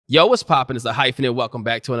Yo, what's poppin'? It's the Hyphenate. Welcome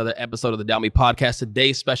back to another episode of the Down Me Podcast.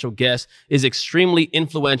 Today's special guest is extremely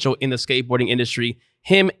influential in the skateboarding industry.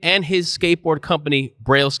 Him and his skateboard company,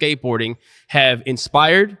 Braille Skateboarding, have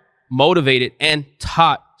inspired, motivated, and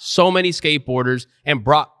taught so many skateboarders and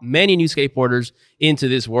brought many new skateboarders into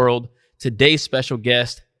this world. Today's special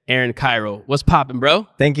guest, Kyro. What's poppin', bro?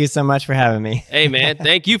 Thank you so much for having me. Hey, man.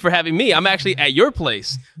 Thank you for having me. I'm actually at your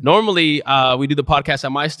place. Normally, we do the podcast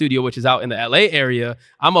at my studio, which is out in the LA area.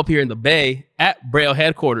 I'm up here in the Bay at Braille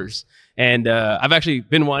headquarters. And I've actually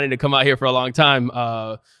been wanting to come out here for a long time.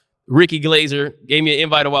 Ricky Glazer gave me an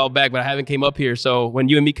invite a while back, but I haven't came up here. So when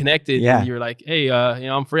you and me connected, and you were like, hey,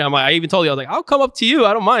 I'm free. I even told you, I was like, I'll come up to you.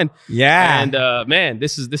 I don't mind. Yeah. And man,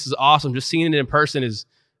 this is awesome. Just seeing it in person is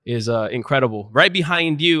incredible. Right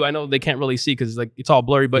behind you, I know they can't really see because it's all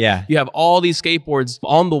blurry, but you have all these skateboards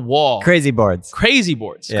on the wall. Crazy boards. Crazy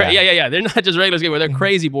boards. Yeah. They're not just regular skateboards. They're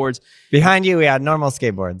crazy boards. Behind you, we had normal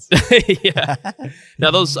skateboards. Yeah. Now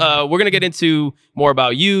those, we're going to get into more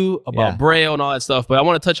about you, about Braille and all that stuff, but I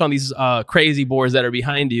want to touch on these crazy boards that are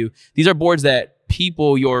behind you. These are boards that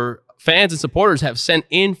people, your fans and supporters, have sent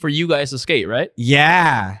in for you guys to skate, right?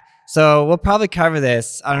 Yeah. So we'll probably cover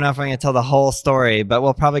this. I don't know if I'm going to tell the whole story, but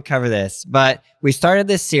we'll probably cover this. But we started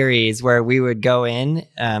this series where we would go in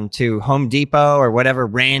to Home Depot or whatever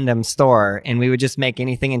random store, and we would just make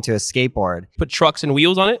anything into a skateboard. Put trucks and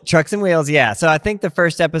wheels on it? Trucks and wheels, yeah. So I think the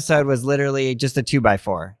first episode was literally just a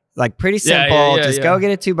 2x4. Like pretty simple. Just go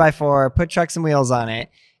get a 2x4, put trucks and wheels on it.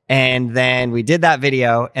 And then we did that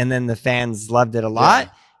video, and then the fans loved it a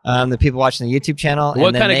lot. The people watching the YouTube channel.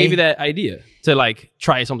 What kind of gave you that idea to like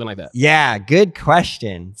try something like that? Yeah, good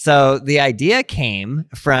question. So the idea came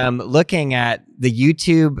from looking at the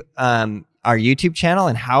YouTube, our YouTube channel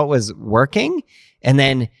and how it was working. And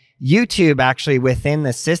then YouTube actually within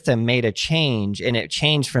the system made a change, and it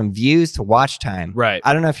changed from views to watch time. Right.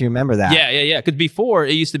 I don't know if you remember that. Yeah. Because before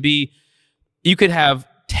it used to be, you could have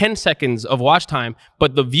 10 seconds of watch time,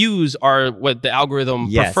 but the views are what the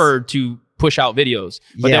algorithm preferred to push out videos.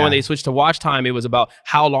 But then when they switched to watch time, it was about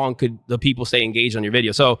how long could the people stay engaged on your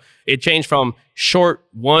video. So it changed from short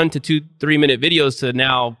 1 to 2, 3 minute videos to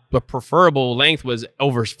now the preferable length was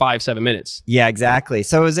over 5-7 minutes. Yeah, exactly.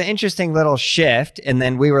 So it was an interesting little shift. And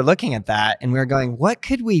then we were looking at that and we were going, what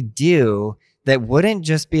could we do that wouldn't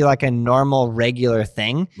just be like a normal regular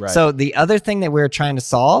thing? Right. So the other thing that we were trying to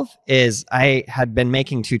solve is I had been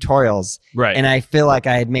making tutorials. Right. And I feel like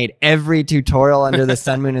I had made every tutorial under the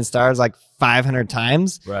sun, moon, and stars like 500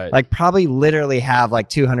 times. Right. Like probably literally have like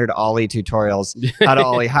 200 ollie tutorials. How to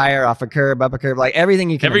ollie higher, off a curb, up a curb, like everything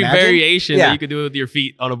you can imagine. Every variation that you could do with your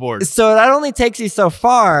feet on a board. So that only takes you so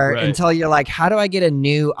far until you're like, how do I get a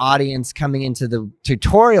new audience coming into the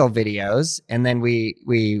tutorial videos? And then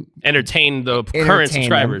we entertain the current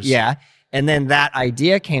subscribers. Yeah. And then that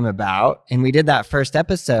idea came about and we did that first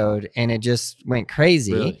episode and it just went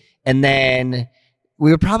crazy. Really? And then we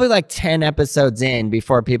were probably like 10 episodes in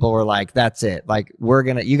before people were like, that's it. Like,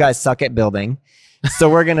 you guys suck at building. So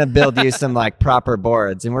we're going to build you some like proper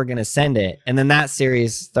boards and we're going to send it. And then that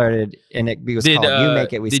series started and it was called You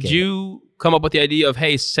Make It, We Skate. Did you come up with the idea of,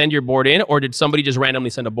 hey, send your board in, or did somebody just randomly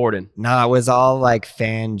send a board in? No, it was all like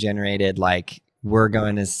fan generated, like, we're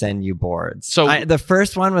going to send you boards. So the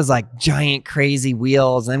first one was like giant crazy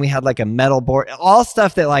wheels. And then we had like a metal board, all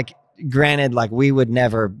stuff that like, granted, like we would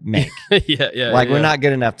never make. We're not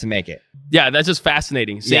good enough to make it. Yeah, that's just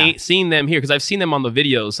fascinating. Seeing them here, because I've seen them on the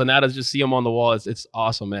videos. So now to just see them on the wall, it's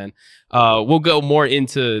awesome, man. We'll go more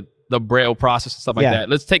into the Braille process and stuff like that.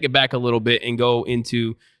 Let's take it back a little bit and go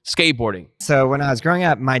into skateboarding. So when I was growing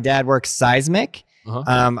up, my dad works seismic.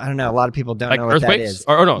 I don't know. A lot of people don't know what that is.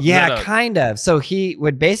 Or no? Yeah, kind of. So he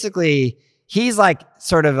would basically... He's like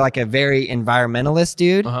sort of like a very environmentalist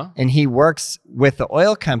dude, and he works with the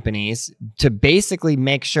oil companies to basically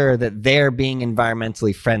make sure that they're being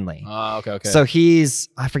environmentally friendly. Okay. So he's,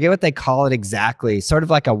 I forget what they call it exactly, sort of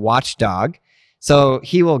like a watchdog. So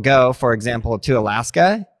he will go, for example, to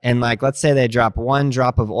Alaska, and like, let's say they drop 1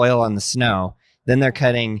 drop of oil on the snow, then they're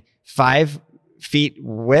cutting 5 feet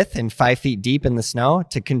width and 5 feet deep in the snow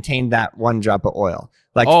to contain that 1 drop of oil.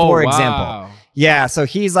 Like, for example. Yeah, so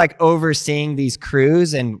he's like overseeing these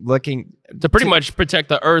crews and looking to pretty much protect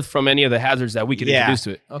the earth from any of the hazards that we could introduce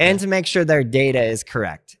to it. And to make sure their data is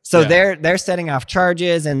correct. So they're setting off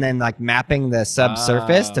charges and then like mapping the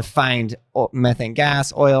subsurface to find methane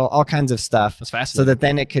gas, oil, all kinds of stuff. That's fascinating. So that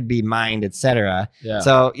then it could be mined, etc.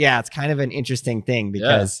 So it's kind of an interesting thing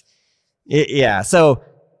because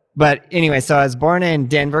but anyway, so I was born in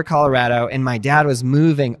Denver, Colorado, and my dad was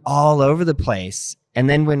moving all over the place. And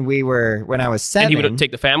then when I was 7. And he would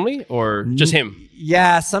take the family or just him?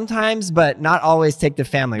 Yeah, sometimes, but not always take the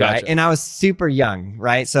family, right? And I was super young,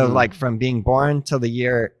 right? So like from being born till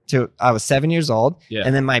I was 7 years old. Yeah.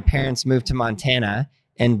 And then my parents moved to Montana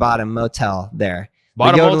and bought a motel there.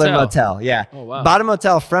 Bought a motel. Yeah. Oh, wow. Bought a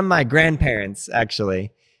motel from my grandparents,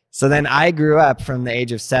 actually. So then I grew up from the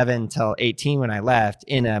age of 7 till 18 when I left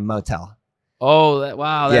in a motel. Oh,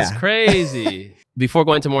 wow. That's crazy. Before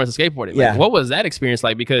going to more into skateboarding, like, what was that experience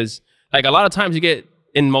like? Because like a lot of times you get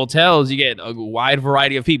in motels, you get a wide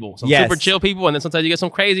variety of people. Some super chill people, and then sometimes you get some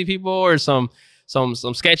crazy people or some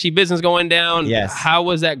sketchy business going down. Yes. How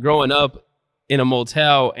was that growing up in a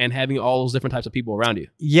motel and having all those different types of people around you?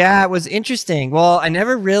 Yeah, it was interesting. Well, I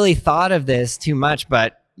never really thought of this too much,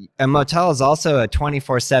 but a motel is also a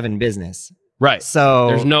 24/7 business. Right. So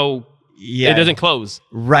there's no... Yeah, it doesn't close.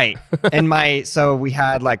 Right. And so we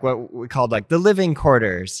had like what we called like the living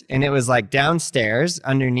quarters, and it was like downstairs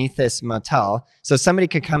underneath this motel. So somebody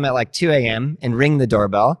could come at like 2 a.m. and ring the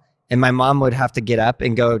doorbell, and my mom would have to get up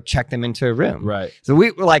and go check them into a room. Right. So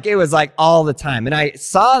we were like, it was like all the time. And I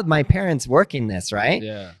saw my parents working this, right?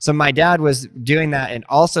 Yeah. So my dad was doing that and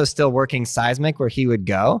also still working seismic where he would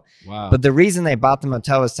go. Wow. But the reason they bought the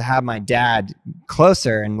motel was to have my dad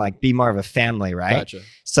closer and like be more of a family, right? Gotcha.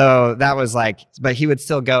 So that was like, but he would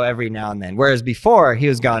still go every now and then. Whereas before he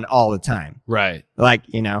was gone all the time. Right. Like,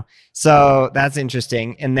 so that's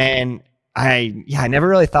interesting. And then I never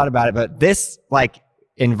really thought about it, but this like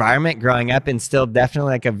environment growing up instilled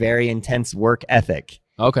definitely like a very intense work ethic.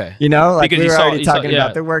 Okay. Like because we were already talking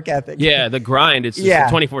about the work ethic. Yeah, the grind. It's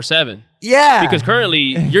just 24/7. Yeah. Because currently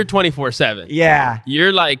you're 24/7. Yeah.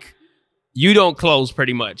 You're like, you don't close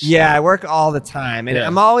pretty much. Yeah, I work all the time. And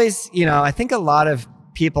I'm always, I think a lot of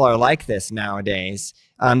people are like this nowadays.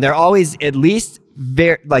 They're always at least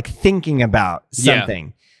like thinking about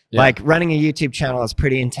something. Yeah. Like running a YouTube channel is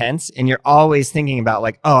pretty intense, and you're always thinking about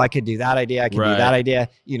like, oh, I could do that idea. I could do that idea.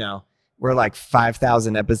 We're like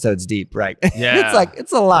 5,000 episodes deep, right? Yeah.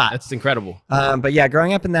 it's a lot. That's incredible. But yeah,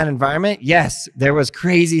 growing up in that environment, yes, there was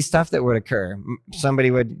crazy stuff that would occur.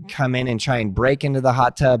 Somebody would come in and try and break into the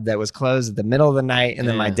hot tub that was closed at the middle of the night. And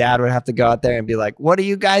then my dad would have to go out there and be like, what are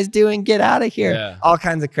you guys doing? Get out of here. Yeah. All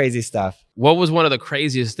kinds of crazy stuff. What was one of the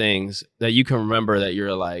craziest things that you can remember that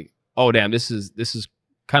you're like, oh, damn, this is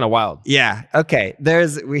kind of wild? Yeah. Okay.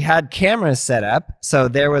 We had cameras set up. So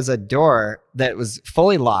there was a door that was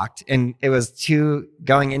fully locked, and it was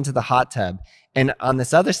going into the hot tub. And on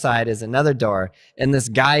this other side is another door, and this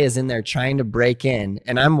guy is in there trying to break in,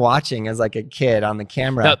 and I'm watching as like a kid on the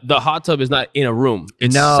camera. Now, the hot tub is not in a room.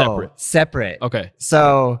 It's separate. Okay.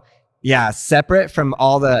 So yeah, separate from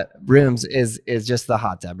all the rooms is just the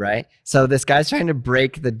hot tub, right? So this guy's trying to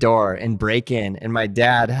break the door and break in, and my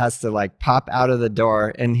dad has to like pop out of the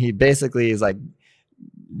door, and he basically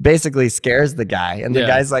scares the guy, and the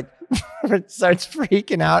guy's like starts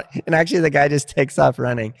freaking out, and actually the guy just takes off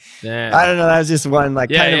running. Damn. I don't know, that was just one like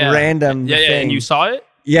kind of random thing. Yeah, and you saw it?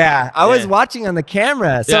 Yeah, I was watching on the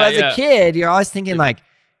camera. So as a kid, you're always thinking like,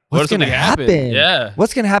 what's going to happen? Yeah.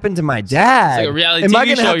 What's going to happen to my dad? It's like a reality Am TV I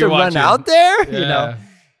going to have to run out there? Yeah.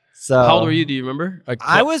 So how old were you? Do you remember? Like,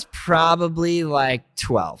 I was probably like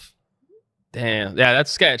 12. Damn. Yeah,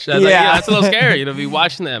 that's sketch. That's that's a little scary to be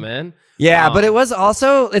watching that, man. Yeah, but it was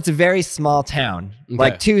also, it's a very small town,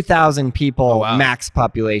 like 2,000 people max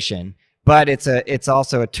population. But it's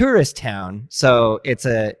also a tourist town, so it's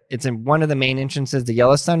in one of the main entrances to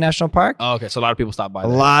Yellowstone National Park. Oh, okay, so a lot of people stop by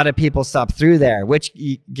there. A lot of people stop through there, which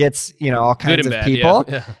gets all kinds of people.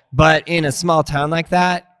 Yeah. But in a small town like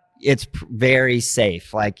that, it's very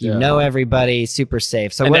safe. Like you know everybody, super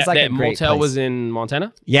safe. So it was like a great motel place. Was in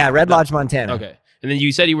Montana? Yeah, Red Lodge, Montana. Okay, and then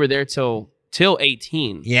you said you were there till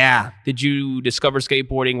 18. Yeah. Did you discover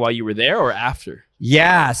skateboarding while you were there or after?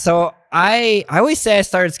 Yeah. So I always say I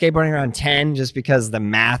started skateboarding around 10 just because the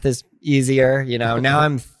math is easier. Now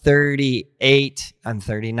I'm 38. I'm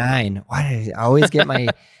 39. Why did I always get my...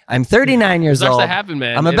 I'm 39 years old. Starts to happen,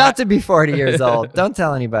 man. I'm about to be 40 years old. Don't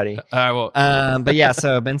tell anybody. All right, well. But yeah,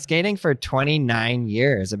 so I've been skating for 29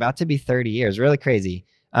 years, about to be 30 years. Really crazy.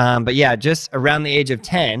 But yeah, just around the age of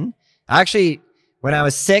 10, actually... When I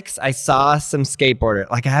was 6, I saw some skateboarder.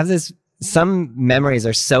 Like I have some memories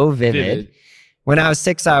are so vivid. When I was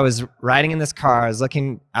 6, I was riding in this car. I was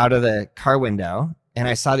looking out of the car window, and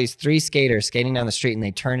I saw these 3 skaters skating down the street, and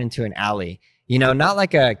they turned into an alley. Not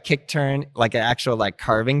like a kick turn, like an actual like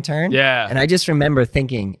carving turn. Yeah. And I just remember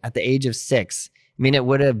thinking at the age of 6, it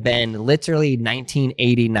would have been literally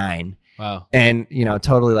 1989. Wow. And,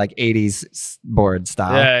 totally like 80s board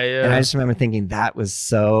style. Yeah. And I just remember thinking that was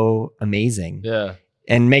so amazing. Yeah.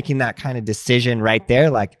 And making that kind of decision right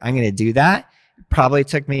there, like I'm going to do that, probably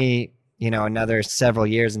took me, another several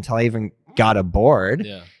years until I even got a board.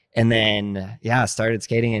 Yeah. And then, started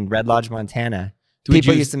skating in Red Lodge, Montana.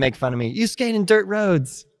 People used to make fun of me. You skate in dirt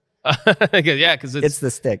roads. Yeah, because it's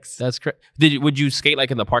the sticks. That's correct. Would you skate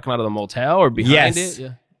like in the parking lot of the motel or behind it?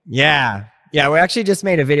 Yeah. Yeah, we actually just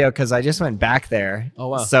made a video because I just went back there. Oh,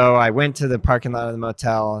 wow. So I went to the parking lot of the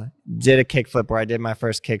motel, did a kickflip where I did my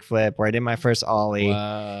first kickflip, where I did my first ollie.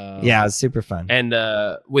 Wow. Yeah, it was super fun. And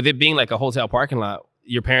with it being like a hotel parking lot,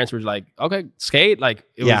 your parents were like, okay, skate? Like,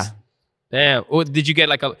 it was, damn. Did you get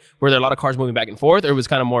like were there a lot of cars moving back and forth, or it was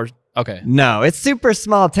kind of more, okay. No, it's super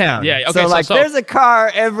small town. Yeah, okay. So there's a car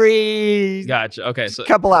every gotcha. Okay, so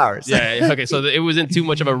couple hours. Yeah, okay. So it wasn't too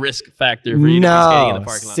much of a risk factor for you to be skating in the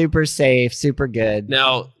parking lot. Super safe, super good.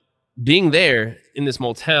 Now, being there in this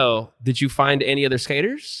motel, did you find any other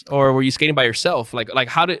skaters, or were you skating by yourself?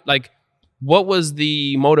 What was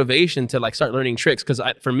the motivation to like start learning tricks? Because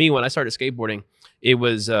for me, when I started skateboarding, it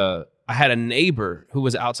was I had a neighbor who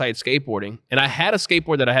was outside skateboarding, and I had a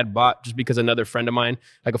skateboard that I had bought just because another friend of mine,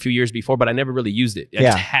 like a few years before, but I never really used it. I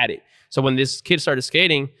just had it. So when this kid started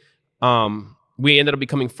skating, we ended up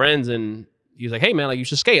becoming friends, and he was like, "Hey man, like you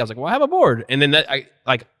should skate." I was like, "Well, I have a board." And then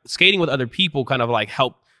skating with other people kind of like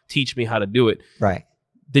helped teach me how to do it. Right.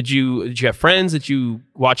 Did you have friends? Did you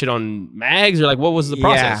watch it on mags, or like what was the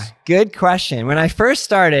process? Yeah, good question. When I first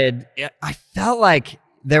started, I felt like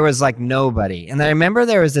there was like nobody. And I remember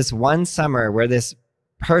there was this one summer where this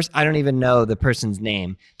person, I don't even know the person's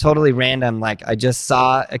name, totally random. Like I just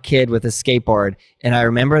saw a kid with a skateboard, and I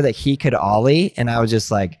remember that he could ollie, and I was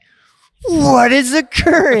just like, what is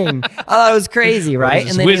occurring? Oh, it was crazy, right?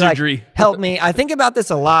 And then wizardry. he helped me. I think about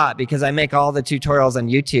this a lot because I make all the tutorials on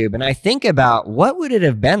YouTube, and I think about what would it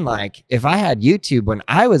have been like if I had YouTube when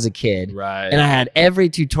I was a kid, right? And I had every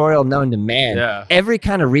tutorial known to man, every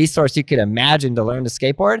kind of resource you could imagine to learn to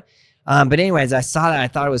skateboard. But anyways, I saw that. I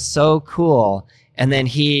thought it was so cool, and then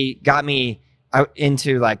he got me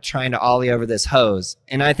into like trying to ollie over this hose.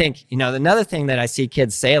 And I think, another thing that I see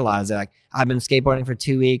kids say a lot is they're like, I've been skateboarding for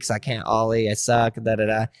 2 weeks. I can't ollie. I suck. And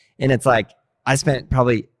it's like, I spent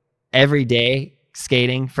probably every day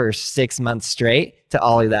skating for 6 months straight to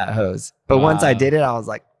ollie that hose. But once I did it, I was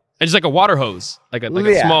like, it's just like a water hose, like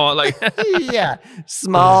a small, like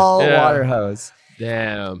small water hose.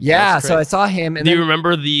 Damn. Yeah. So I saw him. And do you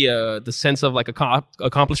remember the sense of like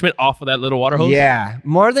accomplishment off of that little water hose? Yeah.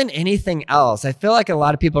 More than anything else, I feel like a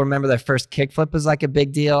lot of people remember their first kickflip was like a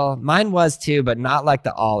big deal. Mine was too, but not like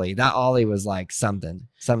the ollie. That ollie was like something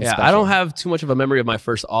special. I don't have too much of a memory of my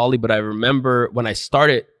first ollie, but I remember when I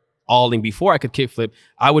started ollieing before I could kickflip,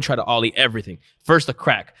 I would try to ollie everything. First a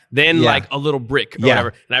crack, then like a little brick or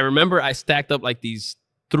whatever. And I remember I stacked up like these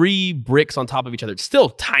 3 bricks on top of each other. It's still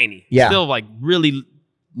tiny. Still like really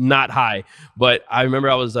not high. But I remember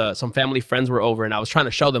I was some family friends were over, and I was trying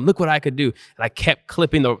to show them, look what I could do. And I kept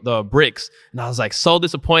clipping the bricks, and I was like so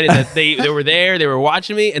disappointed that they were there, they were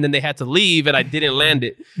watching me, and then they had to leave, and I didn't land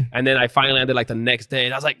it. And then I finally landed like the next day,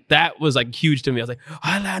 and I was like, that was like huge to me. I was like,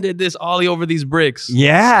 I landed this ollie over these bricks.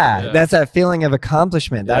 That's that feeling of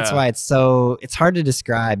accomplishment. That's why it's hard to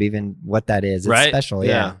describe even what that is. It's special.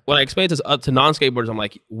 When I explain this to non-skateboarders, I'm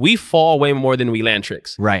like, we fall way more than we land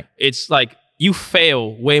tricks. Right. It's like you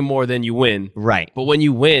fail way more than you win. Right. But when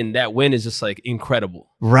you win, that win is just like incredible.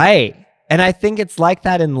 Right. And I think it's like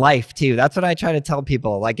that in life too. That's what I try to tell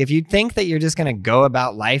people. Like if you think that you're just going to go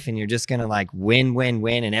about life and you're just going to like win,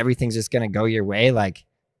 and everything's just going to go your way, like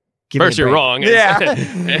first you're wrong. Yeah.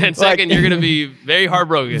 And second, you're going to be very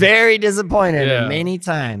heartbroken. Very disappointed many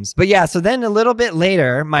times. But yeah, so then a little bit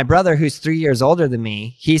later, my brother, who's 3 years older than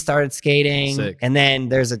me, he started skating. Sick. And then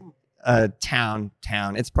there's a town.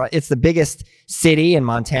 It's the biggest city in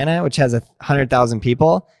Montana, which has 100,000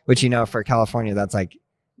 people, which, for California, that's like,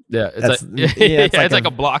 it's like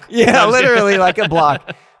a block. Yeah, literally like a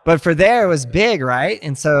block. But for there, it was big, right?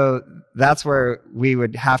 And so that's where we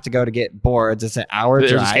would have to go to get boards. It's an hour drive.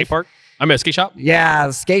 There's a skate park? A skate shop? Yeah,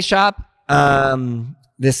 the skate shop.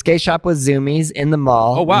 The skate shop was Zoomies in the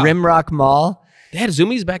mall. Oh, wow. Rimrock Mall. They had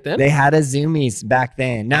Zoomies back then? They had a Zoomies back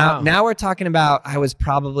then. Now we're talking about, I was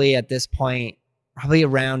probably at this point, probably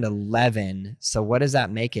around 11. So what does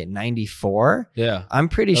that make it? 94? Yeah. I'm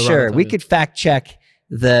pretty sure. We could fact check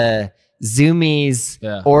the Zoomies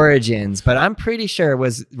origins, but I'm pretty sure it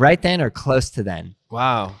was right then or close to then.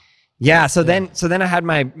 Wow. Yeah. So then I had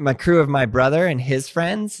my crew of my brother and his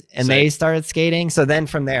friends, and they started skating. So then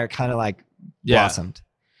from there, it kind of like blossomed.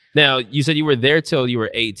 Now, you said you were there till you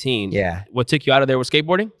were 18. Yeah. What took you out of there with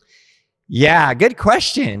skateboarding? Yeah, good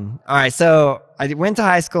question. All right, so I went to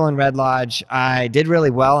high school in Red Lodge. I did really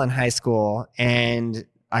well in high school, and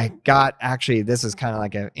I got, actually, this was kind of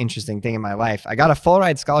like an interesting thing in my life. I got a full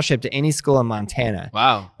ride scholarship to any school in Montana.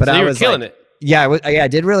 Wow. But so I you was were killing like, it. Yeah, I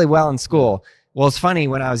did really well in school. Well, it's funny,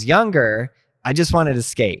 when I was younger, I just wanted to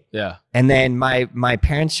skate. Yeah. And then my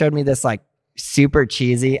parents showed me this like super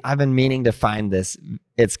cheesy, I've been meaning to find this.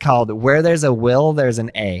 It's called Where There's a Will, There's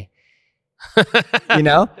an A. You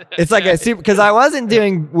know, it's like a super, because I wasn't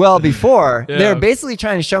doing well before. Yeah. They're basically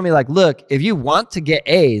trying to show me like, look, if you want to get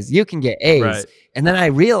A's, you can get A's. Right. And then I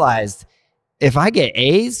realized if I get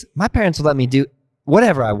A's, my parents will let me do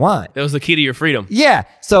whatever I want. That was the key to your freedom. Yeah.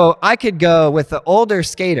 So I could go with the older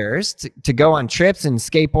skaters to go on trips and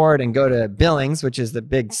skateboard and go to Billings, which is the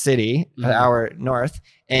big city, an hour north,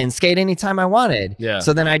 and skate anytime I wanted. Yeah.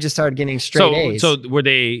 So then I just started getting straight A's. So were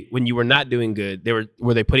they, when you were not doing good,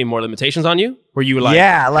 were they putting more limitations on you? Were you like,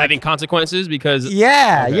 having consequences because?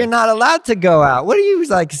 Yeah, okay. You're not allowed to go out. What do you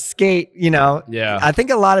like skate? You know? Yeah. I think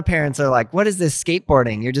a lot of parents are like, what is this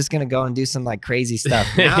skateboarding? You're just going to go and do some like crazy stuff.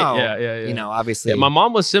 Now, yeah. you know, obviously. Yeah, my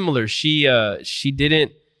mom was similar. She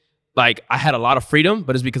didn't, like, I had a lot of freedom,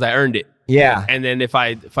 but it's because I earned it. Yeah. And then if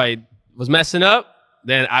I was messing up,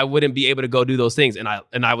 then I wouldn't be able to go do those things. And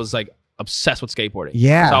I was like obsessed with skateboarding.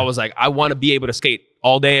 Yeah. So I was like, I want to be able to skate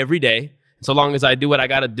all day, every day. So long as I do what I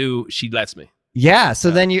got to do, she lets me. Yeah. So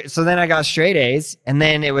then I got straight A's, and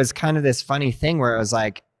then it was kind of this funny thing where it was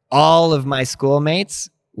like all of my schoolmates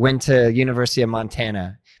went to University of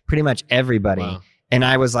Montana, pretty much everybody. Wow. And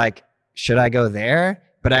I was like, should I go there?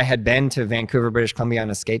 But I had been to Vancouver, British Columbia on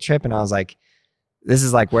a skate trip, and I was like, this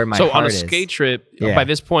is like where my heart on a is. skate trip, by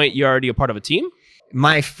this point, you're already a part of a team?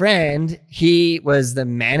 My friend, he was the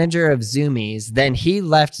manager of Zoomies. Then he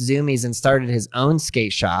left Zoomies and started his own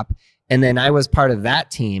skate shop. And then I was part of that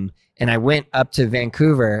team. And I went up to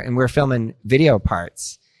Vancouver and we're filming video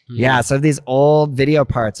parts. Yeah. So I have these old video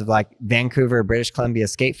parts of like Vancouver, British Columbia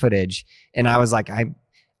skate footage. And I was like,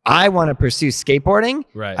 I want to pursue skateboarding.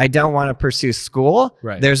 Right. I don't want to pursue school.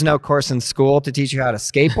 Right. There's no course in school to teach you how to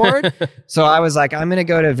skateboard. So I was like, I'm going to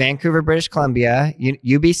go to Vancouver, British Columbia,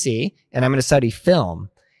 UBC, and I'm going to study film.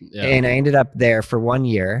 Yeah. And I ended up there for 1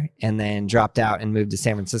 year and then dropped out and moved to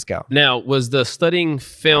San Francisco. Now, was the studying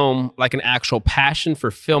film like an actual passion for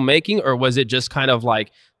filmmaking, or was it just kind of like,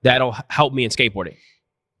 that'll help me in skateboarding?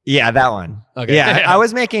 Yeah, that one. Okay. Yeah, I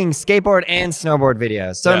was making skateboard and snowboard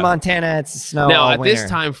videos. So in Montana, it's snow now, all at winter. this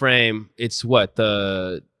time frame, it's what,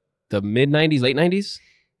 the mid 90s, late 90s?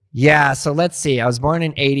 Yeah, so let's see. I was born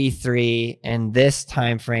in 83, and this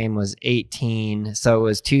time frame was 18, so it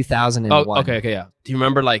was 2001. Oh, okay, yeah. Do you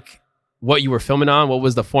remember like what you were filming on? What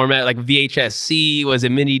was the format? Like VHS-C? Was it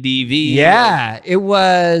mini DV? Yeah, it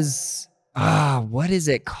was. What is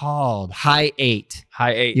it called? High 8.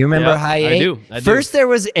 High 8. You remember High 8? I do. First there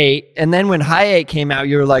was 8, and then when High 8 came out,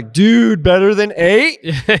 you were like, dude, better than 8?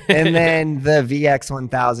 And then the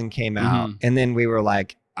VX1000 came out, and then we were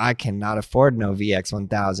like, I cannot afford no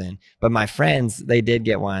VX1000. But my friends, they did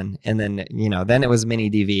get one, and then, you know, then it was mini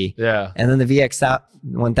DV. Yeah. And then the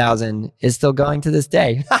VX1000 is still going to this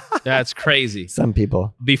day. That's crazy. Some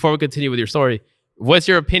people. Before we continue with your story, what's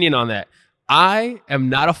your opinion on that? I am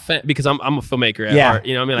not a fan, because I'm a filmmaker at heart,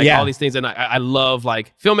 you know what I mean? Like all these things, and I love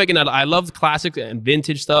like filmmaking. I love classics and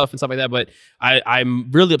vintage stuff and stuff like that, but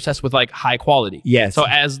I'm really obsessed with like high quality. Yes. So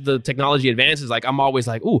as the technology advances, like I'm always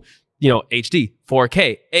like, ooh, you know, HD,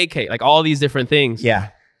 4K, 8K, like all these different things. Yeah.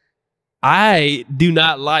 I do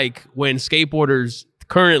not like when skateboarders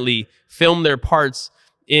currently film their parts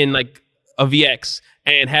in like a VX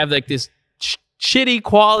and have like this shitty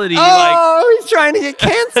quality. He's trying to get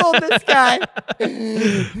canceled, this guy.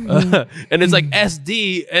 And it's like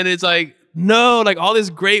SD, and it's like, no, like all this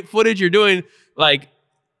great footage you're doing, like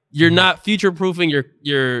you're not future proofing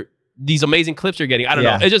your these amazing clips you're getting. I don't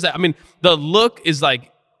know. It's just, I mean, the look is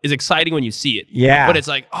exciting when you see it. Yeah. But it's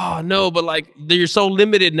like, oh no, but like you're so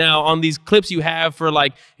limited now on these clips you have for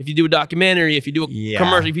like, if you do a documentary, if you do a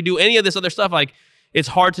commercial, if you do any of this other stuff, like it's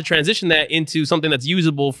hard to transition that into something that's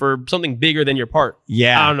usable for something bigger than your part.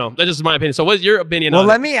 Yeah. I don't know. That's just my opinion. So what's your opinion on it? Well,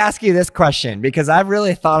 let me ask you this question, because I've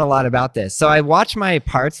really thought a lot about this. So I watch my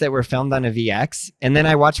parts that were filmed on a VX, and then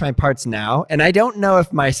I watch my parts now, and I don't know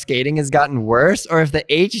if my skating has gotten worse or if the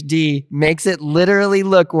HD makes it literally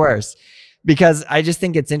look worse. Because I just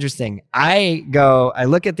think it's interesting. I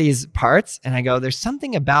look at these parts and I go, there's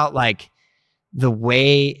something about like the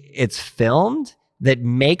way it's filmed that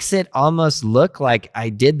makes it almost look like I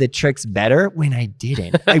did the tricks better when I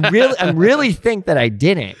didn't. I really think that I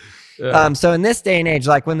didn't. Yeah. So in this day and age,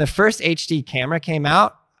 like when the first HD camera came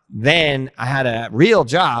out, then I had a real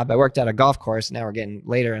job. I worked at a golf course. Now we're getting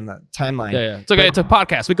later in the timeline. Yeah. It's okay. It's a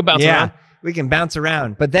podcast. We can bounce around. We can bounce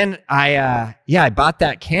around. But then I bought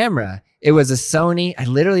that camera. It was a Sony. I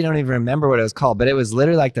literally don't even remember what it was called, but it was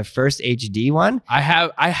literally like the first HD one. I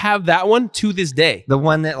have that one to this day. The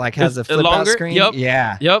one that like has a flip out screen. Yep.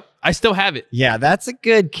 Yeah. Yep. I still have it. Yeah, that's a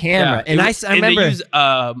good camera. Yeah. And I remember they use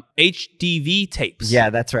HDV tapes.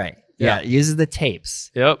 Yeah, that's right. Yeah, it uses the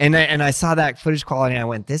tapes. Yep. And I saw that footage quality and I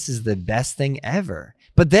went, this is the best thing ever.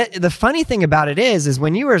 But the funny thing about it is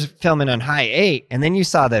when you were filming on high 8 and then you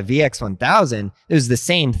saw the VX1000, it was the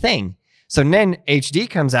same thing. So then HD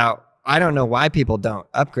comes out. I don't know why people don't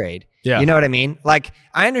upgrade. Yeah. You know what I mean? Like,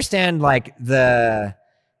 I understand like the,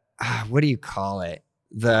 what do you call it?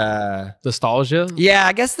 The nostalgia? Yeah,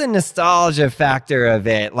 I guess the nostalgia factor of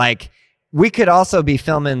it. Like, we could also be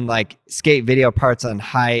filming like skate video parts on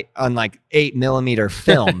like 8mm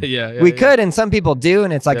film. We could, and some people do,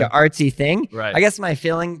 and it's like an artsy thing. Right. I guess my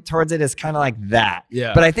feeling towards it is kind of like that.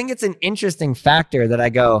 Yeah. But I think it's an interesting factor that I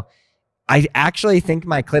go, I actually think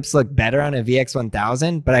my clips look better on a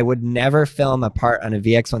VX1000, but I would never film a part on a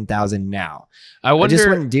VX1000 now. I just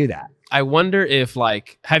wouldn't do that. I wonder if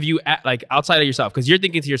like, have you like outside of yourself, because you're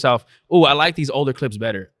thinking to yourself, oh, I like these older clips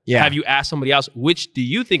better. Yeah. Have you asked somebody else, which do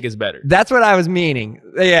you think is better? That's what I was meaning.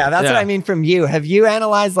 Yeah, that's what I mean from you. Have you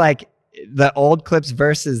analyzed like the old clips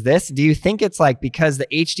versus this? Do you think it's like because the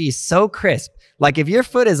HD is so crisp, like if your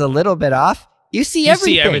foot is a little bit off, you see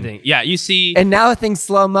everything. You see everything. Yeah, you see. And now things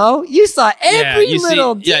slow-mo, you saw every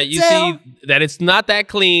little detail. Yeah, you see that it's not that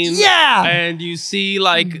clean. Yeah. And you see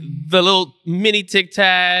like the little mini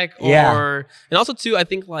tic-tac and also too, I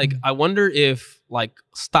think like, I wonder if like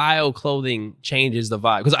style clothing changes the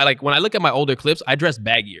vibe. Because I like, when I look at my older clips, I dress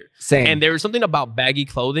baggier. Same. And there was something about baggy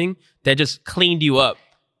clothing that just cleaned you up.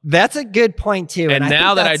 That's a good point too. And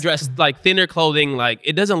now that I dress like thinner clothing, like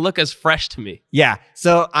it doesn't look as fresh to me. Yeah.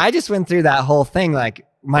 So I just went through that whole thing. Like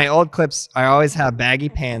my old clips, I always have baggy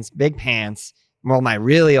pants, big pants. Well, my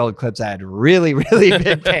really old clips, I had really, really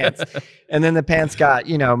big pants. And then the pants got,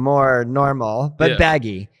 you know, more normal, but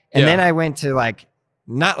baggy. And then I went to like,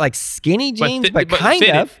 not like skinny jeans, but kind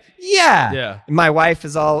fitted. of. Yeah. Yeah. My wife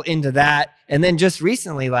is all into that. And then just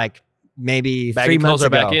recently, like, maybe baggy 3 months clothes are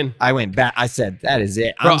ago, back in. I went back. I said, that is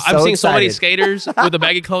it. Bro, I've seen so many skaters with the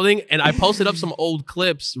baggy clothing, and I posted up some old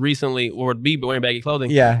clips recently or me wearing baggy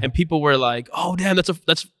clothing. Yeah. And people were like, oh, damn, that's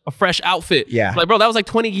a fresh outfit. Yeah. Like, bro, that was like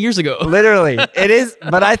 20 years ago. Literally. It is,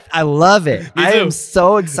 but I love it. I am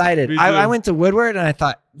so excited. Me too. I went to Woodward and I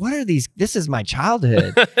thought, what are these? This is my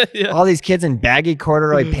childhood. Yeah. All these kids in baggy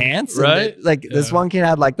corduroy pants. Right? And this one kid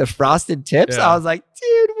had like the frosted tips. Yeah. I was like,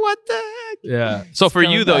 dude, what the heck? Yeah. So for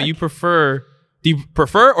you though, do you prefer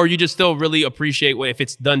or you just still really appreciate if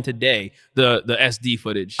it's done today, the SD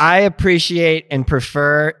footage? I appreciate and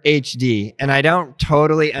prefer HD, and I don't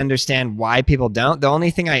totally understand why people don't. The only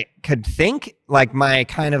thing I could think, like my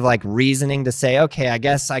kind of like reasoning to say, okay, I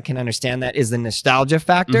guess I can understand that, is the nostalgia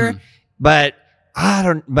factor. But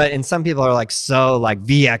and some people are like, so like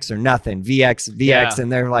VX or nothing, VX,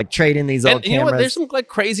 and they're like trading these old cameras. You know what? There's some like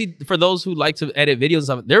crazy, for those who like to edit videos and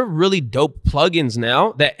stuff, there are really dope plugins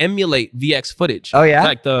now that emulate VX footage. Oh yeah?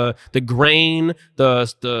 Like the grain,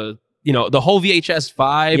 the you know, the whole VHS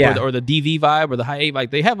vibe or the DV vibe or the high 8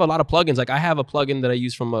 vibe. They have a lot of plugins. Like I have a plugin that I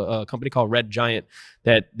use from a company called Red Giant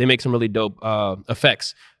that they make some really dope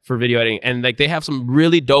effects for video editing. And like they have some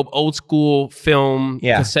really dope old school film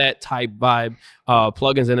cassette type vibe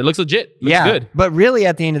plugins, and it looks legit. It looks good. But really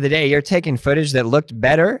at the end of the day, you're taking footage that looked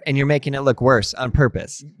better and you're making it look worse on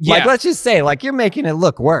purpose. Yeah. Like let's just say like you're making it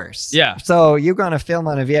look worse. Yeah. So you're going to film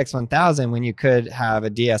on a VX1000 when you could have a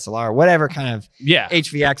DSLR, whatever kind of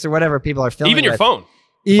HVX or whatever people are filming Even your with. phone.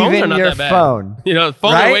 Even Phones are not your that bad. phone. You know,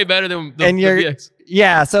 phones are way better than the VX.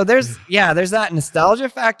 Yeah, so there's that nostalgia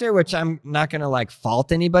factor, which I'm not gonna like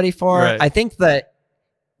fault anybody for. Right. I think that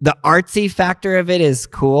the artsy factor of it is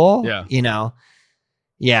cool. Yeah. You know.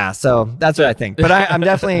 Yeah, so that's what I think. But I'm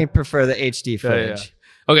definitely prefer the HD footage.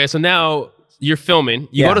 Yeah. Okay, so now you're filming.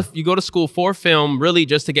 You go to school for film, really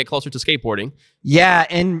just to get closer to skateboarding. Yeah,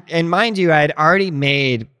 and mind you, I had already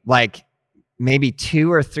made like maybe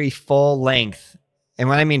 2 or 3 full length. And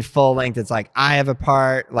when I mean full length, it's like I have a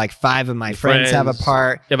part, like 5 of my friends have a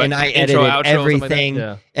part, and I edited everything.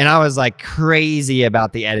 Like and I was like crazy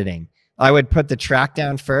about the editing. I would put the track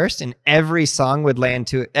down first, and every song would land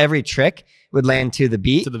to, every trick would land to the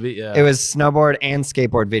beat. It was snowboard and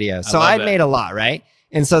skateboard videos. So I'd made a lot, right?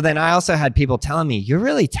 And so then I also had people telling me, you're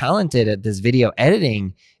really talented at this video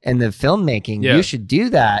editing and the filmmaking. You should do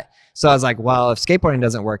that. So I was like, well, if skateboarding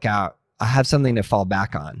doesn't work out, I have something to fall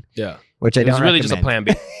back on. Yeah. Which I don't recommend. It was really just a plan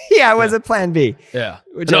B. Yeah, it was a plan B. Yeah.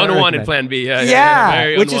 An unwanted plan B.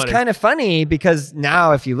 Yeah. Which is kind of funny because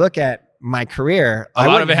now if you look at my career, I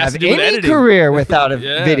wouldn't have any career without a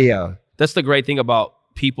video. That's the great thing about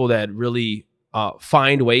people that really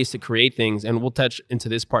find ways to create things, and we'll touch into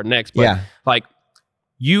this part next. But like,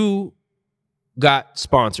 you got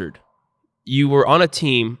sponsored, you were on a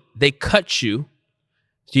team, they cut you,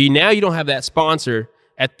 so now you don't have that sponsor.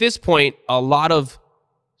 At this point, a lot of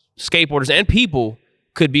skateboarders and people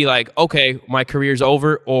could be like, okay, my career's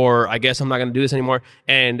over, or I guess I'm not going to do this anymore.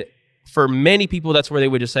 And for many people, that's where they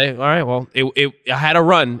would just say, all right, well, I had a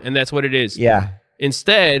run, and that's what it is. Yeah.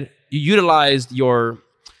 Instead, you utilized your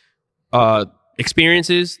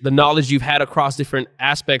experiences, the knowledge you've had across different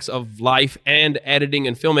aspects of life and editing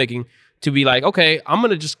and filmmaking to be like, okay, I'm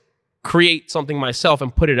going to just create something myself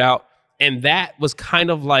and put it out. And that was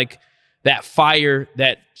kind of like that fire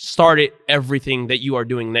that started everything that you are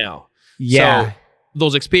doing now. Yeah. So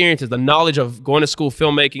those experiences, the knowledge of going to school,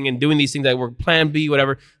 filmmaking, and doing these things that were plan B,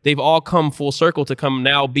 whatever, they've all come full circle to come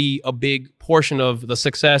now be a big portion of the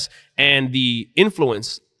success and the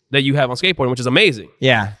influence that you have on skateboarding, which is amazing.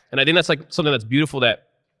 Yeah. And I think that's like something that's beautiful that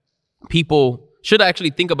people should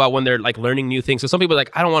actually think about when they're like learning new things. So some people are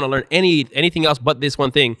like, I don't want to learn anything else but this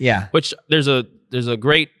one thing. Yeah. Which there's a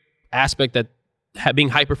great aspect that being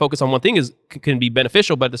hyper focused on one thing can be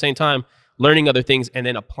beneficial, but at the same time, learning other things and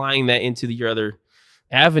then applying that into your other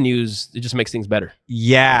avenues, it just makes things better.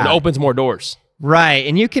 Yeah. It opens more doors. Right.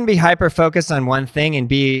 And you can be hyper focused on one thing and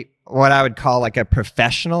be what I would call like a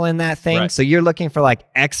professional in that thing. Right. So you're looking for like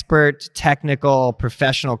expert, technical,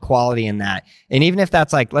 professional quality in that. And even if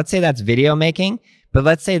that's like, let's say that's video making, but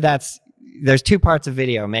let's say there's two parts of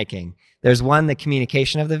video making. There's one, the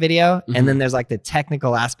communication of the video, and then there's like the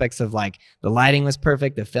technical aspects of like the lighting was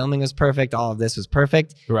perfect, the filming was perfect, all of this was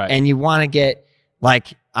perfect. Right. And you want to get,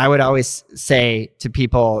 like, I would always say to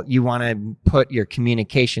people, you want to put your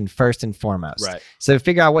communication first and foremost. Right. So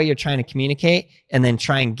figure out what you're trying to communicate and then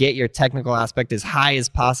try and get your technical aspect as high as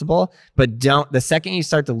possible. But the second you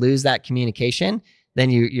start to lose that communication,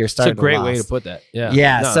 then you're starting to lose. It's a great way to put that. Yeah.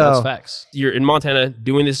 Yeah. No, So that's facts. You're in Montana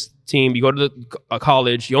doing this team. You go to a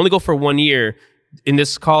college. You only go for 1 year. In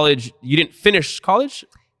this college, you didn't finish college?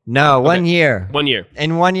 No, 1 year. 1 year.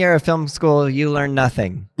 In 1 year of film school, you learn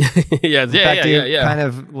nothing. yeah. Kind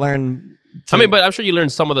of learn. But I'm sure you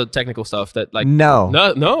learned some of the technical stuff that like.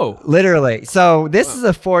 No. Literally. So this is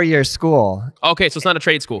a 4-year school. Okay, so it's not a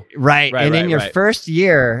trade school. Right. And in your first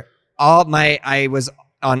year, I was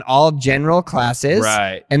on all general classes.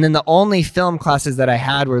 Right. And then the only film classes that I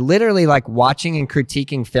had were literally like watching and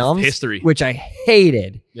critiquing films. History. Which I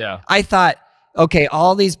hated. Yeah. I thought, okay,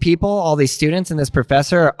 all these people, all these students and this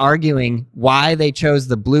professor are arguing why they chose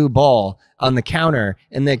the blue bowl on the counter,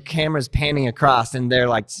 and the camera's panning across and they're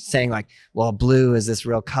like saying like, well, blue is this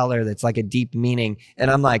real color that's like a deep meaning.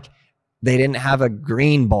 And I'm like, they didn't have a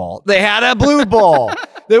green bowl. They had a blue bowl.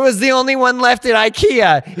 There was the only one left at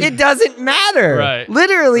IKEA. It doesn't matter. Right.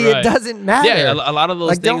 Literally, it doesn't matter. Yeah, a lot of those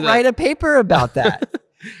like, things. Don't write a paper about that.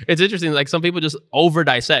 It's interesting. Like some people just over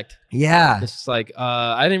dissect. Yeah. It's just like,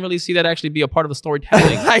 I didn't really see that actually be a part of the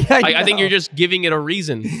storytelling. I think you're just giving it a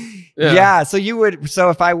reason. Yeah. So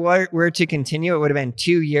if I were to continue, it would have been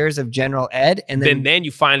 2 years of general ed. And then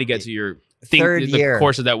you finally get to your third year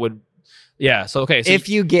courses that would, yeah. So, okay. So if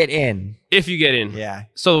you get in. Yeah.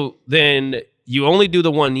 So then you only do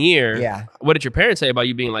the 1 year. Yeah. What did your parents say about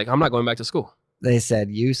you being like, I'm not going back to school? They said,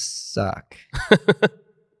 you suck.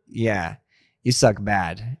 Yeah. You suck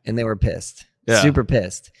bad. And they were pissed. Yeah. Super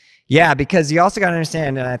pissed. Yeah, because you also got to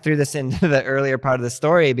understand, and I threw this into the earlier part of the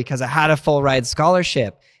story, because I had a full ride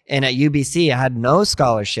scholarship. And at UBC, I had no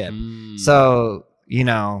scholarship. So,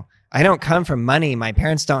 I don't come from money. My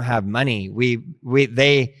parents don't have money.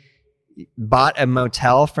 They bought a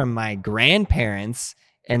motel from my grandparents.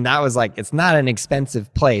 And that was like, it's not an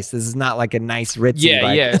expensive place. This is not like a nice ritzy.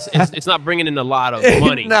 Yeah. It's not bringing in a lot of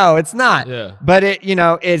money. No, it's not. Yeah. But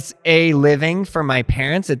it's a living for my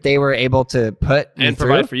parents that they were able to put and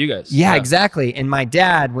provide for you guys. Yeah, exactly. And my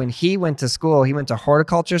dad, when he went to school, he went to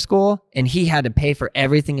horticulture school, and he had to pay for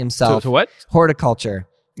everything himself. To what? Horticulture.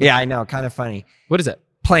 Yeah, I know. Kind of funny. What is that?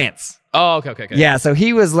 Plants. Oh, okay. Yeah, so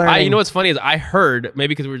he was learning. You know what's funny is I heard,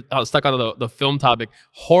 maybe because we're stuck on the film topic,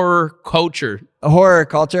 horror culture. Horror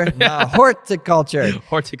culture? No, horticulture.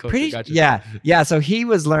 Horticulture, gotcha. Yeah. So he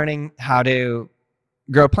was learning how to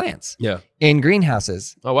grow plants. Yeah. In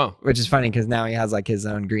greenhouses. Oh, wow. Which is funny because now he has like his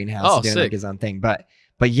own greenhouse. Oh, doing sick. Like his own thing. But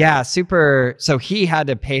yeah, super. So he had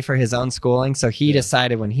to pay for his own schooling. So he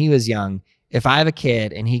decided when he was young, if I have a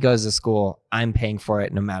kid and he goes to school, I'm paying for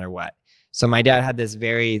it no matter what. So my dad had this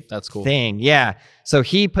That's cool. thing. Yeah. So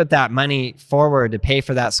he put that money forward to pay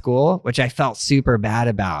for that school, which I felt super bad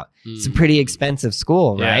about. It's a pretty expensive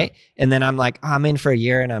school, right? And then I'm like, I'm in for a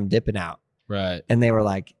year and I'm dipping out. Right. And they were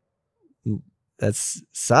like,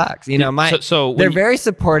 sucks. You know, they're very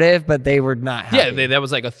supportive, but they were not happy. Yeah, that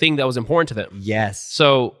was like a thing that was important to them. Yes.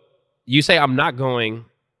 So you say, I'm not going.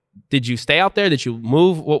 Did you stay out there? Did you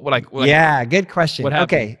move? Yeah, good question. What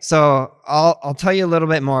happened? Okay, so I'll tell you a little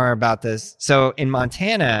bit more about this. So in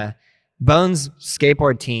Montana, Bones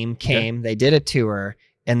skateboard team came. They did a tour,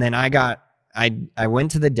 and then I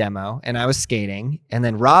went to the demo and I was skating, and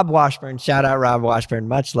then Rob Washburn, shout out Rob Washburn,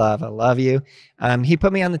 much love, I love you. He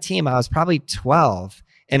put me on the team. I was probably 12,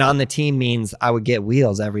 and on the team means I would get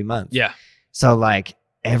wheels every month. Yeah. So like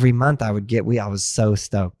every month I would get wheels. I was so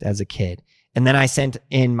stoked as a kid. And then I sent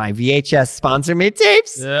in my VHS sponsor me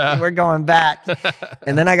tapes. Yeah. We're going back.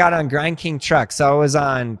 And then I got on Grind King truck. So I was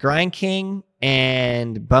on Grind King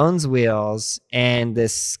and Bones Wheels and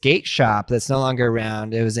this skate shop that's no longer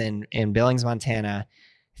around. It was in Billings, Montana.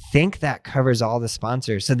 I think that covers all the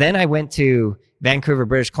sponsors. So then I went to Vancouver,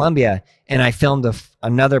 British Columbia, and I filmed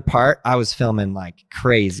another part. I was filming like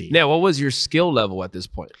crazy. Now, what was your skill level at this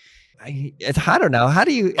point? I don't know. How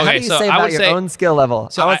do you say about your own skill level?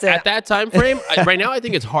 So at that time frame, right now, I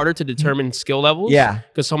think it's harder to determine skill levels. Yeah.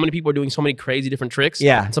 Because so many people are doing so many crazy different tricks.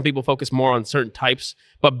 Yeah. And some people focus more on certain types.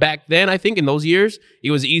 But back then, I think in those years, it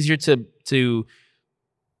was easier to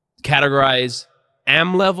categorize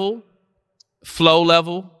AM level, flow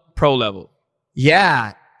level, pro level.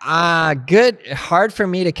 Yeah. Good. Hard for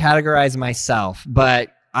me to categorize myself, but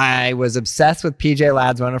I was obsessed with PJ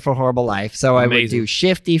Ladd's Wonderful Horrible Life. So I would do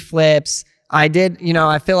shifty flips. I did,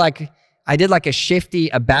 I feel like I did like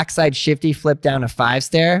a backside shifty flip down a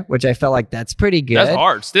 5-stair, which I felt like that's pretty good. That's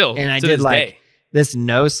hard still. And I did like this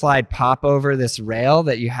no slide pop over this rail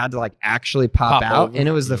that you had to like actually pop out. Over. And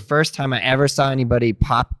it was the first time I ever saw anybody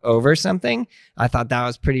pop over something. I thought that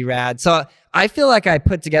was pretty rad. So I feel like I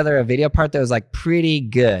put together a video part that was like pretty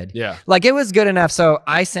good. Yeah. Like it was good enough. So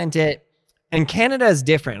I sent it. And Canada is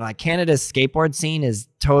different. Like Canada's skateboard scene is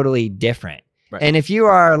totally different. Right. And if you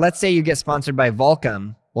are, let's say you get sponsored by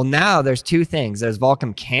Volcom, well, now there's two things. There's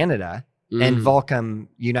Volcom Canada and Volcom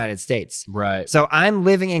United States. Right. So I'm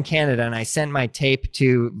living in Canada and I sent my tape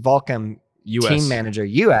to Volcom team manager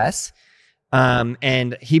US,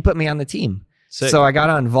 and he put me on the team. Sick. So I got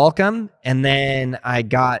on Volcom, and then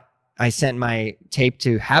I sent my tape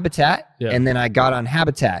to Habitat, and then I got on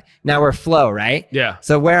Habitat. Now we're Flow, right? Yeah.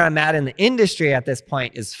 So where I'm at in the industry at this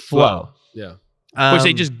point is Flow. Yeah. Which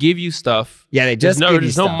they just give you stuff. Yeah, they just give you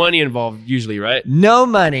there's stuff. no money involved usually, right? No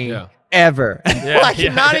money ever. Yeah,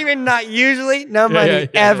 not usually, no money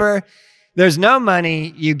ever. There's no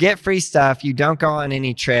money. You get free stuff. You don't go on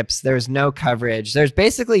any trips. There's no coverage. There's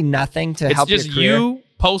basically nothing to help your career. It's just you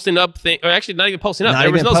posting up things, or actually not even posting up.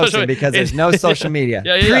 There was no social media because there's no social media.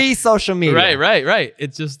 Pre-social media. Right.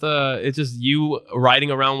 It's just you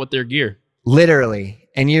riding around with their gear. Literally.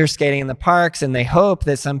 And you're skating in the parks, and they hope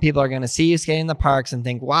that some people are going to see you skating in the parks and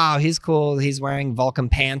think, wow, he's cool. He's wearing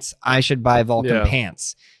Volcom pants. I should buy Volcom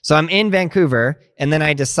pants. So I'm in Vancouver, and then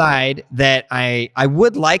I decide that I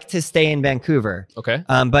would like to stay in Vancouver. Okay.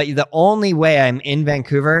 But the only way I'm in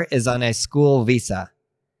Vancouver is on a school visa.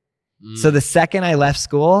 So the second I left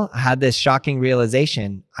school, I had this shocking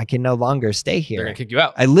realization. I can no longer stay here. They're going to kick you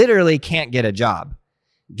out. I literally can't get a job.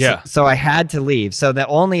 Yeah. So I had to leave. So the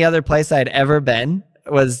only other place I'd ever been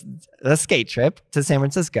was a skate trip to San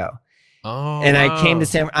Francisco. Oh, and I came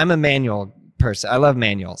to I'm a manual person. I love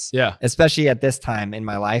manuals. Yeah. Especially at this time in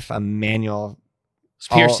my life, I'm manual.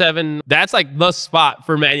 Pier 7, that's like the spot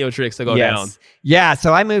for manual tricks to go down. Yeah,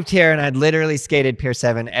 so I moved here and I'd literally skated Pier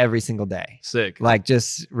 7 every single day. Sick. Like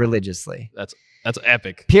just religiously. That's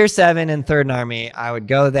epic. Pier 7 and Third and Army, I would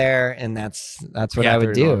go there, and that's what I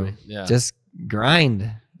would do. Yeah. Just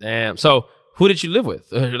grind. Damn. So who did you live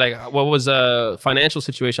with? Like, what was a financial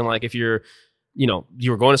situation like if you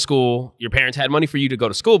were going to school, your parents had money for you to go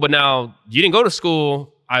to school, but now you didn't go to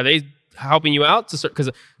school. Are they helping you out? Because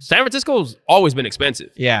San Francisco's always been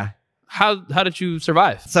expensive. Yeah. How did you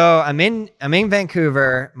survive? So I'm in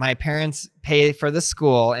Vancouver. My parents pay for the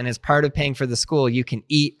school, and as part of paying for the school, you can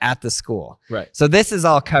eat at the school. Right. So this is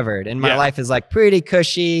all covered, and my life is like pretty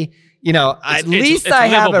cushy. At least it's I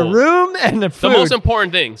have a livable. Room and the food. The most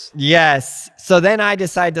important things. Yes. So then I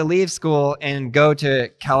decide to leave school and go to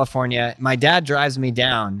California. My dad drives me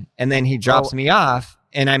down, and then he drops me off,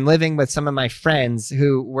 and I'm living with some of my friends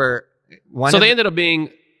who were they ended up being,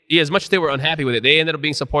 as much as they were unhappy with it, they ended up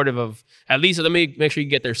being supportive of, at least let me make sure you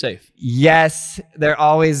get there safe. Yes. They're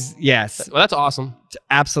always, yes. Well, that's awesome.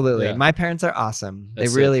 Absolutely. Yeah. My parents are awesome.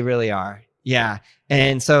 That's they really, really are. Yeah.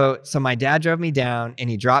 And so my dad drove me down and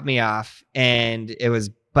he dropped me off, and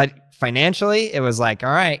but financially it was like,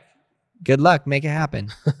 all right, good luck. Make it happen.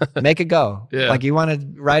 Make it go. Yeah. Like, you want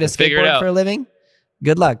to ride a skateboard for a living?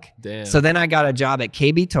 Good luck. Damn. So then I got a job at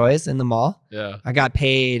KB Toys in the mall. Yeah. I got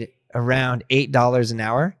paid around $8 an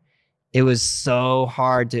hour. It was so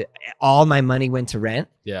hard all my money went to rent.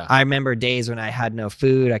 Yeah. I remember days when I had no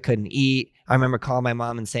food, I couldn't eat. I remember calling my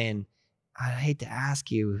mom and saying, I hate to ask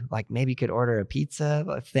you, like maybe you could order a pizza.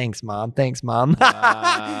 Like, thanks, mom. Thanks, mom.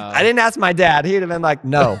 Wow. I didn't ask my dad. He'd have been like,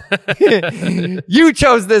 no, you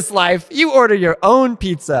chose this life. You order your own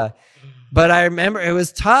pizza. But I remember it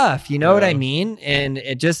was tough. You know what I mean? And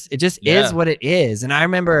it just is what it is. And I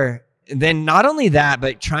remember then not only that,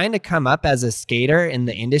 but trying to come up as a skater in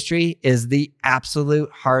the industry is the absolute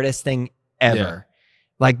hardest thing ever. Yeah.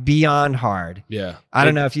 Like beyond hard. Yeah. I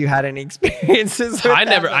don't know if you had any experiences with I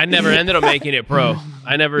never ended up making it pro.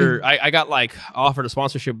 I got like offered a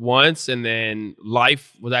sponsorship once, and then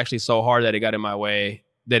life was actually so hard that it got in my way,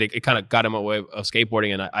 that it kind of got in my way of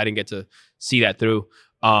skateboarding, and I didn't get to see that through.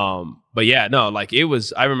 But yeah, no, like it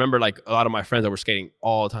was, I remember like a lot of my friends that were skating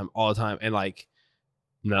all the time. And like,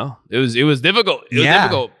 no, it was difficult. It was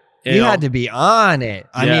difficult. You had to be on it.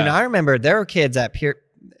 I mean, I remember there were kids at Pier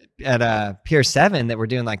 7 that were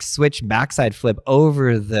doing like switch backside flip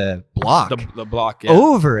over the block. The block,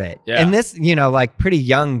 over it. Yeah. And this, like pretty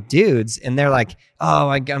young dudes. And they're like, oh,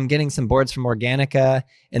 I'm getting some boards from Organica.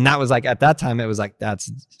 And that was like, at that time, it was like,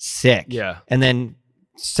 that's sick. Yeah. And then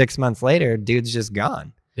 6 months later, dude's just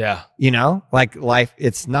gone. Yeah. Like life,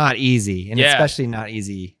 it's not easy. And especially not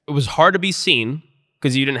easy. It was hard to be seen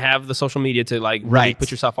because you didn't have the social media to like really put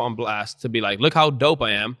yourself on blast to be like, look how dope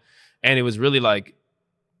I am. And it was really like,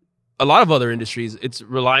 a lot of other industries, it's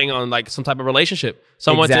relying on like some type of relationship,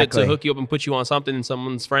 someone to hook you up and put you on something, and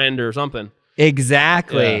someone's friend or something.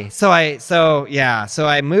 Exactly. Yeah. So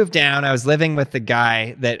I moved down. I was living with the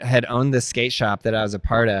guy that had owned the skate shop that I was a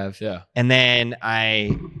part of. Yeah. And then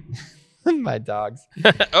my dogs.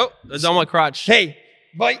 Oh, it's on my crotch. Hey,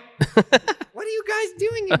 boy. What are you guys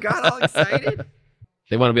doing? You got all excited.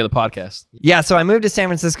 They want to be on the podcast. Yeah. So I moved to San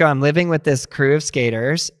Francisco. I'm living with this crew of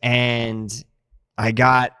skaters, and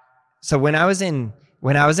so when I was in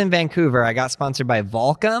Vancouver, I got sponsored by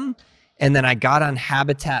Volcom, and then I got on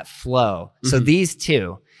Habitat Flow. So these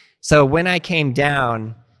two. So when I came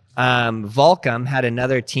down, Volcom had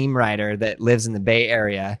another team rider that lives in the Bay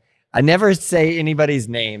Area. I never say anybody's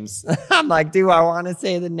names. I'm like, do I want to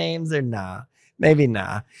say the names or nah? Maybe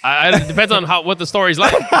nah. It depends on what the story's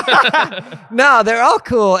like. No, they're all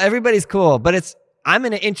cool. Everybody's cool, but I'm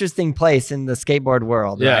in an interesting place in the skateboard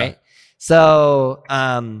world, right? So,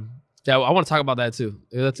 yeah, I want to talk about that too.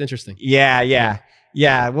 That's interesting.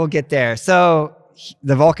 Yeah, we'll get there. So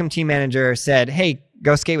the Volcom team manager said, hey,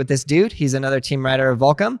 go skate with this dude. He's another team rider of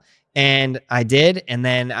Volcom. And I did. And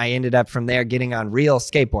then I ended up from there getting on real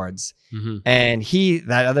skateboards. And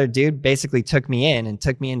that other dude basically took me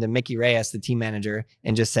into Mickey Reyes, the team manager,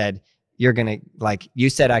 and just said, you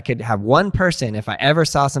said I could have one person if I ever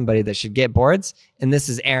saw somebody that should get boards, and this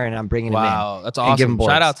is Aaron. I'm bringing him in. Wow, that's awesome.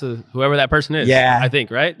 Shout out to whoever that person is. Yeah. I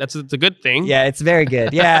think, right? It's a good thing. Yeah, it's very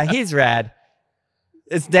good. Yeah, he's rad.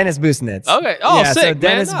 It's Dennis Busnitz. Okay. Oh, yeah, sick, so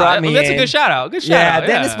Dennis man. brought me in. That's a good shout out. Good shout out.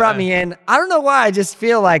 Dennis brought me in. I don't know why. I just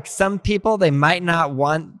feel like some people, they might not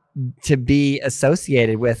want to be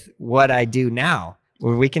associated with what I do now.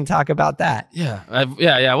 We can talk about that. Yeah.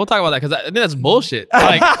 We'll talk about that because I think that's bullshit.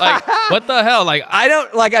 Like, what the hell? Like,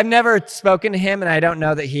 I've never spoken to him, and I don't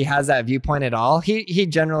know that he has that viewpoint at all. He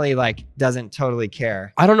generally doesn't totally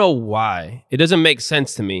care. I don't know why. It doesn't make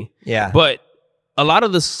sense to me. Yeah. But a lot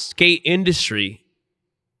of the skate industry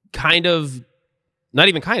they don't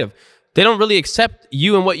really accept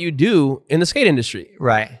you and what you do in the skate industry.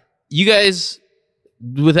 Right. You guys,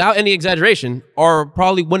 without any exaggeration, are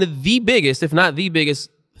probably one of the biggest, if not the biggest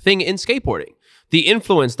thing in skateboarding. The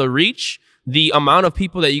influence, the reach, the amount of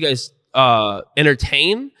people that you guys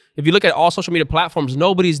entertain. If you look at all social media platforms,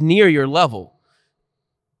 nobody's near your level.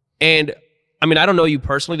 And I mean, I don't know you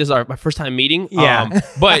personally. This is my first time meeting. Yeah.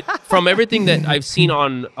 But from everything that I've seen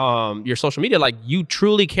on your social media, like you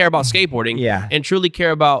truly care about skateboarding. Yeah. And truly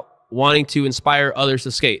care about wanting to inspire others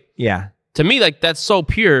to skate. Yeah. To me, that's so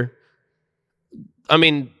pure. I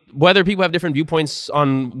mean, whether people have different viewpoints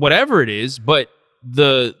on whatever it is, but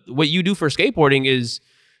what you do for skateboarding is,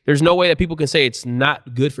 there's no way that people can say it's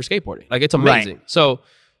not good for skateboarding. Like, it's amazing. Right. So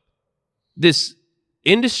this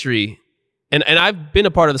industry, and I've been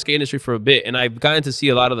a part of the skate industry for a bit, and I've gotten to see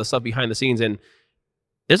a lot of the stuff behind the scenes, and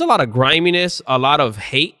there's a lot of griminess, a lot of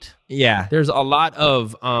hate. Yeah. There's a lot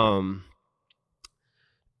of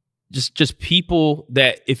just people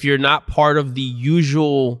that, if you're not part of the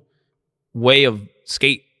usual way of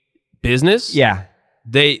skate business,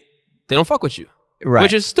 they don't fuck with you. Right.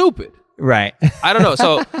 Which is stupid. Right. I don't know.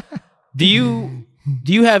 So do you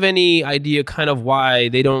Do you have any idea kind of why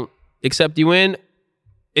they don't accept you in?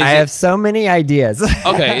 I have so many ideas.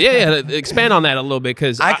 Okay, yeah. Expand on that a little bit,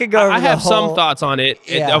 because I could go. I have some thoughts on it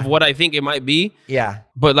of what I think it might be. Yeah.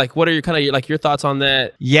 But like, what are your kind of your thoughts on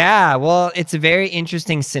that? Yeah. Well, it's a very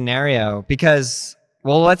interesting scenario because,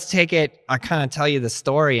 well, let's take it. I kind of tell you the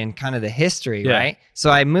story and kind of the history, right? So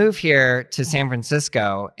I moved here to San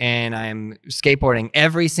Francisco and I'm skateboarding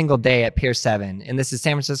every single day at Pier 7. And this is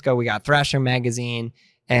San Francisco. We got Thrasher Magazine.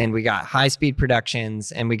 And we got High Speed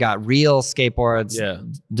Productions, and we got Real Skateboards,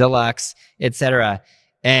 Deluxe, etc.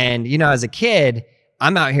 And you know, as a kid,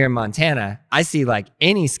 I'm out here in Montana. I see like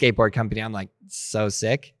any skateboard company, I'm like so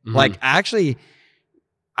sick. Like I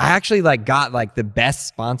actually like got like the best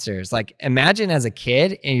sponsors. Like imagine as a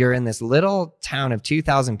kid and you're in this little town of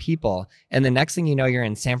 2,000 people, and the next thing you know, you're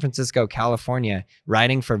in San Francisco, California,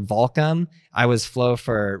 riding for Volcom. I was flow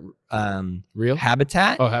for Real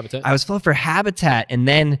Habitat. Oh, Habitat. I was flow for Habitat, and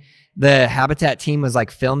then the Habitat team was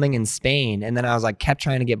like filming in Spain, and then I was like kept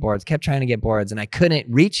trying to get boards, and I couldn't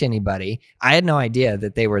reach anybody. I had no idea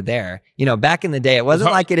that they were there. You know, back in the day, it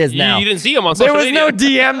wasn't like it is now. You didn't see them on social media. There was no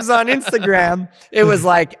DMs on Instagram. It was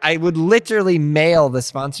like I would literally mail the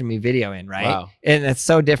sponsor me video in, right? Wow. And it's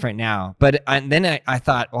so different now. But then I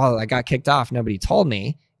thought, well, I got kicked off. Nobody told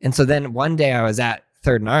me. And so then one day I was at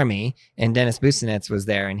Third and Army, and Dennis Busenitz was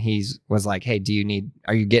there, and he was like, hey,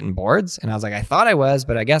 are you getting boards? And I was like, I thought I was,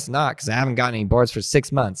 but I guess not, because I haven't gotten any boards for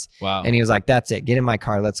 6 months. Wow. And he was like, that's it, get in my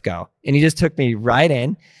car, let's go. And he just took me right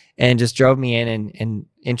in and just drove me in and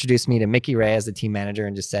introduced me to Mickey Ray as the team manager,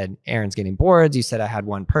 and just said, Aaron's getting boards. You said I had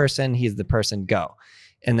one person, he's the person, go.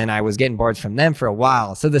 And then I was getting boards from them for a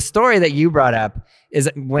while. So the story that you brought up is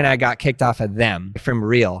when I got kicked off of them from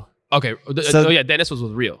Real. Okay. So yeah, Dennis was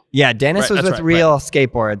with Real. Yeah, Dennis was with Real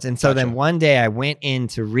Skateboards. And so then one day I went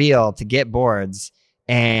into Real to get boards,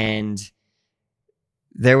 and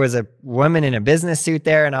there was a woman in a business suit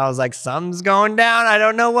there, and I was like, something's going down. I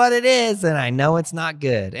don't know what it is. And I know it's not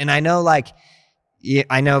good. And I know like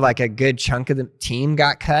a good chunk of the team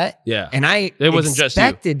got cut. Yeah. And it wasn't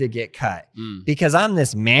expected to get cut because I'm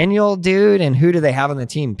this manual dude. And who do they have on the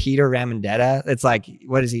team? Peter Ramondetta. It's like,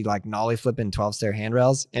 what is he, like nollie flipping 12-stair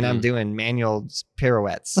handrails? And I'm doing manual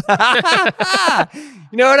pirouettes.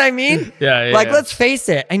 You know what I mean? Yeah. Like, let's face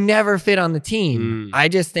it. I never fit on the team. I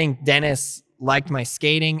just think Dennis liked my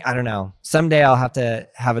skating. I don't know. Someday I'll have to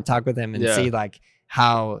have a talk with him and see like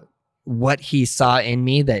what he saw in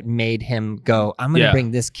me that made him go, I'm going to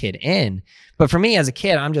bring this kid in. But for me as a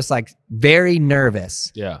kid, I'm just like very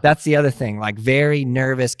nervous. Yeah. That's the other thing, like very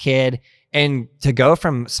nervous kid. And to go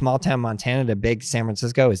from small town Montana to big San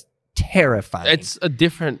Francisco is terrifying. It's a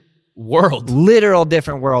different world. Literal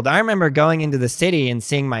different world. I remember going into the city and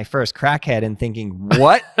seeing my first crackhead and thinking,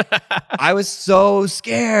 what? I was so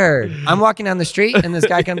scared. I'm walking down the street and this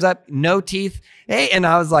guy comes up, no teeth. Hey, and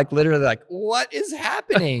I was like, literally like, what is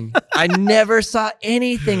happening? I never saw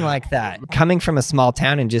anything like that. Coming from a small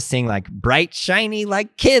town and just seeing like bright, shiny,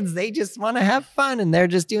 like kids, they just want to have fun and they're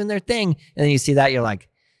just doing their thing. And then you see that, you're like,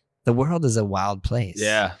 the world is a wild place.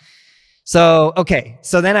 Yeah. So, okay.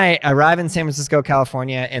 So then I arrive in San Francisco,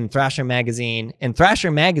 California, and Thrasher Magazine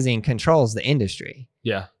controls the industry.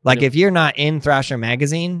 Yeah. Like if you're not in Thrasher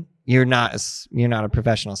Magazine, you're not a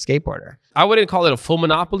professional skateboarder. I wouldn't call it a full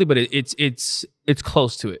monopoly, but it's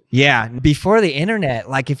close to it. Yeah. Before the internet,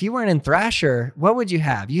 like if you weren't in Thrasher, what would you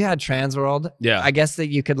have? You had Transworld. Yeah. I guess that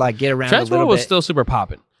you could like get around Transworld a little bit. was still super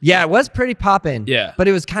popping. Yeah, it was pretty popping. Yeah. But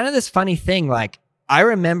it was kind of this funny thing. Like I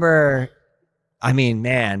remember, I mean,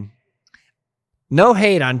 man, no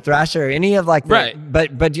hate on Thrasher or any of like that.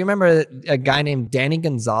 But do you remember a guy named Danny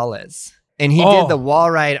Gonzalez? And he did the wall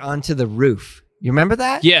ride onto the roof. You remember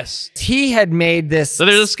that? Yes. He had made this. So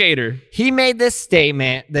there's a skater. He made this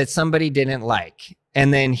statement that somebody didn't like.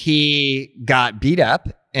 And then he got beat up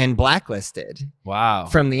and blacklisted. Wow.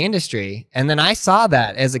 From the industry. And then I saw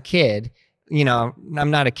that as a kid. You know, I'm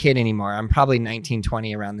not a kid anymore. I'm probably 19,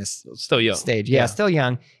 20 around this still young stage. Yeah, still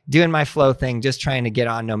young. Doing my flow thing, just trying to get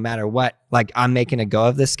on no matter what. Like I'm making a go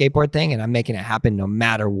of this skateboard thing and I'm making it happen no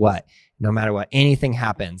matter what. No matter what. Anything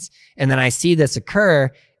happens. And then I see this occur.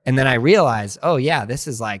 And then I realize, oh yeah, this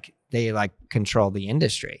is like, they like control the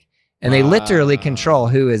industry and they literally control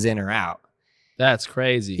who is in or out. That's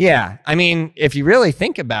crazy. Yeah. I mean, if you really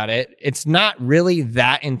think about it, it's not really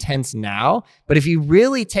that intense now, but if you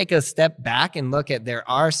really take a step back and look at, there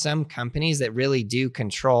are some companies that really do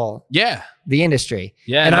control the industry.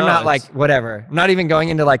 Yeah. And I'm not like, whatever. I'm not even going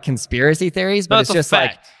into like conspiracy theories, but it's just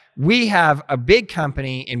like, we have a big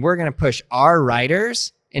company and we're going to push our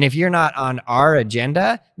riders And if you're not on our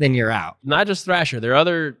agenda, then you're out. Not just Thrasher. There are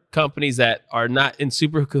other companies that are not in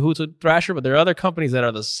super cahoots with Thrasher, but there are other companies that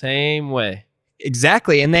are the same way.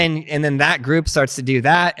 Exactly. And then that group starts to do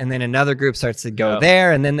that. And then another group starts to go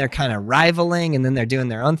there. And then they're kind of rivaling, and then they're doing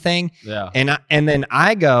their own thing. Yeah. And then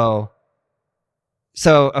I go,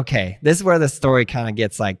 so, okay, this is where the story kind of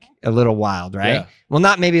gets like a little wild, right? Yeah. Well,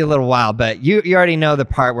 not maybe a little wild, but you already know the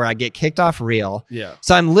part where I get kicked off reel. Yeah.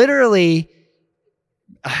 So I'm literally,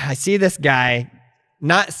 I see this guy,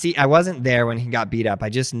 I wasn't there when he got beat up. I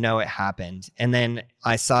just know it happened. And then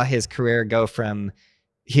I saw his career go from,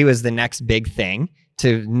 he was the next big thing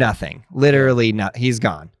to nothing. Literally, he's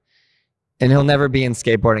gone. And he'll never be in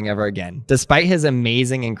skateboarding ever again, despite his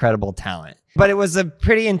amazing, incredible talent. But it was a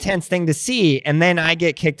pretty intense thing to see. And then I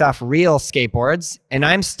get kicked off real skateboards, and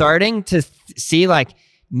I'm starting to see like,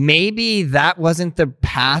 maybe that wasn't the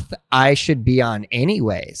path I should be on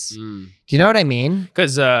anyways. Do you know what I mean?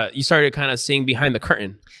 Because you started kind of seeing behind the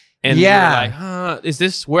curtain. And you're like, is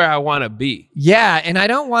this where I want to be? Yeah. And I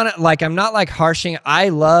don't want to, like, I'm not like harshing. I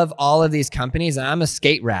love all of these companies, and I'm a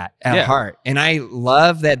skate rat at heart. And I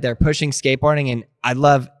love that they're pushing skateboarding, and I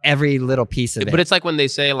love every little piece of it. But it's like when they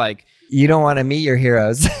say like, you don't want to meet your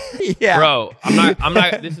heroes. Yeah. Bro, I'm not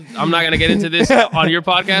going to get into this on your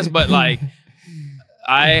podcast, but like,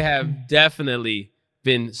 I have definitely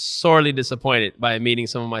been sorely disappointed by meeting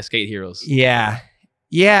some of my skate heroes. Yeah.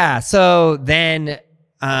 Yeah. So then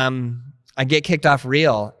I get kicked off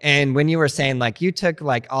reel. And when you were saying like you took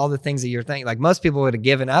like all the things that you're thinking, like most people would have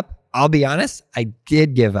given up. I'll be honest, I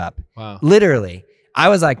did give up. Wow. Literally. I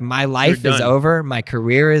was like, my life is over. My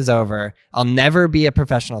career is over. I'll never be a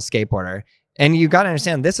professional skateboarder. And you got to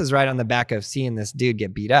understand, this is right on the back of seeing this dude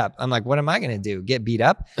get beat up. I'm like, what am I going to do? Get beat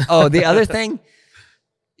up? Oh, the other thing.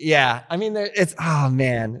 Yeah. I mean, it's, oh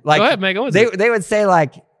man. Like, go ahead, man. They would say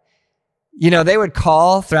like, you know, they would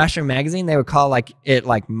call Thrasher magazine, they would call like it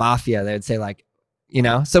like mafia. They would say like, you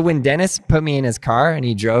know, so when Dennis put me in his car and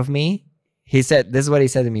he drove me, he said, this is what he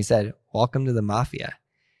said to me. He said, welcome to the mafia.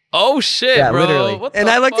 Oh shit, yeah, bro. Literally. And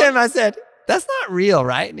I looked at him, I said, that's not real,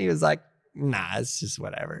 right? And he was like, nah, it's just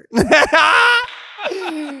whatever.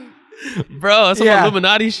 Bro, that's some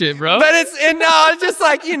Illuminati shit, bro. But it's just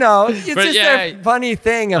like, you know, it's just a funny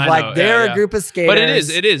thing of like they're a group of skaters. But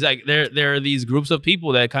it is like there are these groups of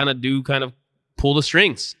people that kind of pull the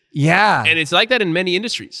strings. Yeah. And it's like that in many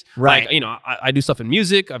industries. Right. Like, you know, I do stuff in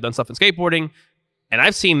music, I've done stuff in skateboarding, and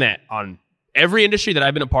I've seen that on every industry that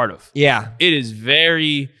I've been a part of. Yeah. It is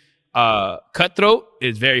very cutthroat.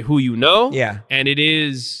 It's very who you know. Yeah. And it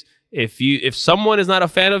is, if someone is not a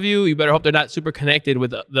fan of you, you better hope they're not super connected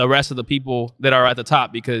with the rest of the people that are at the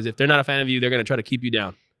top, because if they're not a fan of you, they're going to try to keep you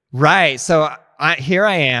down. Right. So here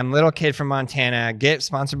I am, little kid from Montana, get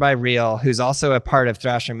sponsored by Reel, who's also a part of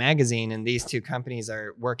Thrasher magazine. And these two companies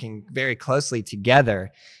are working very closely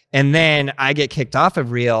together. And then I get kicked off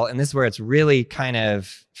of Reel. And this is where it's really kind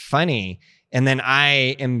of funny. And then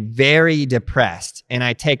I am very depressed. And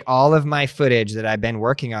I take all of my footage that I've been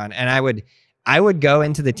working on, and I would go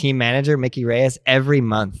into the team manager, Mickey Reyes, every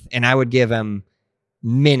month, and I would give him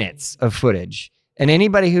minutes of footage. And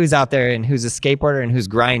anybody who's out there and who's a skateboarder and who's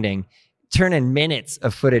grinding, turn in minutes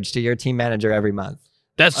of footage to your team manager every month.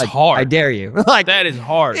 That's like, hard. I dare you. Like, that is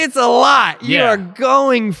hard. It's a lot. You are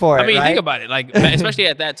going for it. I mean, right? think about it. Like, especially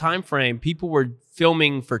at that time frame, people were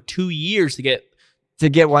filming for 2 years to get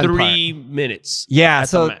one 3 minutes. Yeah.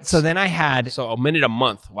 So then I had a minute a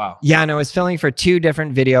month. Wow. Yeah. And I was filming for 2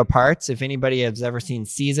 different video parts. If anybody has ever seen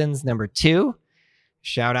Seasons #2,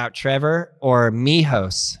 shout out Trevor, or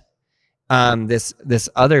Mijos. This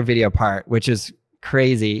other video part, which is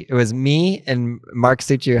crazy. It was me and Mark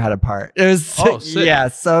Succi had a part. It was sick. Yeah,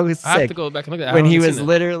 so sick. I have to go back and look at that. When he was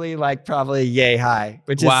literally like probably yay high,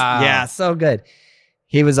 which is so good.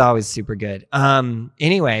 He was always super good.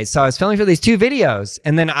 Anyway, so I was filming for these 2 videos,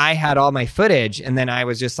 and then I had all my footage, and then I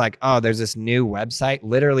was just like, oh, there's this new website,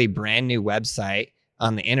 literally brand new website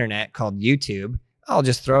on the internet called YouTube. I'll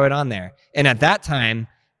just throw it on there. And at that time,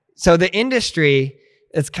 so the industry,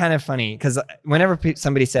 it's kind of funny because whenever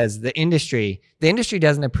somebody says the industry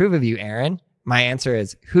doesn't approve of you, Aaron, my answer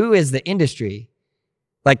is, who is the industry?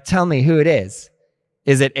 Like, tell me who it is.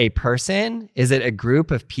 Is it a person? Is it a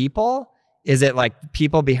group of people? Is it like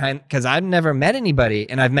people behind? Because I've never met anybody,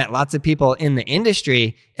 and I've met lots of people in the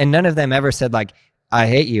industry, and none of them ever said like, I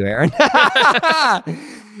hate you, Aaron.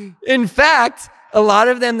 In fact, a lot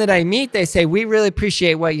of them that I meet, they say, we really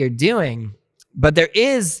appreciate what you're doing. But there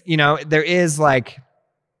is like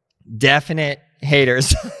definite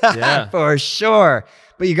haters for sure.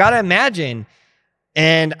 But you got to imagine,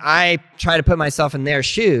 And I try to put myself in their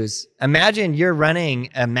shoes. Imagine you're running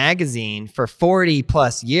a magazine for 40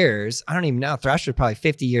 plus years. I don't even know. Thrasher's probably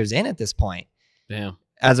 50 years in at this point. Damn.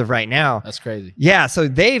 As of right now. That's crazy. Yeah. So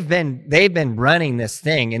they've been running this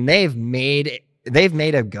thing, and they've made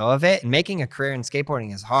a go of it. And making a career in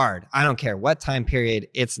skateboarding is hard. I don't care what time period.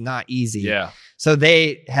 It's not easy. Yeah. So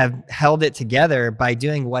they have held it together by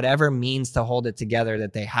doing whatever means to hold it together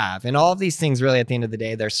that they have. And all of these things really, at the end of the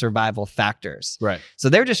day, they're survival factors. Right. So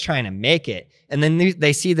they're just trying to make it. And then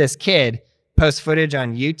they see this kid post footage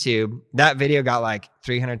on YouTube. That video got like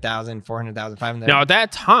 300,000, 400,000, 500,000. Now at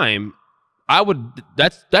that time,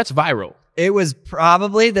 that's viral. It was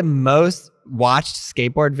probably the most watched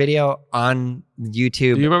skateboard video on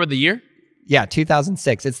YouTube. Do you remember the year? Yeah,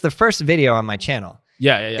 2006. It's the first video on my channel.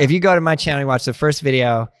 Yeah. If you go to my channel and watch the first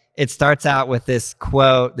video, it starts out with this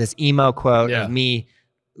quote, this emo quote of me.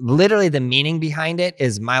 Literally the meaning behind it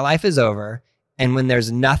is my life is over. And when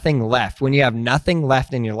there's nothing left, when you have nothing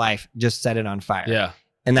left in your life, just set it on fire. Yeah.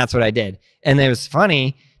 And that's what I did. And it was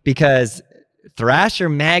funny because Thrasher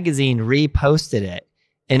Magazine reposted it.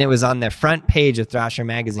 And it was on the front page of Thrasher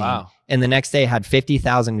Magazine. Wow. And the next day it had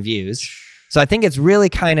 50,000 views. So I think it's really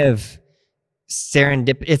kind of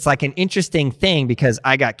serendipity. It's like an interesting thing because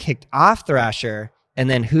I got kicked off Thrasher, and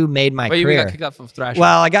then who made my career? You got kicked off of Thrasher?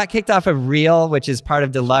 Well, I got kicked off of Real, which is part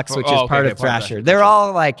of Deluxe, which is part of Thrasher. They're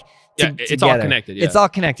all like it's together. all connected. Yeah. It's all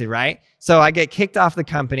connected, right? So I get kicked off the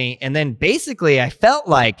company, and then basically I felt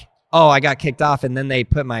like, oh, I got kicked off, and then they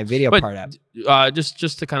put my video part up.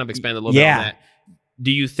 Just to kind of expand a little bit on that. Do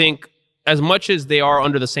you think, as much as they are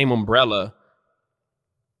under the same umbrella,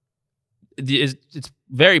 it's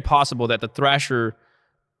very possible that the Thrasher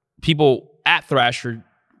people at Thrasher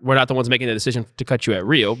were not the ones making the decision to cut you at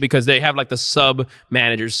Rio, because they have like the sub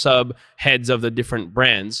managers, sub heads of the different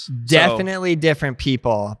brands. Definitely different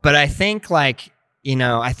people. But I think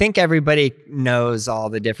I think everybody knows all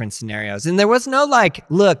the different scenarios. And there was no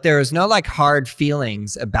there was no hard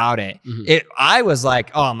feelings about it. Mm-hmm. I was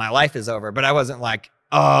like, oh, my life is over. But I wasn't like,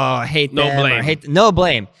 oh, I hate them. No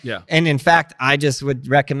blame. Yeah. And in fact, I just would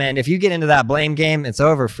recommend, if you get into that blame game, it's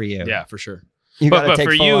over for you. Yeah, for sure. But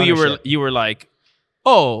for you, you were like,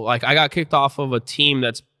 oh, like I got kicked off of a team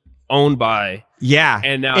that's owned by. Yeah.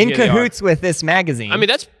 And now in cahoots with this magazine. I mean,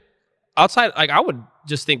 that's outside. Like, I would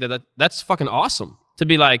just think that's fucking awesome to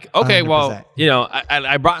be like, okay, 100%. Well,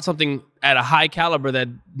 I brought something at a high caliber that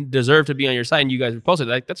deserved to be on your site, and you guys reposted.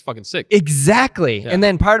 Like, that's fucking sick. Exactly. Yeah. And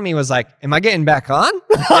then part of me was like, am I getting back on?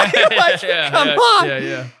 Come on.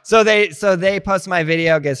 Yeah. So they post my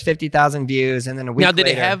video, gets 50,000 views, and then a week later. Now, did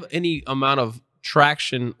it have any amount of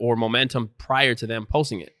traction or momentum prior to them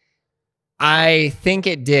posting it? I think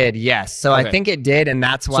it did, yes. So okay. I think it did, and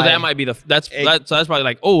that's why. So that might be that's probably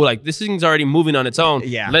like, oh, like this thing's already moving on its own.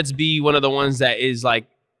 Yeah. Let's be one of the ones that is like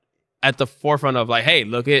at the forefront of like, hey,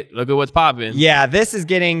 look at what's popping. Yeah, this is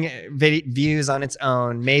getting views on its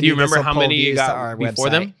own. Maybe. Do you remember how many you got before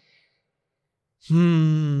them?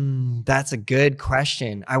 That's a good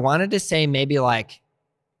question. I wanted to say maybe like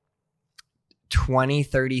 20,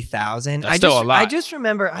 30,000. That's still a lot. I just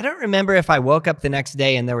remember, I don't remember if I woke up the next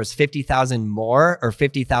day and there was 50,000 more or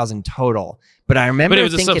 50,000 total, but I remember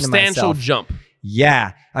thinking to myself. But it was a substantial jump.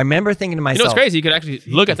 Yeah. I remember thinking to myself. You know what's crazy? You could actually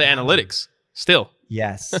look at the analytics still.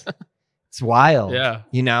 Yes. It's wild. Yeah.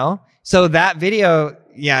 So that video,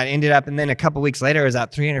 it ended up, and then a couple weeks later it was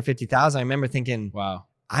at 350,000. I remember thinking, wow.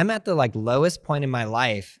 I'm at the lowest point in my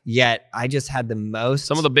life, yet I just had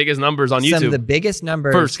some of the biggest numbers on YouTube. Some of the biggest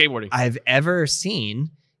numbers for skateboarding I've ever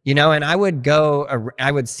seen, and I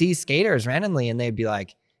would see skaters randomly and they'd be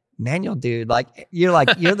like, manual dude, you're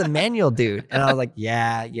the manual dude. And I was like,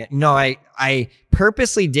 yeah. No, I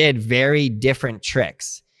purposely did very different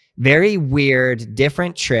tricks, very weird,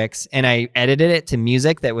 different tricks. And I edited it to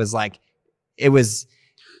music that was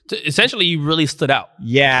essentially, you really stood out.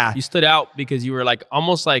 Yeah. You stood out because you were like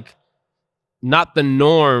almost like not the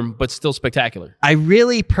norm, but still spectacular. I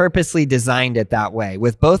really purposely designed it that way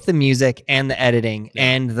with both the music and the editing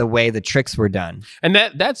and the way the tricks were done. And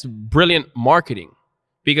that's brilliant marketing,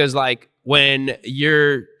 because like when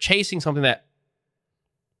you're chasing something that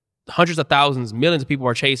hundreds of thousands, millions of people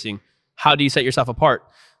are chasing, how do you set yourself apart?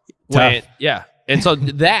 Tough. And so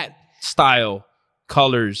that style,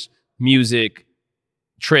 colors, music,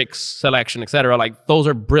 tricks, selection, etc. Like those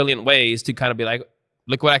are brilliant ways to kind of be like,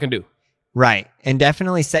 look what I can do. Right. And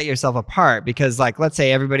definitely set yourself apart, because let's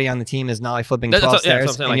say everybody on the team is nollie flipping 12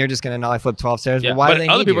 stairs and you're just going to nollie flip 12 stairs. Yeah. Well, why do they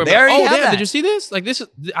other need people you? are They already have that. Did you see this? Like this,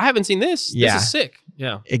 I haven't seen this. Yeah. This is sick.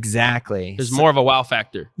 Yeah. Exactly. There's more of a wow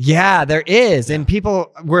factor. Yeah, there is. And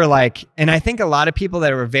people were like, and I think a lot of people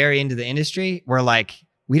that were very into the industry were like,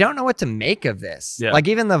 we don't know what to make of this. Yeah. Like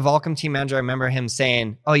even the Volcom team manager, I remember him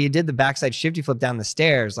saying, oh, you did the backside shifty flip down the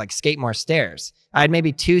stairs, like skate more stairs. I had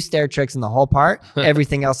maybe 2 stair tricks in the whole part.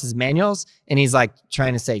 Everything else is manuals. And he's like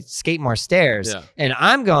trying to say, skate more stairs. Yeah. And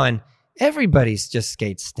I'm going, everybody's just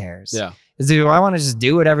skate stairs. Yeah. Do I want to just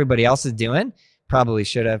do what everybody else is doing? Probably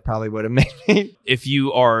should have, probably would have made me. If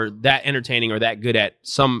you are that entertaining or that good at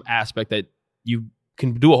some aspect that you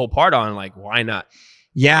can do a whole part on, like, why not?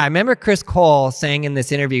 Yeah, I remember Chris Cole saying in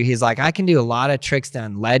this interview, he's like, I can do a lot of tricks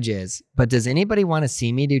on ledges, but does anybody want to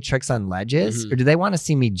see me do tricks on ledges? Or do they want to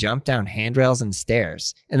see me jump down handrails and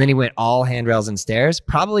stairs? And then he went all handrails and stairs,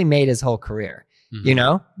 probably made his whole career, you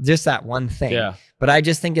know, just that one thing. Yeah. But I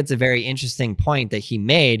just think it's a very interesting point that he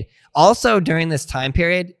made. Also during this time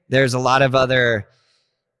period, there's a lot of other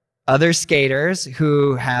skaters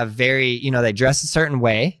who have very, you know, they dress a certain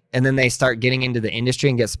way and then they start getting into the industry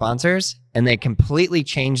and get sponsors and they completely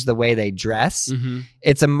change the way they dress.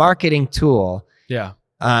 It's a marketing tool. Yeah.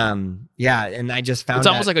 Yeah. And I just found it's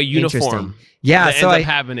almost like a uniform. Yeah. That so ends up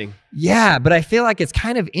happening. Yeah. But I feel like it's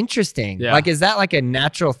kind of interesting. Yeah. Like, is that like a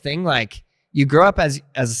natural thing? Like you grow up as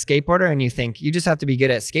a skateboarder and you think you just have to be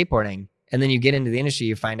good at skateboarding. And then you get into the industry,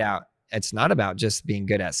 you find out it's not about just being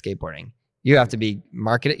good at skateboarding. You have to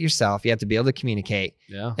market it yourself. You have to be able to communicate.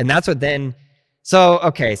 Yeah. And that's what then, so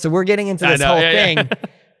we're getting into this whole thing,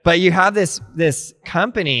 but you have this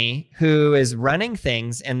company who is running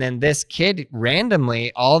things. And then this kid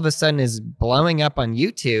randomly all of a sudden is blowing up on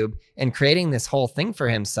YouTube and creating this whole thing for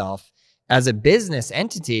himself as a business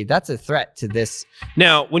entity. That's a threat to this.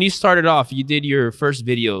 Now, when you started off, you did your first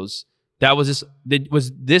videos. Was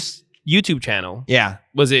this YouTube channel? Yeah.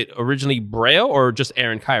 Was it originally Braille or just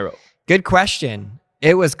Aaron Kyro? Good question.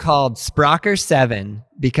 It was called Sprocker 7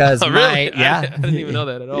 because really? Yeah. I didn't even know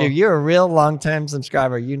that at all. If you're a real long-time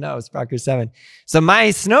subscriber, you know Sprocker 7. So my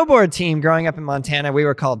snowboard team growing up in Montana, we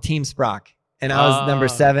were called Team Sprock. And I was number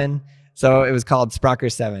 7. So it was called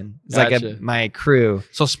Sprocker 7. It's like my crew.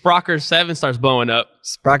 So Sprocker 7 starts blowing up.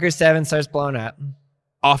 Sprocker 7 starts blowing up.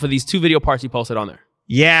 Off of these 2 video parts you posted on there.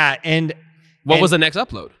 Yeah. And what was the next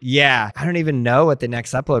upload? Yeah. I don't even know what the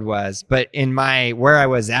next upload was, but in where I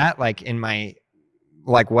was at, like in my,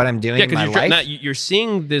 like what I'm doing in my life. You're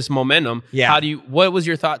seeing this momentum. Yeah. What was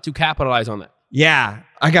your thought to capitalize on that? Yeah.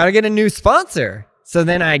 I got to get a new sponsor. So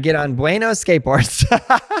then I get on Bueno Skateboards.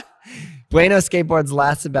 Bueno Skateboards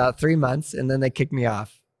lasts about 3 months and then they kick me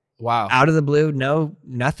off. Wow. Out of the blue,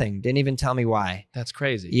 nothing. Didn't even tell me why. That's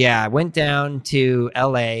crazy. Yeah, I went down to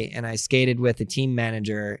LA and I skated with the team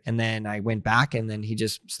manager and then I went back and then he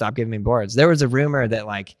just stopped giving me boards. There was a rumor that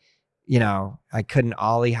like, you know, I couldn't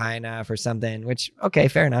ollie high enough or something, which, okay,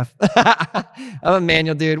 fair enough. I'm a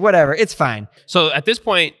manual dude, whatever, it's fine. So at this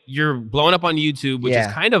point, you're blowing up on YouTube, which is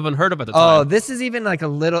kind of unheard of at the time. Oh, this is even like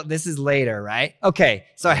this is later, right? Okay,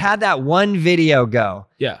 so I had that one video go.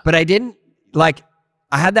 Yeah. But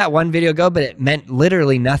I had that one video go, but it meant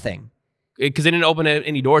literally nothing. Because it didn't open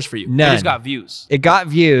any doors for you. None. It just got views. It got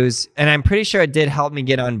views, and I'm pretty sure it did help me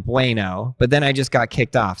get on Bueno, but then I just got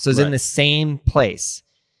kicked off. So it was in the same place.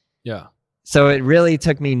 Yeah. So it really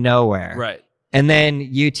took me nowhere. Right. And then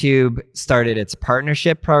YouTube started its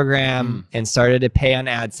partnership program and started to pay on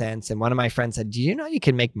AdSense. And one of my friends said, do you know you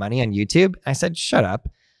can make money on YouTube? I said, shut up.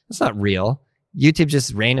 That's not real. YouTube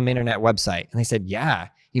just random internet website. And they said, yeah.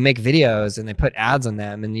 You make videos and they put ads on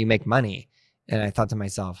them and you make money. And I thought to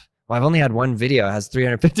myself, well, I've only had one video, it has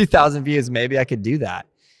 350,000 views. Maybe I could do that.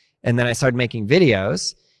 And then I started making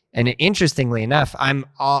videos. And interestingly enough,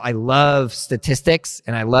 I love statistics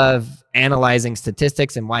and I love analyzing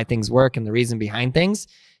statistics and why things work and the reason behind things.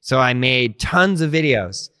 So I made tons of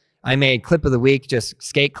videos. I made clip of the week, just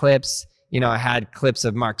skate clips. You know, I had clips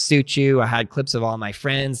of Mark Suchu. I had clips of all my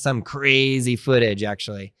friends, some crazy footage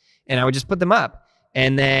actually. And I would just put them up.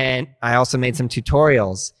 And then I also made some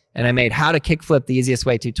tutorials and I made how to kickflip the easiest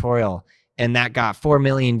way tutorial. And that got 4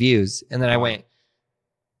 million views. And then I went,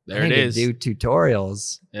 there it is. Do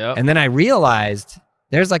tutorials. Yep. And then I realized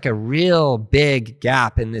there's like a real big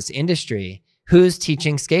gap in this industry. Who's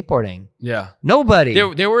teaching skateboarding? Yeah. Nobody.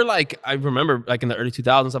 There were like, I remember like in the early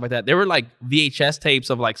 2000s, stuff like that. There were like VHS tapes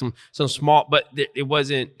of like some small, but it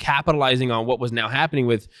wasn't capitalizing on what was now happening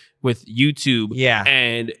with YouTube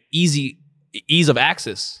and ease of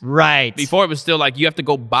access. Right. Before it was still like you have to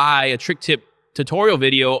go buy a trick tip tutorial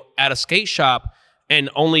video at a skate shop and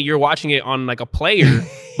only you're watching it on like a player.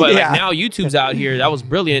 But like now YouTube's out here. That was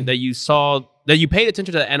brilliant that you saw, that you paid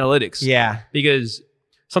attention to the analytics. Yeah. Because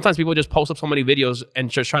sometimes people just post up so many videos and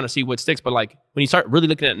just trying to see what sticks. But like when you start really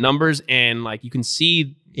looking at numbers and like you can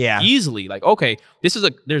see easily like, okay, this is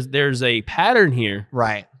there's a pattern here.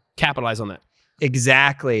 Right. Capitalize on that.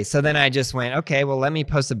 Exactly. So then I just went, okay, well, let me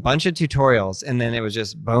post a bunch of tutorials. And then it was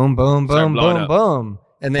just boom, boom, boom, boom, boom.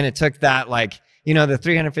 And then it took that, like, you know, the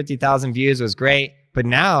 350,000 views was great, but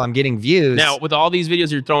now I'm getting views. Now, with all these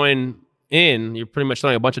videos you're throwing in, you're pretty much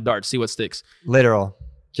throwing a bunch of darts, see what sticks. Literal.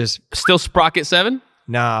 Just still Sprocket 7?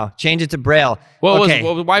 No, change it to Braille.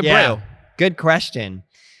 Why Braille? Good question.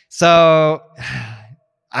 So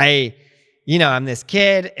I'm this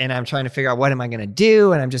kid and I'm trying to figure out what am I going to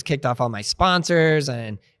do. And I'm just kicked off all my sponsors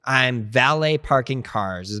and I'm valet parking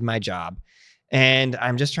cars is my job. And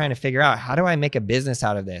I'm just trying to figure out how do I make a business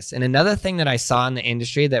out of this? And another thing that I saw in the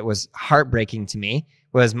industry that was heartbreaking to me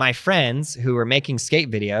was my friends who were making skate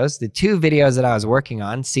videos, the 2 videos that I was working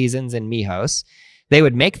on, Seasons and Mijos, they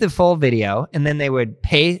would make the full video and then they would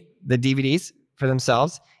pay the DVDs for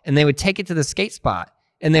themselves and they would take it to the skate spot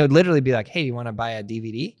and they would literally be like, hey, you want to buy a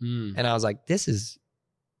DVD? And I was like, this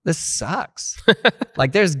sucks.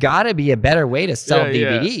 Like there's gotta be a better way to sell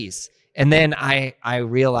DVDs. Yeah. And then I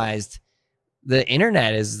realized the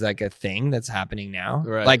internet is like a thing that's happening now.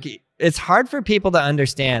 Right. Like it's hard for people to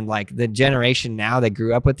understand, like the generation now that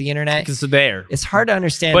grew up with the internet. Because it's there. It's hard to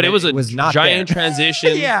understand. But it was not giant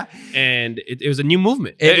transition. Yeah. And it was a new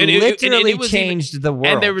movement. It literally changed the world.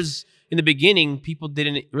 And there was, in the beginning, people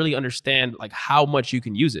didn't really understand like how much you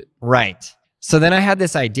can use it. Right. So then I had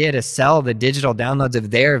this idea to sell the digital downloads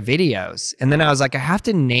of their videos. And then I was like, I have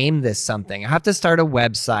to name this something. I have to start a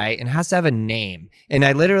website and it has to have a name. And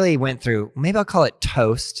I literally went through, maybe I'll call it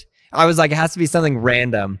Toast. I was like, it has to be something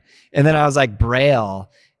random. And then I was like, Braille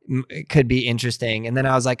could be interesting. And then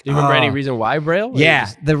I was like, do you remember any reason why Braille? Yeah.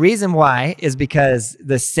 The reason why is because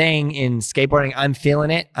the saying in skateboarding, I'm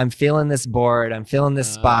feeling it. I'm feeling this board. I'm feeling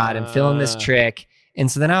this spot. I'm feeling this trick. And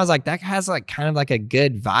so then I was like, that has like kind of like a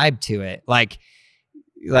good vibe to it. Like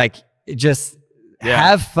just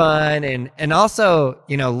have fun. And also,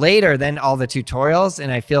 you know, later then all the tutorials. And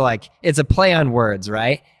I feel like it's a play on words,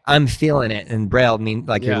 right? I'm feeling it. And Braille mean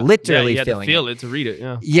like you're literally feeling to feel it to read it.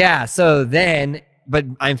 Yeah. Yeah. So then, but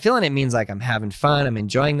I'm feeling it means like I'm having fun. I'm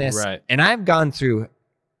enjoying this. Right. And I've gone through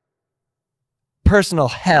personal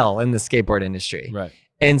hell in the skateboard industry. Right.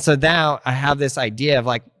 And so now I have this idea of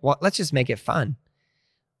like, well, let's just make it fun.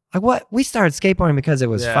 Like what? We started skateboarding because it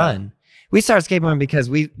was fun. We started skateboarding because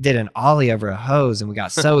we did an ollie over a hose and we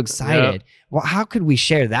got so excited. Well, how could we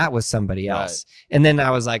share that with somebody else? Right. And then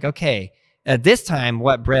I was like, okay, at this time,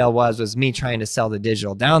 what Braille was me trying to sell the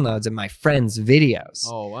digital downloads of my friends' videos.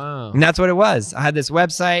 Oh, wow. And that's what it was. I had this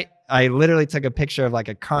website. I literally took a picture of like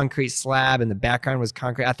a concrete slab and the background was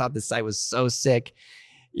concrete. I thought the site was so sick.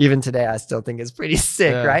 Even today, I still think it's pretty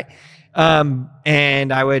sick, right?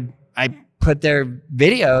 And I put their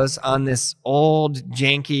videos on this old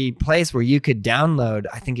janky place where you could download.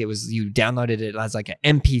 I think it was, you downloaded it as like an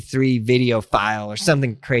MP3 video file or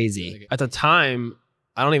something crazy. At the time,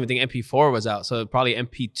 I don't even think MP4 was out, so probably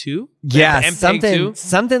MP2. Yeah,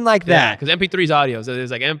 something like that. Because MP3 is audio, so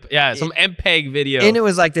there's like some MPEG video. And it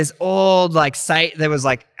was like this old like site that was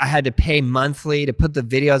like I had to pay monthly to put the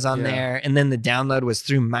videos on there, and then the download was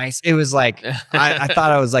through It was like I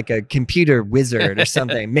thought I was like a computer wizard or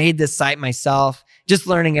something. Made this site myself, just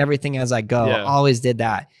learning everything as I go. Always did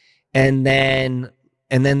that, and then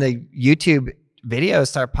the YouTube videos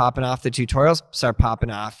start popping off, the tutorials start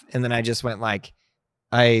popping off, and then I just went like.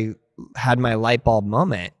 I had my light bulb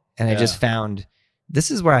moment and I just found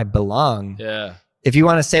this is where I belong. Yeah. If you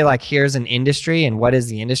want to say like, here's an industry and what is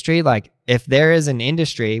the industry? Like if there is an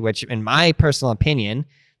industry, which in my personal opinion,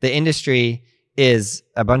 the industry is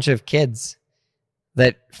a bunch of kids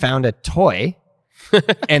that found a toy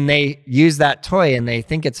and they use that toy and they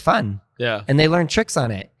think it's fun. Yeah. And they learn tricks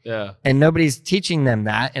on it. Yeah. And nobody's teaching them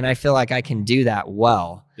that. And I feel like I can do that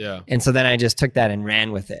well. Yeah. And so then I just took that and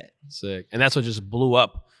ran with it. Sick. And that's what just blew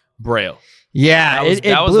up Braille. Yeah, it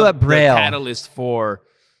blew up Braille. The catalyst for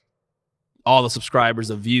all the subscribers,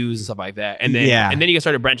 the views and stuff like that. And then you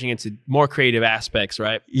started branching into more creative aspects,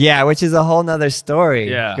 right? Yeah, which is a whole nother story.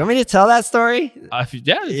 Yeah. You want me to tell that story?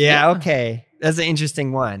 Yeah. Okay. That's an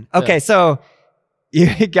interesting one. Okay, so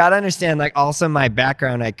you got to understand, like, also my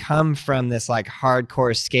background, I come from this like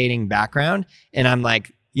hardcore skating background. And I'm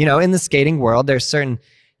like, you know, in the skating world, there's certain,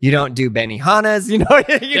 you don't do Benihanas, you know.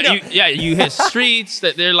 You hit streets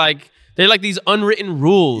that they're like these unwritten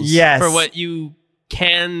rules for what you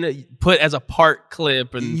can put as a part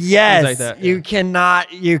clip and things like that. You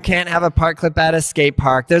can't have a part clip at a skate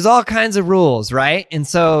park. There's all kinds of rules, right? And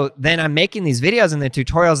so then I'm making these videos and the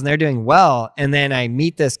tutorials and they're doing well. And then I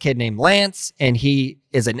meet this kid named Lance and he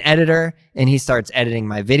is an editor and he starts editing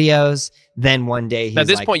my videos. Then one day he's at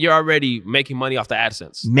this point, you're already making money off the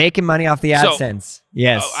AdSense. Making money off the AdSense.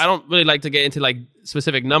 Yes. I don't really like to get into like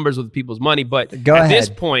specific numbers with people's money, but Go at ahead. this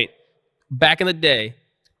point, back in the day,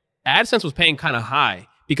 AdSense was paying kind of high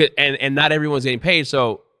because and not everyone's getting paid.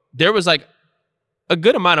 So there was like a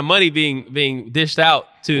good amount of money being dished out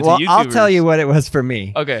to YouTubers. I'll tell you what it was for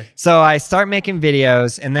me. Okay. So I start making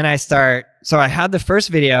videos, and then so I had the first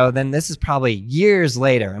video, then this is probably years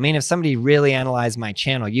later. I mean, if somebody really analyzed my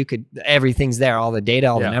channel, everything's there, all the data,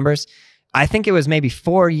 all the numbers. I think it was maybe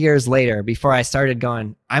 4 years later before I started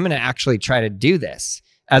going, I'm going to actually try to do this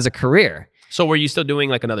as a career. So were you still doing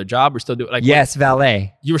like another job or still doing like yes,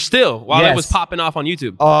 valet. You were still while it was popping off on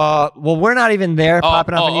YouTube. Well, we're not even there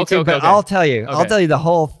popping off on YouTube, but I'll tell you. Okay. I'll tell you the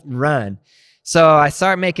whole run. So I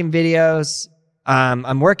start making videos.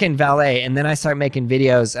 I'm working valet, and then I start making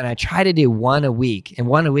videos, and I try to do one a week, and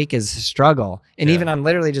one a week is a struggle. And even I'm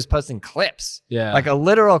literally just posting clips, like a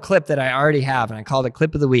literal clip that I already have, and I called it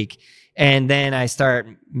Clip of the Week. And then I start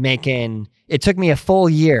making. It took me a full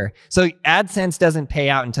year. So AdSense doesn't pay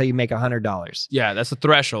out until you make $100. Yeah, that's the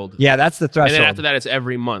threshold. Yeah, that's the threshold. And then after that, it's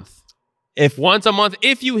every month. If once a month,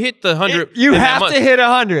 if you hit the 100, you have to hit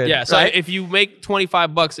 100. Yeah, so if you make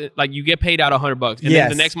 $25, like you get paid out $100, and then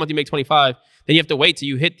the next month you make 25, then you have to wait till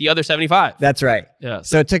you hit the other 75. That's right. Yeah.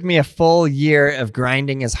 So it took me a full year of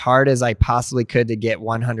grinding as hard as I possibly could to get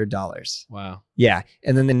 $100. Wow. Yeah,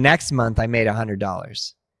 and then the next month I made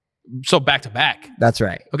 $100. So back to back. That's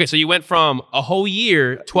right. Okay, so you went from a whole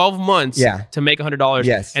year, 12 months to make $100.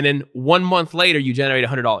 Yes. And then 1 month later, you generate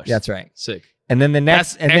 $100. That's right. Sick. And then the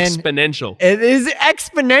next... That's exponential. It is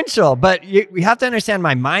exponential, but we have to understand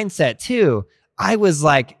my mindset too. I was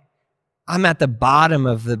like, I'm at the bottom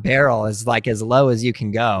of the barrel as low as you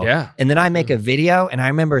can go. Yeah. And then I make a video, and I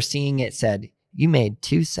remember seeing it said, you made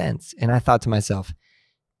 2 cents. And I thought to myself,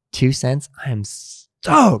 2 cents? I am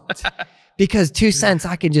stoked. Because 2 cents,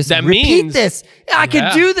 I can just repeat this. I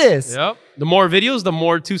can do this. Yep. The more videos, the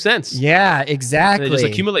more 2 cents. Yeah, exactly. And it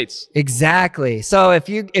just accumulates. Exactly. So if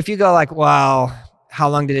you go like, well, how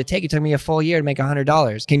long did it take? It took me a full year to make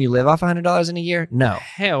 $100. Can you live off $100 in a year? No.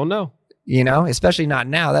 Hell no. You know, especially not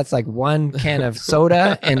now. That's like one can of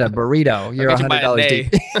soda and a burrito. You're $100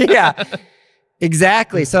 deep. Yeah.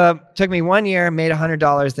 Exactly. So it took me 1 year, made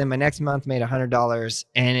 $100. Then my next month made $100,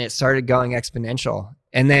 and it started going exponential.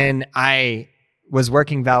 And then I was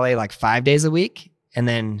working valet like 5 days a week. And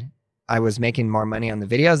then I was making more money on the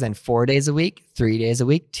videos. Then 4 days a week, 3 days a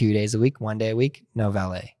week, 2 days a week, 1 day a week, no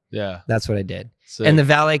valet. Yeah. That's what I did. Sick. And the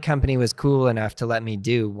valet company was cool enough to let me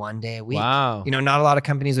do 1 day a week. Wow. You know, not a lot of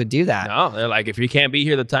companies would do that. No, they're like, if you can't be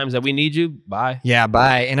here the times that we need you, bye. Yeah,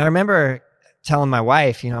 bye. And I remember telling my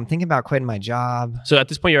wife, I'm thinking about quitting my job. So at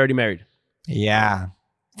this point, you're already married? Yeah.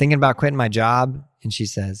 Thinking about quitting my job. And she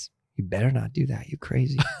says, you better not do that. You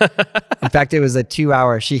crazy. In fact, it was a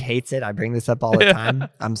 2-hour. She hates it. I bring this up all the time.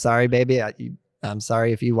 I'm sorry, baby. I'm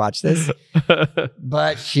sorry if you watch this.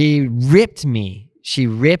 But she ripped me. She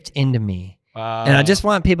ripped into me. Wow. And I just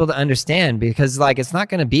want people to understand, because it's not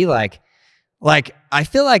going to be like I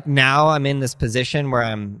feel like now I'm in this position where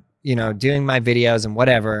I'm, doing my videos and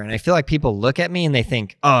whatever. And I feel like people look at me and they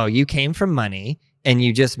think, oh, you came from money and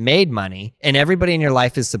you just made money and everybody in your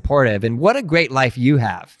life is supportive. And what a great life you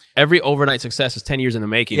have. Every overnight success is 10 years in the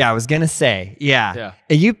making. Yeah, I was going to say, yeah.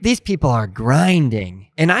 These people are grinding.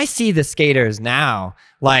 And I see the skaters now,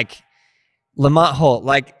 like Lamont Holt,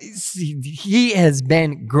 he has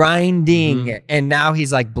been grinding and now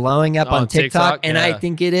he's like blowing up on TikTok. And I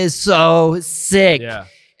think it is so sick. Yeah.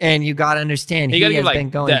 And you got to understand, he has been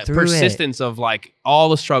going through persistence of all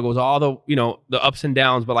the struggles, all the, the ups and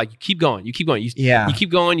downs, but you keep going, you keep going. You keep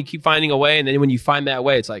going, you keep finding a way. And then when you find that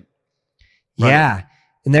way, it's like, yeah.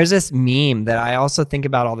 And there's this meme that I also think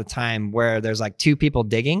about all the time where there's 2 people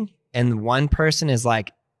digging and one person is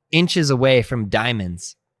inches away from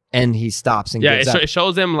diamonds and he stops and gives up. It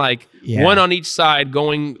shows them one on each side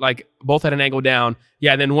going both at an angle down.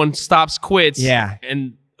 Yeah. And then one stops, quits. Yeah.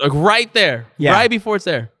 And right there, right before it's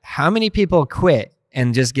there. How many people quit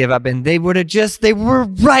and just give up and they were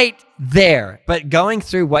right there. But going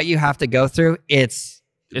through what you have to go through, it's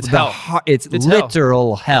hell. It's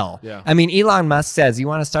literal hell. Yeah. I mean, Elon Musk says, you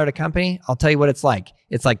want to start a company? I'll tell you what it's like.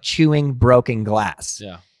 It's like chewing broken glass.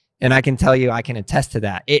 Yeah. And I can tell you, I can attest to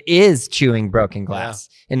that. It is chewing broken glass.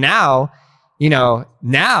 Yeah. And now,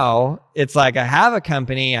 now it's I have a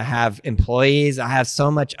company, I have employees, I have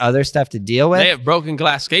so much other stuff to deal with. They have broken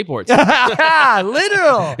glass skateboards.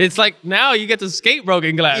 Literal. It's now you get to skate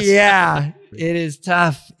broken glass. Yeah, it is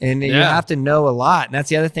tough. And you have to know a lot. And that's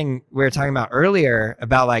the other thing we were talking about earlier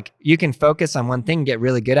about you can focus on one thing, get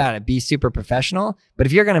really good at it, be super professional. But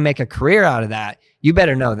if you're going to make a career out of that, You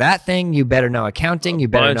better know that thing. You better know accounting. You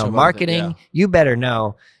better know marketing. You better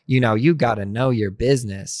know, you got to know your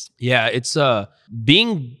business. Yeah. It's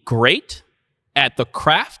being great at the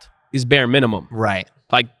craft is bare minimum. Right.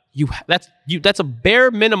 Like that's a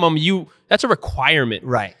bare minimum. That's a requirement.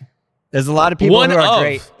 Right. There's a lot of people who are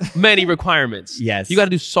great. Many requirements. Yes. You got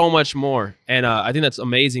to do so much more. And I think that's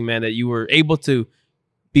amazing, man, that you were able to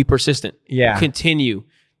be persistent. Yeah. Continue.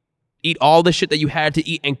 Eat all the shit that you had to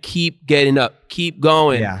eat and keep getting up. Keep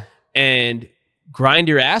going. Yeah. And grind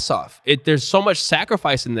your ass off. There's so much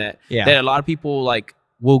sacrifice in that that a lot of people like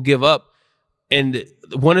will give up. And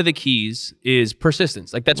one of the keys is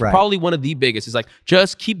persistence. Like that's probably one of the biggest. Is like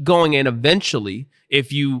just keep going, and eventually,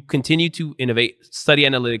 if you continue to innovate, study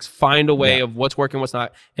analytics, find a way of what's working, what's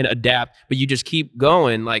not, and adapt, but you just keep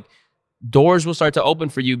going, like doors will start to open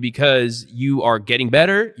for you because you are getting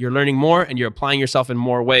better, you're learning more, and you're applying yourself in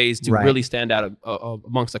more ways to really stand out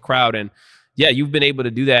amongst the crowd. And yeah, you've been able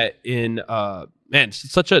to do that in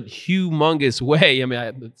such a humongous way. I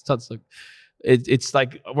mean, it's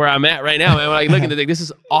like where I'm at right now, man. When I look at the thing, this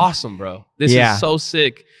is awesome, bro. This is so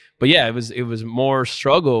sick. But yeah, it was more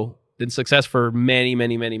struggle than success for many,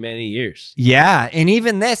 many, many, many years. Yeah. And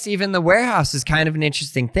even the warehouse is kind of an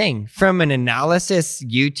interesting thing. From an analysis,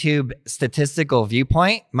 YouTube statistical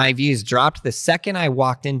viewpoint, my views dropped the second I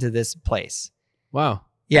walked into this place. Wow.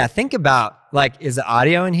 Yeah. Think about like, is the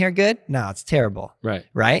audio in here good? No, it's terrible. Right.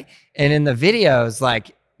 Right. And in the videos,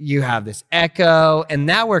 like, you have this echo, and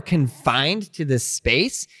now we're confined to this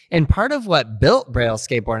space. And part of what built Braille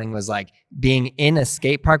Skateboarding was like being in a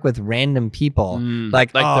skate park with random people.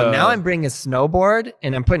 Now I'm bringing a snowboard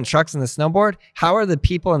and I'm putting trucks in the snowboard. How are the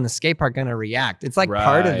people in the skate park going to react? It's like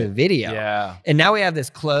part of the video. Yeah. And now we have this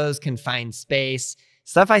closed, confined space.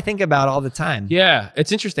 Stuff I think about all the time. Yeah,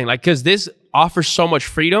 it's interesting. Like, because this offers so much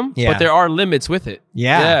freedom, but there are limits with it.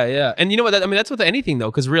 Yeah. And you know what? That's with anything though.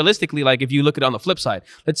 Because realistically, like if you look at it on the flip side,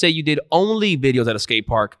 let's say you did only videos at a skate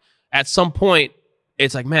park. At some point,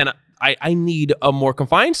 it's like, man, I need a more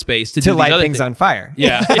confined space to do light things on fire.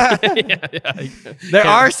 Yeah. There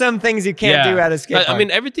are some things you can't do at a skate park. I mean,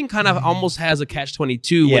 everything kind of almost has a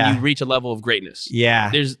catch-22 when you reach a level of greatness. Yeah.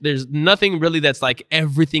 There's nothing really that's like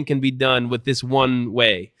everything can be done with this one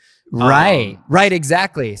way. Right,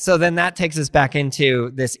 exactly. So then that takes us back into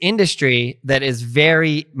this industry that is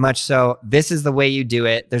very much so, this is the way you do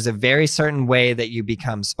it. There's a very certain way that you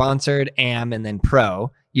become sponsored, AM, and then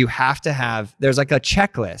pro. You have to have, there's like a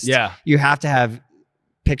checklist. Yeah. You have to have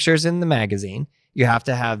pictures in the magazine. You have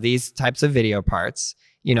to have these types of video parts.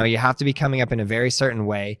 You have to be coming up in a very certain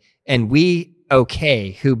way. And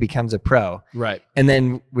who becomes a pro. Right. And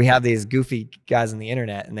then we have these goofy guys on the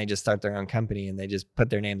internet, and they just start their own company and they just put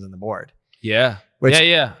their names on the board. Yeah. Which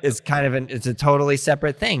is kind of it's a totally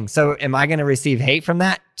separate thing. So am I going to receive hate from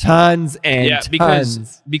that? Tons and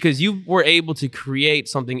tons. Because you were able to create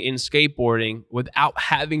something in skateboarding without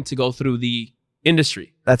having to go through the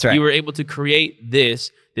industry. That's right. You were able to create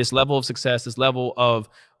this level of success, this level of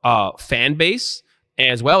fan base,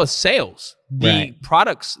 as well as sales. The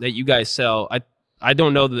products that you guys sell, I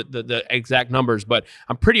don't know the exact numbers, but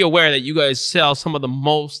I'm pretty aware that you guys sell some of the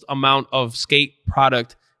most amount of skate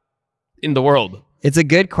product in the world. It's a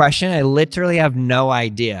good question. I literally have no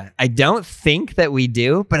idea. I don't think that we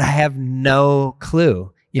do, but I have no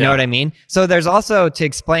clue. You know what I mean? So there's also, to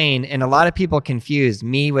explain, and a lot of people confuse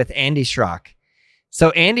me with Andy Schrock.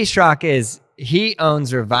 So Andy Schrock he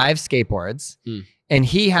owns Revive Skateboards. And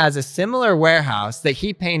he has a similar warehouse that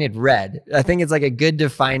he painted red. I think it's like a good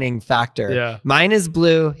defining factor. Yeah. Mine is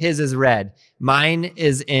blue, his is red. Mine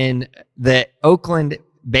is in the Oakland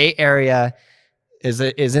Bay Area, is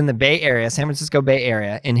in the Bay Area, San Francisco Bay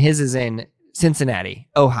Area, and his is in Cincinnati,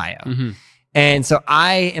 Ohio. Mm-hmm. And so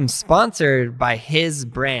I am sponsored by his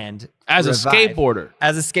brand. As Revive. A skateboarder.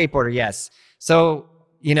 As a skateboarder, yes. So,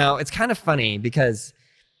 it's kind of funny because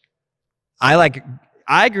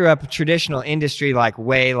I grew up traditional industry,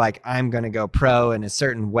 way I'm going to go pro in a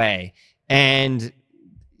certain way. And,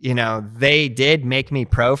 they did make me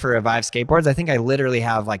pro for Revive Skateboards. I think I literally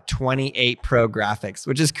have 28 pro graphics,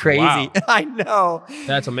 which is crazy. Wow. I know.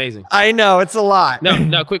 That's amazing. I know. It's a lot.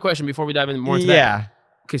 No, quick question before we dive more into that. Yeah.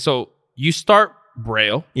 Okay, so you start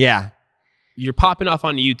Braille. Yeah. You're popping off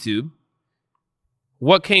on YouTube.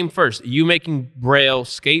 What came first? You making Braille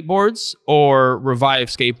skateboards or Revive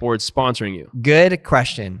Skateboards sponsoring you? Good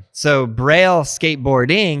question. So Braille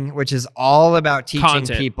Skateboarding, which is all about teaching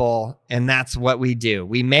content. People, and that's what we do.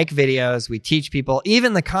 We make videos, we teach people,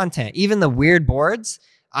 even the content, even the weird boards.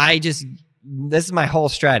 This is my whole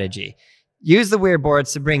strategy. Use the weird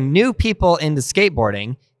boards to bring new people into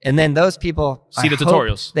skateboarding, And then those people see the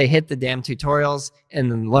tutorials. They hit the damn tutorials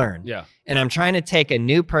and then learn. Yeah. And I'm trying to take a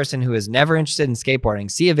new person who is never interested in skateboarding,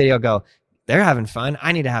 see a video, go, they're having fun.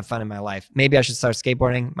 I need to have fun in my life. Maybe I should start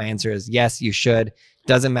skateboarding. My answer is yes, you should.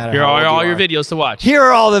 Doesn't matter. Here are all your videos to watch. Here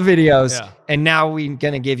are all the videos. Yeah. And now we're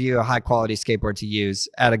going to give you a high quality skateboard to use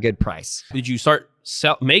at a good price. Did you start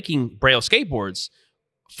making Braille skateboards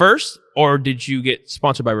first, or did you get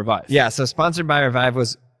sponsored by Revive? Yeah. So sponsored by Revive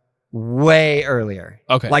was way earlier.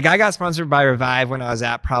 Okay. Like I got sponsored by Revive when I was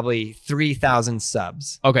at probably 3,000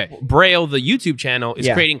 subs. Okay. Braille, the YouTube channel, is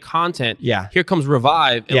creating content. Yeah. Here comes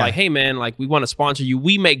Revive and like, hey man, like we want to sponsor you.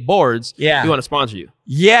 We make boards. Yeah. We want to sponsor you.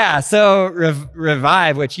 Yeah. So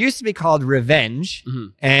Revive, which used to be called Revenge,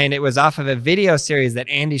 and it was off of a video series that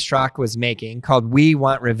Andy Strock was making called We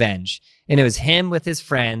Want Revenge. And it was him with his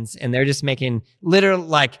friends, and they're just making literal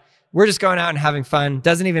like, we're just going out and having fun.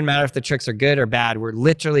 Doesn't even matter if the tricks are good or bad. We're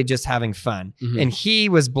literally just having fun. And he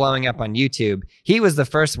was blowing up on YouTube. He was the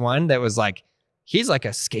first one that was like, he's like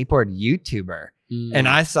a skateboard YouTuber. And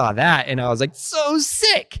I saw that and I was like, so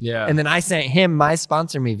sick. Yeah. And then I sent him my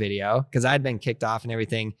sponsor me video because I'd been kicked off and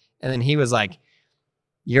everything. And then he was like,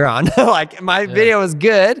 you're on. Like my video was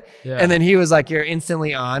good. Yeah. And then he was like, you're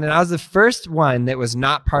instantly on. And I was the first one that was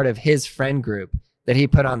not part of his friend group that he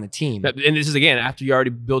put on the team. And this is again after you're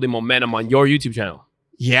already building momentum on your YouTube channel.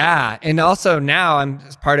 Yeah. And also now I'm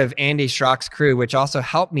part of Andy Schrock's crew, which also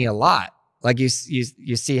helped me a lot. Like you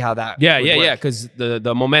see how that Yeah. Because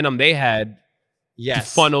the momentum they had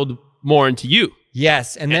funneled more into you.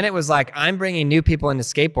 Yes. And then it was like, I'm bringing new people into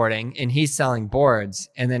skateboarding and he's selling boards.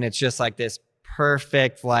 And then it's just like this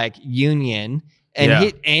perfect like union.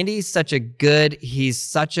 And Andy's such a good, he's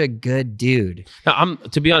such a good dude. Now,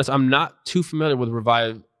 to be honest, I'm not too familiar with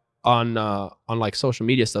Revive on like social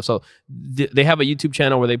media stuff. So they have a YouTube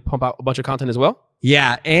channel where they pump out a bunch of content as well?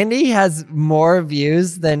 Yeah, Andy has more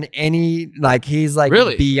views than any, like he's like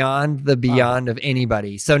really? Beyond of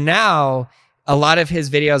anybody. So now a lot of his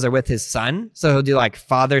videos are with his son. So he'll do like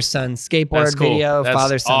father-son skateboard video,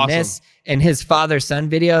 father-son this. And his father-son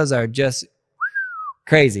videos are just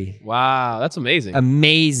crazy. Wow, that's amazing.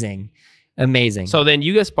 Amazing. So then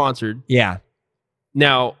you get sponsored. Yeah.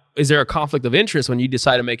 Now, is there a conflict of interest when you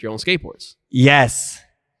decide to make your own skateboards? Yes.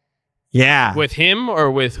 Yeah. With him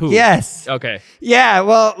or with who? Yes. Okay. Yeah.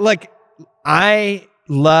 Well, look, I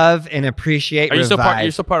love and appreciate Revive.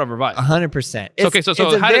 You're still part of Revive? 100%. It's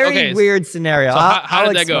a very weird scenario. So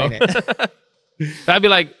how did that go? I'd be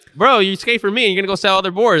like, bro, you skate for me and you're going to go sell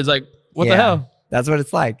other boards. Like, what the hell? That's what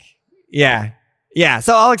it's like. Yeah. Yeah.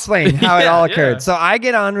 So I'll explain how it all occurred. Yeah. So I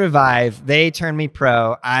get on Revive. They turn me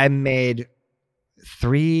pro. I made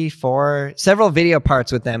 3, 4, several video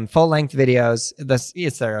parts with them, full length videos.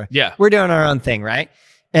 We're doing our own thing, right?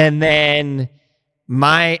 And then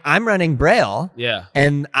I'm running Braille. Yeah.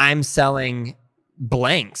 And I'm selling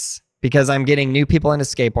blanks because I'm getting new people into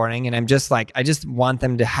skateboarding, and I'm just like, I just want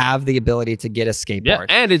them to have the ability to get a skateboard.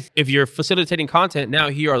 Yeah. And if you're facilitating content, now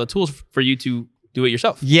here are the tools for you to do it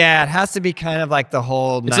yourself. Yeah, it has to be kind of like the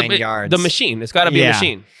whole 9 yards. The machine. It's got to be a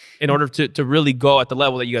machine in order to really go at the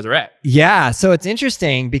level that you guys are at. Yeah. So it's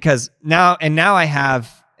interesting because now I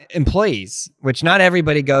have employees, which not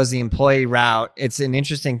everybody goes the employee route. It's an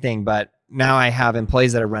interesting thing, but now I have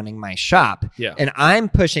employees that are running my shop. Yeah. And I'm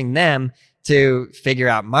pushing them to figure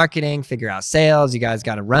out marketing, figure out sales. You guys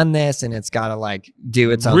got to run this, and it's got to like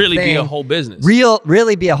do its own thing. Really be a whole business.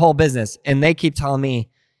 Really be a whole business. And they keep telling me,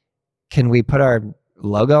 can we put our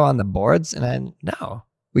logo on the boards? And no,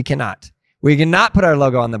 we cannot. We cannot put our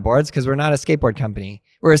logo on the boards because we're not a skateboard company.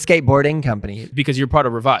 We're a skateboarding company. Because you're part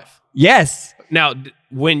of Revive. Yes. Now,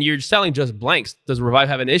 when you're selling just blanks, does Revive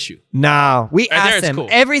have an issue? No. We ask him. Cool.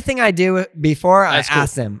 Everything I do before, I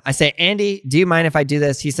ask him. I say, Andy, do you mind if I do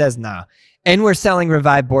this? He says, no. And we're selling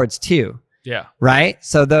Revive boards too. Yeah. Right?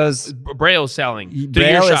 So those... Braille's selling.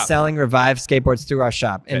 Braille is selling Revive skateboards through our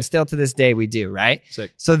shop. Okay. And still to this day, we do, right?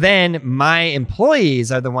 Sick. So then my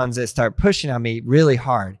employees are the ones that start pushing on me really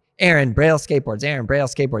hard. Aaron, Braille skateboards. Aaron, Braille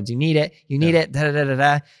skateboards. You need it. You need it. Da, da, da, da,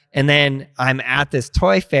 da. And then I'm at this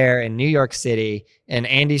toy fair in New York City, and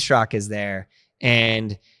Andy Schrock is there.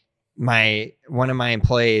 And one of my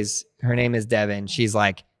employees, her name is Devin. She's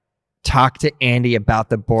like, talk to Andy about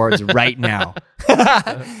the boards right now.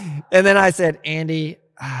 And then I said, Andy,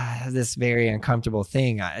 this very uncomfortable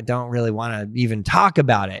thing. I don't really want to even talk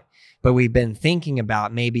about it, but we've been thinking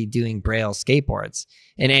about maybe doing Braille skateboards.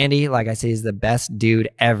 And Andy, like I say, is the best dude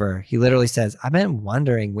ever. He literally says, I've been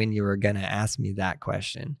wondering when you were going to ask me that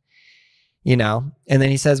question, you know? And then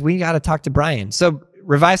he says, we got to talk to Brian. So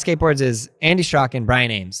Revive Skateboards is Andy Schrock and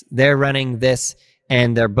Brian Ames. They're running this,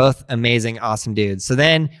 and they're both amazing, awesome dudes. So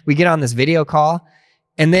then we get on this video call,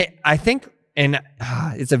 And I think,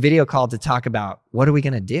 it's a video call to talk about what are we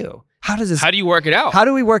going to do? How do you work it out? How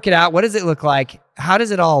do we work it out? What does it look like? How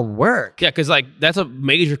does it all work? Yeah, because like that's a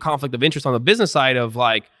major conflict of interest on the business side of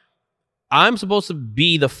like, I'm supposed to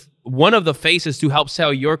be one of the faces to help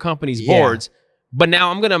sell your company's boards, but now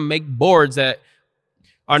I'm going to make boards that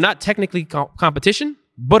are not technically competition,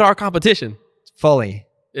 but are competition. Fully.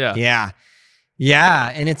 Yeah. Yeah.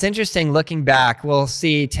 Yeah. And it's interesting looking back. We'll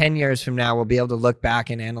see 10 years from now, we'll be able to look back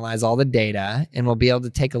and analyze all the data, and we'll be able to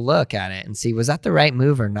take a look at it and see, was that the right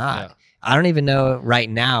move or not? Yeah. I don't even know right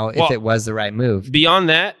now if it was the right move. Beyond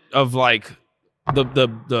that, of like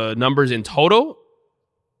the numbers in total,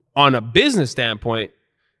 on a business standpoint,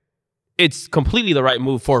 it's completely the right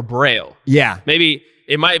move for Braille. Yeah. Maybe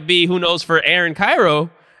it might be, who knows, for Aaron Kyro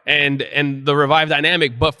and the Revive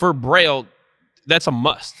dynamic, but for Braille, that's a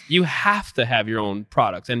must. You have to have your own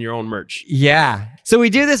products and your own merch. Yeah. So we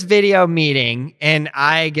do this video meeting, and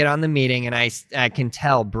I get on the meeting, and I can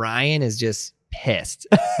tell Brian is just pissed.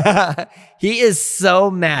 He is so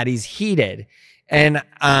mad. He's heated. And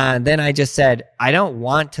then I just said, I don't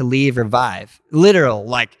want to leave Revive.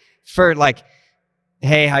 Literal,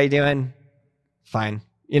 hey, how you doing? Fine.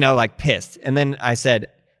 Like pissed. And then I said,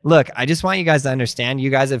 look, I just want you guys to understand, you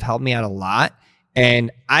guys have helped me out a lot.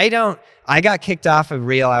 And I got kicked off of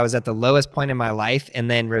Reel. I was at the lowest point in my life,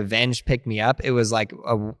 and then Revenge picked me up. It was like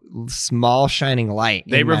a small shining light.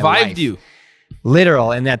 They revived you.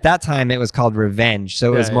 Literal. And at that time it was called Revenge.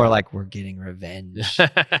 So it was more like, we're getting revenge.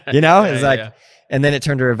 It's like, and then it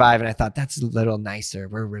turned to Revive, and I thought, that's a little nicer.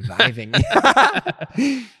 We're reviving.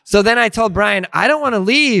 So then I told Brian, I don't want to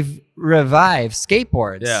leave Revive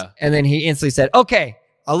Skateboards. Yeah. And then he instantly said, okay,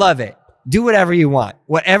 I love it. Do whatever you want.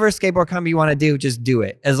 Whatever skateboard company you want to do, just do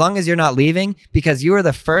it. As long as you're not leaving, because you were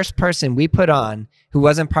the first person we put on who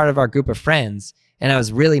wasn't part of our group of friends. And it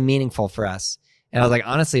was really meaningful for us. And I was like,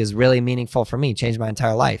 honestly, it was really meaningful for me. Changed my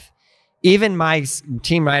entire life. Even my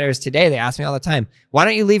team riders today, they ask me all the time, why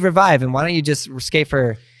don't you leave Revive? And why don't you just skate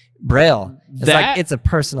for Braille? It's a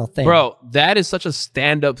personal thing. Bro, that is such a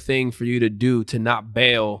stand-up thing for you to do, to not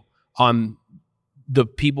bail on the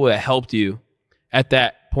people that helped you at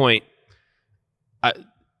that point.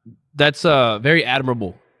 That's very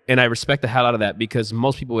admirable, and I respect the hell out of that, because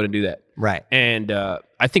most people wouldn't do that. Right. And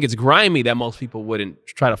I think it's grimy that most people wouldn't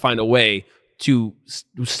try to find a way to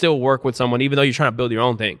still work with someone, even though you're trying to build your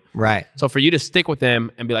own thing. Right. So for you to stick with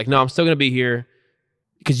them and be like, no, I'm still going to be here,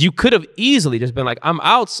 because you could have easily just been like, I'm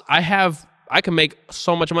out. I can make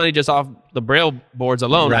so much money just off the Braille boards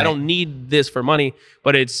alone. Right. I don't need this for money.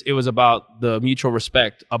 But it was about the mutual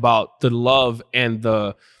respect, about the love and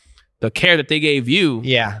the care that they gave you.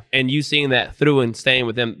 Yeah. And you seeing that through and staying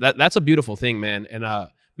with them. That's a beautiful thing, man. And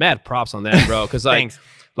mad props on that, bro. Because I feel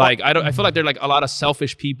like there are like a lot of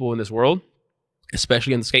selfish people in this world,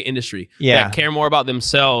 especially in the skate industry, that care more about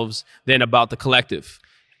themselves than about the collective.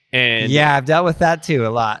 And yeah, I've dealt with that too a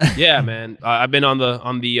lot. Yeah, man. I've been on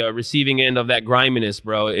the receiving end of that griminess,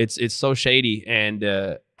 bro. It's so shady, and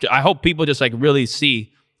I hope people just like really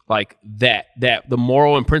see like that the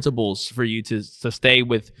moral and principles for you to stay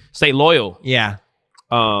loyal. Yeah.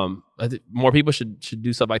 I think more people should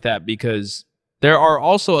do stuff like that, because there are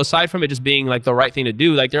also, aside from it just being like the right thing to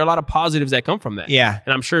do, like there are a lot of positives that come from that. Yeah.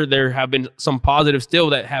 And I'm sure there have been some positives still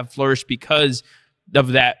that have flourished because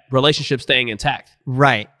of that relationship staying intact.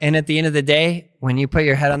 Right. And at the end of the day, when you put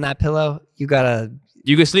your head on that pillow, you can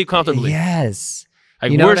sleep comfortably. Yes.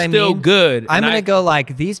 Like, we're still good. I'm going to go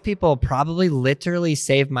like, these people probably literally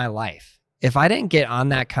saved my life. If I didn't get on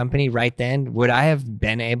that company right then, would I have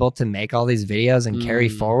been able to make all these videos and carry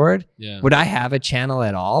forward? Yeah. Would I have a channel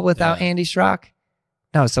at all without Andy Schrock?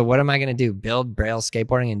 No. So what am I going to do? Build Braille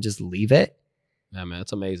Skateboarding and just leave it? Yeah, man,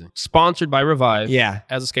 that's amazing. Sponsored by Revive. Yeah.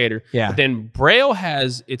 As a skater. Yeah. But then Braille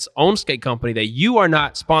has its own skate company that you are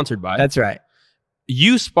not sponsored by. That's right.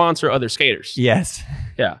 You sponsor other skaters. Yes.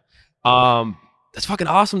 Yeah. That's fucking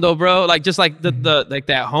awesome though, bro. Like, just like the like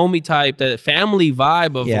that homie type, that family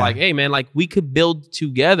vibe of like, hey man, like we could build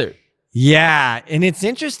together. Yeah. And it's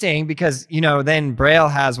interesting because, then Braille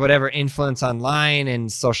has whatever influence online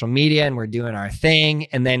and social media, and we're doing our thing.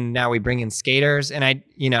 And then now we bring in skaters, and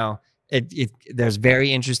there's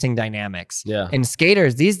very interesting dynamics. Yeah. And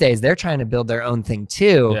skaters these days, they're trying to build their own thing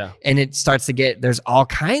too. Yeah. And it starts to there's all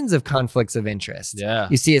kinds of conflicts of interest. Yeah.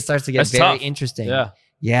 You see, it starts to get very tough. interesting. Yeah.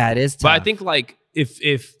 Yeah, it is tough. But I think like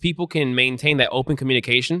if people can maintain that open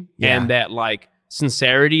communication and that like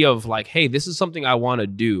sincerity of like, hey, this is something I want to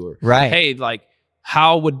do, or hey, like,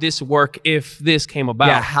 how would this work if this came about?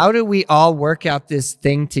 Yeah, how do we all work out this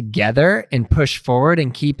thing together and push forward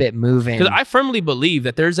and keep it moving? Because I firmly believe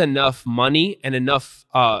that there's enough money and enough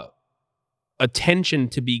attention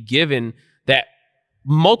to be given that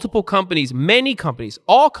multiple companies, many companies,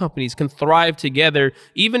 all companies can thrive together,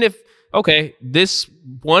 even if, okay, this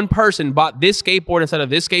one person bought this skateboard instead of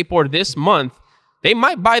this skateboard this month, they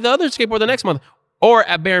might buy the other skateboard the next month. Or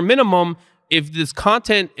at bare minimum, if this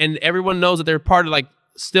content and everyone knows that they're part of like,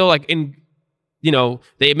 still like in, you know,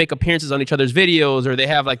 they make appearances on each other's videos, or they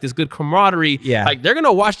have like this good camaraderie. Yeah. Like they're going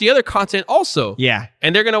to watch the other content also. Yeah.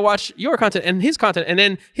 And they're going to watch your content and his content. And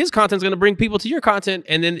then his content's going to bring people to your content.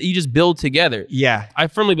 And then you just build together. Yeah. I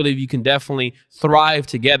firmly believe you can definitely thrive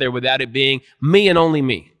together without it being me and only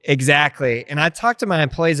me. Exactly. And I talk to my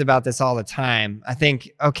employees about this all the time. I think,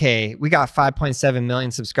 okay, we got 5.7 million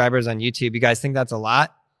subscribers on YouTube. You guys think that's a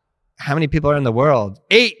lot? How many people are in the world?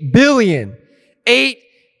 8 billion. 8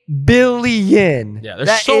 billion. Yeah,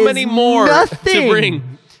 there's so many more to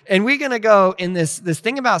bring. And we're going to go in this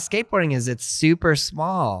thing about skateboarding is it's super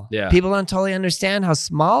small. Yeah. People don't totally understand how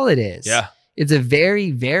small it is. Yeah. It's a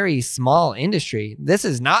very, very small industry. This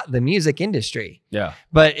is not the music industry. Yeah.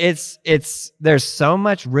 But there's so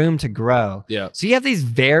much room to grow. Yeah. So you have these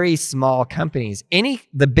very small companies.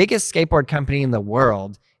 The biggest skateboard company in the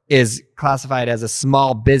world is classified as a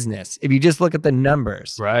small business. If you just look at the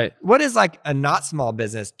numbers. Right. What is like a not small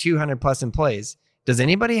business, 200 plus employees? Does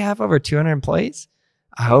anybody have over 200 employees?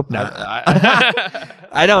 I hope not.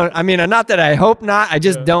 I don't. I mean, not that I hope not. I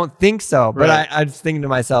just don't think so. But Right. I was thinking to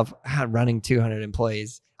myself, running 200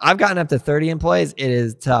 employees. I've gotten up to 30 employees. It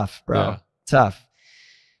is tough, bro. Yeah. Tough.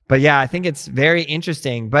 But yeah, I think it's very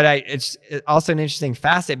interesting. But it's also an interesting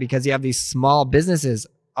facet because you have these small businesses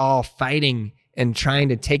all fighting and trying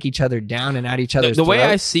to take each other down and at each other's The way I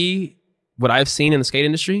throats. see what I've seen in the skate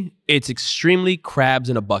industry, it's extremely crabs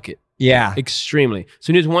in a bucket. Yeah. Extremely. As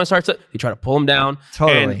soon as one starts to, you try to pull them down.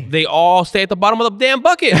 Totally. And they all stay at the bottom of the damn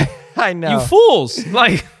bucket. I know. You fools.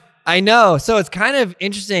 Like, I know. So it's kind of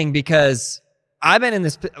interesting because I've been in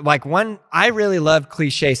this, I really love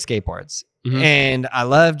cliche skateboards. And I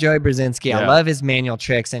love Joey Brzezinski. I love his manual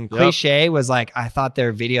tricks. And Cliche was like, I thought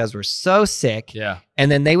their videos were so sick. Yeah. And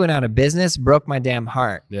then they went out of business, broke my damn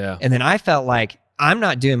heart. Yeah. And then I felt like I'm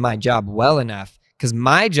not doing my job well enough because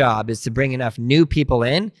my job is to bring enough new people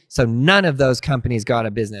in so none of those companies go out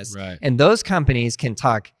of business. Right. And those companies can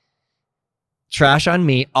talk trash on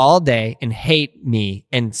me all day and hate me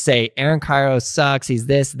and say, Aaron Kyro sucks. He's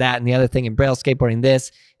this, that, and the other thing, and Braille Skateboarding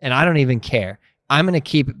this. And I don't even care. I'm going to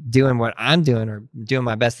keep doing what I'm doing or doing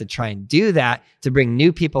my best to try and do that to bring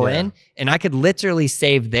new people in. And I could literally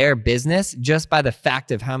save their business just by the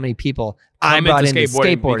fact of how many people I brought into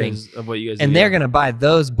skateboarding. Of what you guys and do. they're going to buy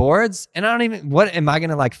those boards. And I don't even, what am I going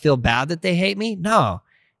to like feel bad that they hate me? No,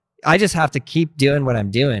 I just have to keep doing what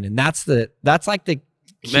I'm doing. And that's like the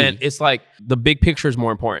key. Man, it's like the big picture is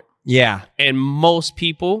more important. Yeah. And most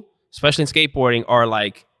people, especially in skateboarding, are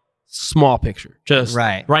like, small picture, just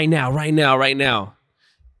right now.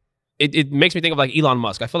 It makes me think of like Elon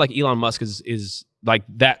Musk. I feel like Elon Musk is like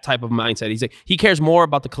that type of mindset. He's like, he cares more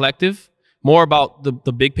about the collective, more about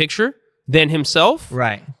the big picture than himself.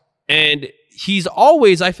 Right. And he's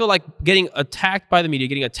always, I feel like, getting attacked by the media,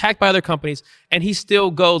 getting attacked by other companies, and he still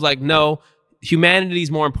goes like, no, humanity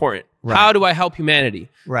is more important. Right. How do I help humanity?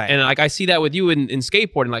 Right. And like I see that with you in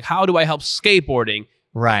skateboarding. Like, how do I help skateboarding?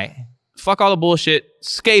 Right. Fuck all the bullshit.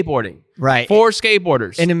 Skateboarding. Right. For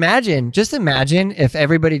skateboarders. And just imagine if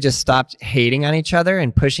everybody just stopped hating on each other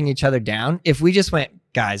and pushing each other down. If we just went,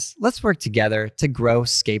 guys, let's work together to grow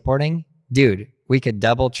skateboarding. Dude, we could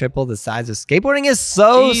double, triple the size of skateboarding is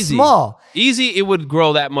so small. Easy, it would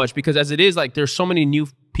grow that much because as it is, like there's so many new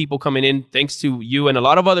people coming in thanks to you and a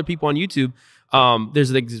lot of other people on YouTube.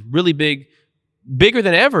 There's like this really bigger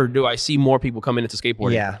than ever do I see more people coming into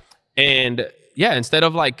skateboarding. Yeah. And yeah, instead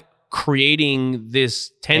of like creating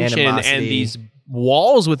this tension and these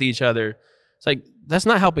walls with each other, it's like that's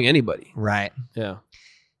not helping anybody. Right. Yeah.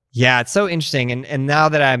 Yeah, it's so interesting. And now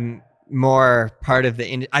that I'm more part of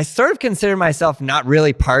the I sort of consider myself not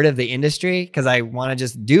really part of the industry because I want to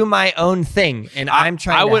just do my own thing and I'm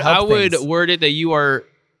trying to help I would things. word it that you are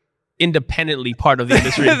independently part of the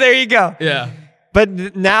industry. There you go. Yeah.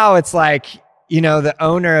 But now it's like, the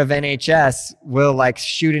owner of NHS will like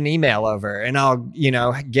shoot an email over and I'll,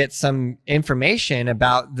 get some information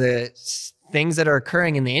about the things that are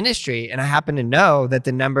occurring in the industry. And I happen to know that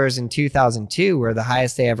the numbers in 2002 were the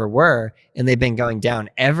highest they ever were. And they've been going down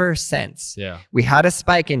ever since. Yeah. We had a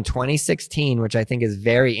spike in 2016, which I think is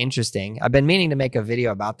very interesting. I've been meaning to make a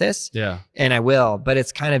video about this. Yeah. And I will, but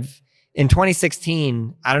it's kind of in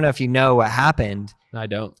 2016. I don't know if you know what happened. I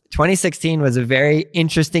don't. 2016 was a very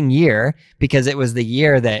interesting year because it was the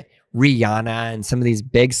year that Rihanna and some of these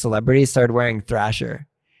big celebrities started wearing Thrasher.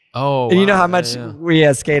 Oh, and you know wow, how much we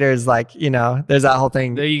as skaters, like, you know, there's that whole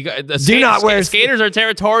thing. There you go. Do not wear skaters are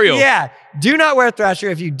territorial. Yeah. Do not wear Thrasher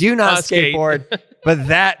if you do not skateboard. But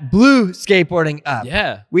that blew skateboarding up.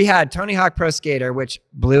 Yeah. We had Tony Hawk Pro Skater, which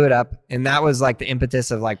blew it up. And that was like the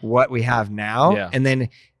impetus of like what we have now. Yeah. And then,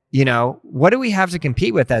 you know, what do we have to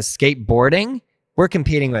compete with as skateboarding? We're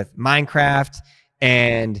competing with Minecraft.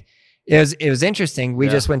 And it was interesting. We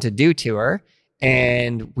just went to Do Tour.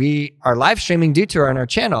 And we are live streaming Do Tour on our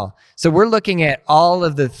channel. So we're looking at all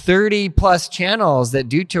of the 30 plus channels that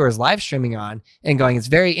Do Tour is live streaming on and going, it's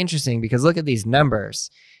very interesting because look at these numbers.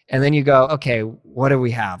 And then you go, okay, what do we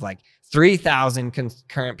have? Like 3,000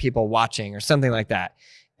 concurrent people watching or something like that.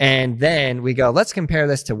 And then we go, let's compare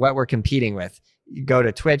this to what we're competing with. You go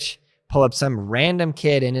to Twitch, pull up some random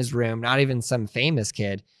kid in his room, not even some famous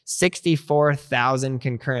kid, 64,000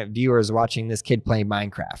 concurrent viewers watching this kid play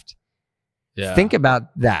Minecraft. Yeah. Think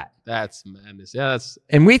about that. That's madness. Yeah,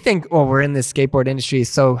 and we think, well, we're in this skateboard industry,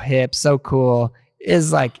 so hip, so Cool.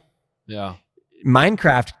 Is like,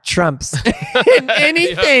 Minecraft trumps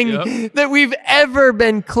anything that we've ever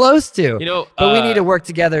been close to. You know, but we need to work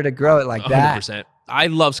together to grow it like 100%. That. I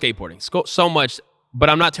love skateboarding so much, but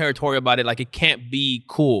I'm not territorial about it. Like, it can't be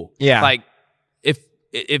cool. Yeah. Like,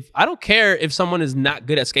 if I don't care if someone is not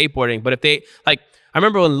good at skateboarding, but if they, like, I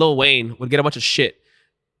remember when Lil Wayne would get a bunch of shit,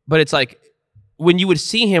 but it's like, when you would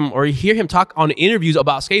see him or hear him talk on interviews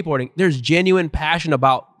about skateboarding, there's genuine passion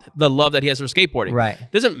about the love that he has for skateboarding. Right.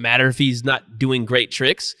 Doesn't matter if he's not doing great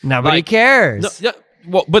tricks. Nobody cares. No,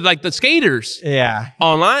 well, but like the skaters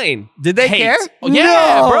online. Did they care? Oh,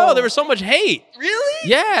 yeah, bro. There was so much hate. Really?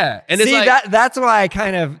 Yeah. And see, it's like, that's why I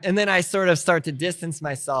kind of, and then I sort of start to distance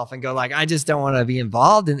myself and go like, I just don't want to be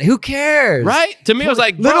involved in, who cares? Right? To me, I was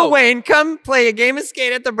like, bro, Lil Wayne, come play a game of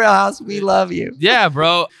skate at the Braille House. We love you. Yeah,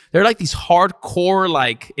 bro. They're like these hardcore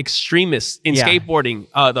like extremists in skateboarding,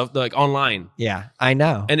 like online. Yeah, I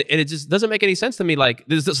know. And it just doesn't make any sense to me. Like,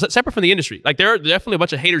 this is separate from the industry. Like, there are definitely a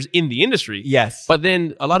bunch of haters in the industry. Yes. But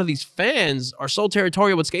then a lot of these fans are so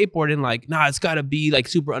territorial with skateboarding, like, nah, it's got to be like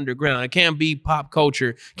super underground. It can't be pop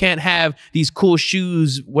culture. Can't have these cool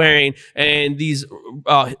shoes wearing and these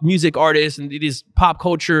music artists and these pop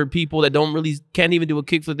culture people that can't even do a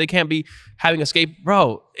kickflip. They can't be having a skate.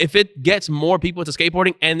 Bro, if it gets more people into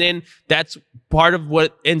skateboarding, and then that's part of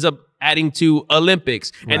what ends up adding to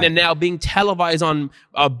Olympics, and then now being televised on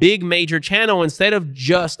a big major channel instead of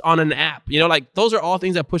just on an app. You know, like, those are all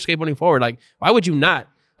things that push skateboarding forward. Like, why would you not?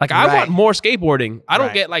 Like, I want more skateboarding. I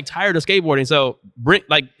don't get like tired of skateboarding. So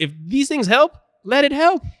if these things help, let it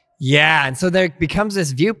help. Yeah. And so there becomes this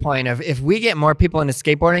viewpoint of, if we get more people into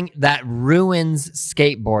skateboarding, that ruins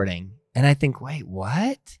skateboarding. And I think, wait,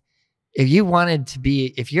 what? If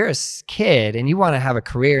you're a kid and you want to have a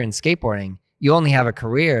career in skateboarding, you only have a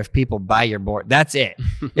career if people buy your board. That's it.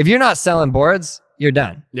 If you're not selling boards, you're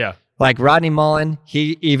done. Yeah. Like Rodney Mullen,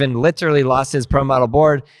 he even literally lost his pro model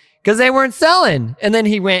board because they weren't selling. And then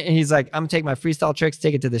he went and he's like, I'm gonna take my freestyle tricks,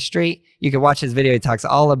 take it to the street. You can watch his video. He talks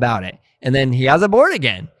all about it. And then he has a board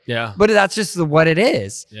again. Yeah. But that's just what it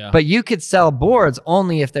is. Yeah. But you could sell boards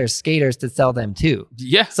only if there's skaters to sell them too.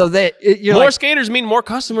 Yeah. So that you're more skaters mean more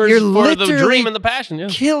customers for the dream and the passion. Yeah.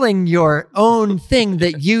 Killing your own thing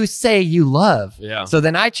that you say you love. Yeah. So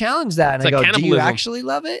then I challenge that and it's I like go, do you actually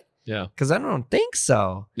love it? Yeah. Because I don't think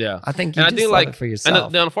so. Yeah. I think you just love it for yourself.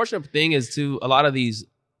 And the unfortunate thing is, too, a lot of these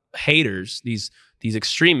haters, these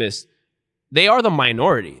extremists, they are the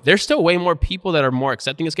minority. There's still way more people that are more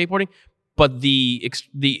accepting of skateboarding, but the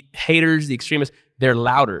haters, the extremists, they're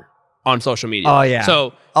louder on social media. Oh yeah.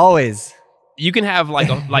 So always you can have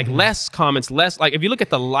like less comments, less, like, if you look at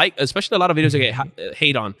the especially a lot of videos that get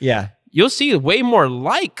hate on. Yeah. You'll see way more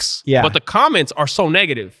likes. Yeah. But the comments are so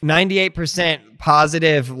negative. 98%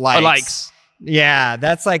 positive likes. Yeah,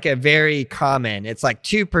 that's like a very common. It's like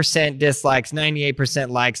 2% dislikes,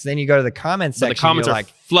 98% likes. Then you go to the comment section. But the comments are like,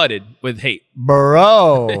 flooded with hate.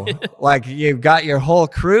 Bro, like you've got your whole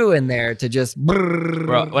crew in there to just.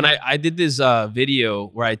 Bro, when I did this video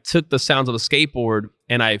where I took the sounds of the skateboard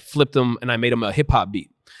and I flipped them and I made them a hip hop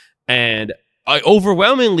beat, and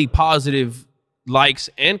overwhelmingly positive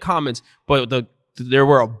likes and comments, but there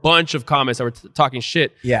were a bunch of comments that were talking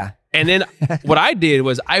shit. Yeah. And then what I did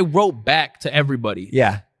was I wrote back to everybody.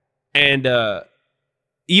 Yeah. And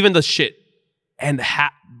even the shit, and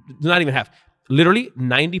not even half, literally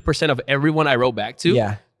 90% of everyone I wrote back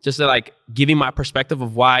to, just to like giving my perspective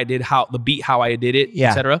of why I did how I did it,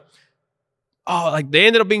 etc. oh, like they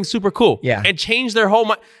ended up being super cool. Yeah. And changed their whole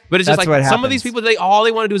mind. But it's just That's like what some of happens. these people, all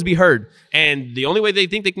they want to do is be heard. And the only way they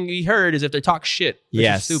think they can be heard is if they talk shit. Which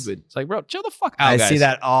is stupid. It's like, bro, chill the fuck out, I guys. see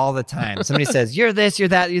that all the time. Somebody says, you're this, you're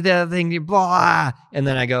that, you're the other thing, you're blah. And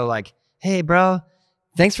then I go like, hey, bro,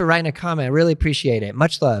 thanks for writing a comment. I really appreciate it.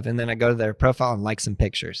 Much love. And then I go to their profile and like some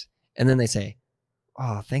pictures. And then they say,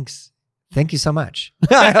 oh, thanks. Thank you so much.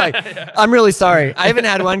 I'm really sorry. I even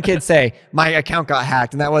had one kid say, my account got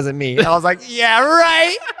hacked and that wasn't me. And I was like, yeah,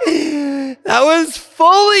 right. That was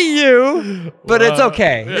fully you, but it's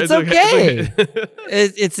okay. Yeah, it's okay.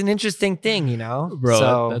 It's an interesting thing, you know? Bro,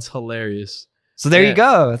 so, that's hilarious. So there you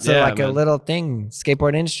go. It's like man. a little thing.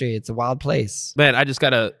 Skateboard industry. It's a wild place. Man, I just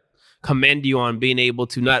got to commend you on being able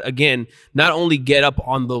to not only get up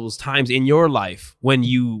on those times in your life when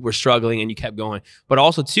you were struggling and you kept going, but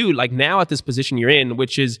also too, like now at this position you're in,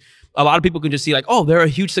 which is a lot of people can just see like, oh, they're a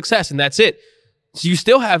huge success and that's it. So you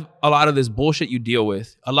still have a lot of this bullshit you deal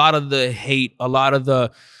with, a lot of the hate, a lot of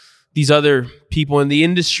these other people in the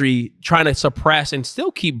industry trying to suppress and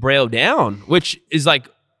still keep Braille down, which is like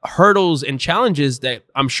hurdles and challenges that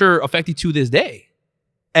I'm sure affect you to this day.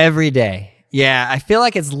 Every day. Yeah, I feel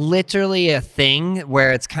like it's literally a thing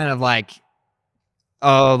where it's kind of like,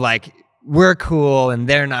 oh, like we're cool and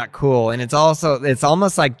they're not cool. And it's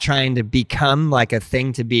almost like trying to become like a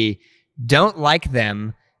thing to be, don't like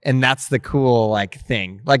them. And that's the cool like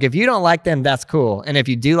thing. Like if you don't like them, that's cool. And if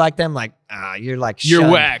you do like them, like, you're like, you're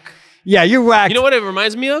shunned. whack. Yeah, you're whack. You know what it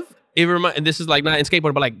reminds me of? And this is like not in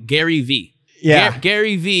skateboarding, but like Gary V. Yeah.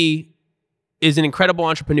 Gary V is an incredible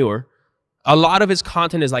entrepreneur. A lot of his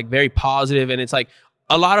content is like very positive, and it's like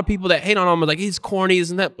a lot of people that hate on him are like, he's corny,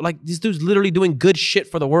 isn't that? Like this dude's literally doing good shit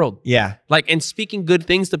for the world. Yeah. Like, and speaking good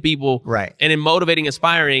things to people. Right. And in motivating,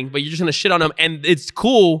 inspiring, but you're just gonna shit on him. And it's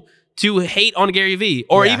cool to hate on Gary V.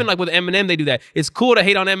 Or even like with Eminem, they do that. It's cool to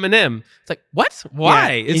hate on Eminem. It's like, what?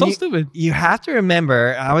 Why? Yeah. It's so stupid. You have to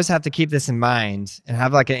remember, I always have to keep this in mind and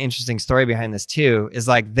have like an interesting story behind this too, is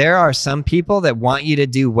like there are some people that want you to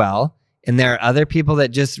do well, and there are other people that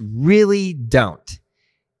just really don't.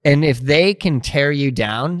 And if they can tear you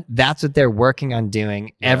down, that's what they're working on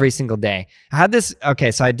doing every single day. I had this,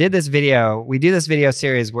 so I did this video. We do this video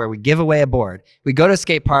series where we give away a board. We go to a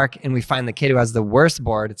skate park and we find the kid who has the worst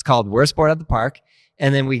board. It's called Worst Board at the Park.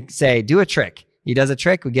 And then we say, do a trick. He does a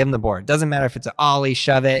trick, we give him the board. Doesn't matter if it's an ollie,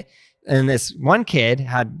 shove it. And this one kid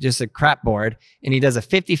had just a crap board and he does a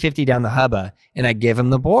 50-50 down the hubba and I give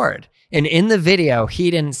him the board. And in the video,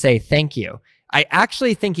 he didn't say thank you. I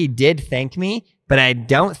actually think he did thank me, but I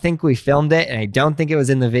don't think we filmed it and I don't think it was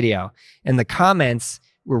in the video. And the comments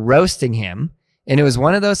were roasting him. And it was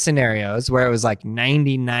one of those scenarios where it was like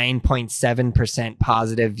 99.7%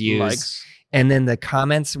 positive views. Likes. And then the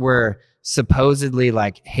comments were supposedly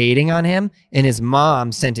like hating on him. And his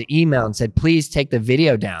mom sent an email and said, please take the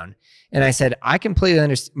video down. And I said, I completely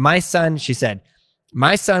understand. My son, she said,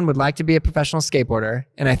 my son would like to be a professional skateboarder,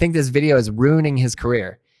 and I think this video is ruining his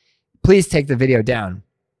career. Please take the video down.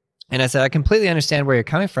 And I said, I completely understand where you're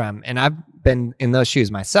coming from, and I've been in those shoes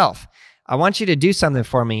myself. I want you to do something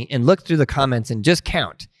for me and look through the comments and just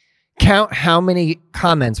count. Count how many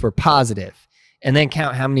comments were positive, and then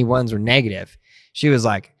count how many ones were negative. She was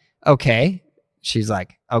like, okay. She's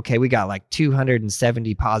like, okay, we got like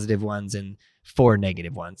 270 positive ones and 4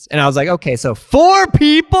 negative ones. And I was like, okay, so 4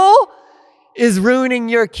 people is ruining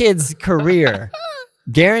your kid's career.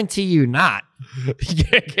 Guarantee you not.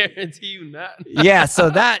 Guarantee you not. Yeah, so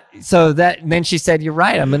that then she said, you're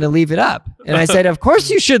right, I'm going to leave it up. And I said, of course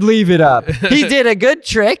you should leave it up. He did a good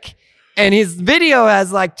trick and his video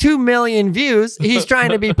has like 2 million views. He's trying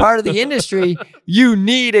to be part of the industry. You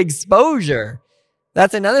need exposure.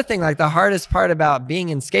 That's another thing, like the hardest part about being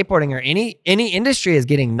in skateboarding or any industry is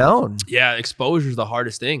getting known. Yeah, exposure is the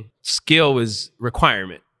hardest thing. Skill is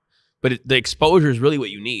requirement. But the exposure is really what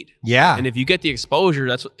you need. Yeah. And if you get the exposure,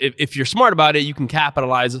 that's if you're smart about it, you can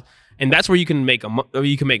capitalize, and that's where you can make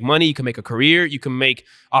money, you can make a career, you can make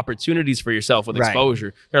opportunities for yourself with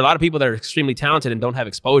exposure. There are a lot of people that are extremely talented and don't have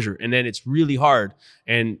exposure, and then it's really hard.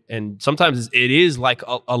 And sometimes it is like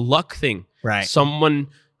a luck thing. Right. Someone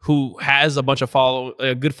who has a bunch of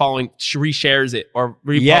a good following reshares it or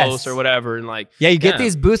reposts or whatever, and like you get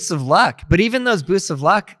these boosts of luck. But even those boosts of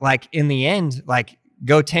luck, like in the end, like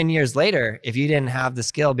go 10 years later, if you didn't have the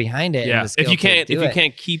skill behind it, and the skill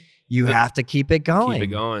you have to keep it going. Keep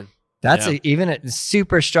it going. That's even a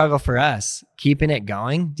super struggle for us, keeping it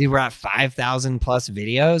going. Dude, we're at 5,000 plus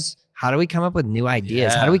videos. How do we come up with new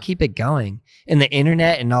ideas? How do we keep it going? And the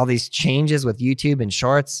internet and all these changes with YouTube and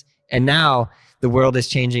shorts. And now the world is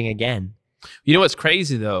changing again. You know what's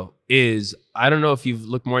crazy though is I don't know if you've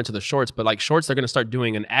looked more into the shorts, but like shorts, they're going to start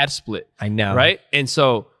doing an ad split. I know. Right. And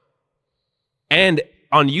so, and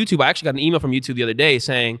on YouTube, I actually got an email from YouTube the other day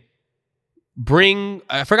saying,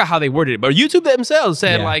 I forgot how they worded it, but YouTube themselves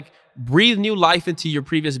said like, breathe new life into your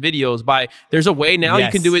previous videos there's a way now you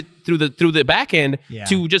can do it through the back end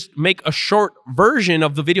to just make a short version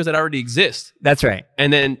of the videos that already exist. That's right.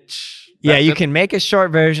 And then you can make a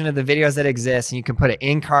short version of the videos that exist, and you can put an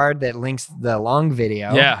in card that links the long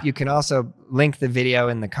video. Yeah. You can also link the video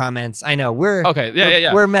in the comments. I know we're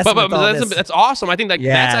okay. We're messing with all this. That's awesome. I think that's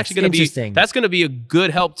actually going to be that's going to be a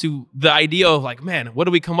good help to the idea of like, man, what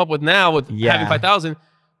do we come up with now with having 5,000?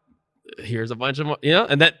 Here's a bunch of,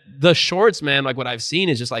 and that the shorts, man, like what I've seen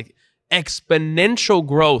is just like exponential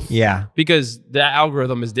growth. Yeah. Because the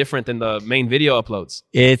algorithm is different than the main video uploads.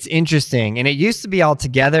 It's interesting. And it used to be all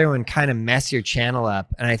together and kind of mess your channel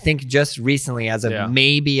up. And I think just recently, as of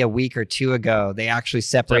maybe a week or two ago, they actually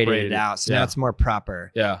separated it out. So now it's more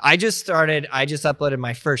proper. Yeah. I just uploaded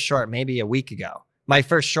my first short maybe a week ago. My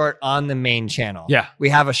first short on the main channel. Yeah. We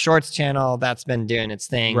have a shorts channel that's been doing its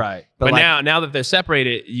thing. Right. But like, now that they're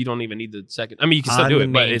separated, you don't even need the second. I mean, you can still do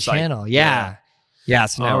it, but it's channel. Like, yeah.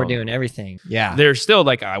 So now we're doing everything. Yeah. There's still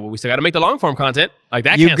like, we still got to make the long form content. Like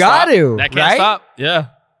that you can't got stop. to. That can't stop. Yeah.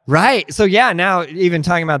 Right. So yeah, now even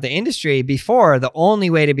talking about the industry, before the only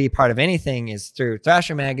way to be part of anything is through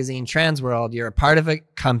Thrasher Magazine, Transworld. You're a part of a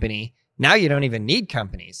company. Now you don't even need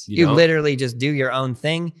companies. You literally just do your own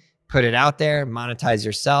thing. Put it out there, monetize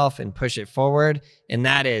yourself, and push it forward. And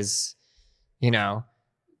that is, to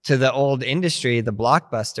the old industry, the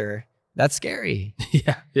blockbuster, that's scary.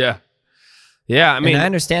 Yeah. I mean, I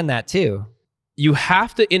understand that too. You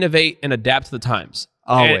have to innovate and adapt to the times.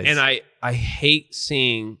 Always. And I hate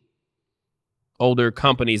seeing older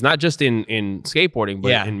companies, not just in skateboarding,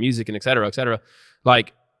 but in music and et cetera,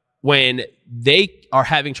 like when they are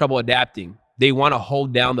having trouble adapting, they want to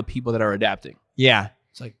hold down the people that are adapting. Yeah.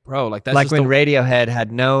 It's like, bro, like that's like when Radiohead had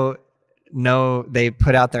they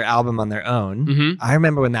put out their album on their own. Mm-hmm. I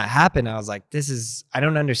remember when that happened, I was like, I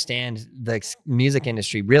don't understand the music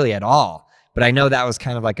industry really at all. But I know that was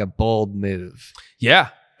kind of like a bold move. Yeah.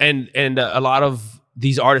 And a lot of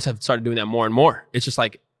these artists have started doing that more and more. It's just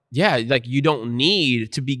like, like you don't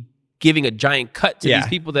need to be giving a giant cut to these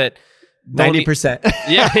people that 90%.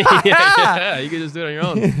 Yeah. You can just do it on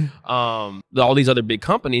your own. All these other big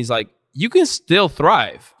companies, like, you can still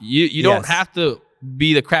thrive. You don't have to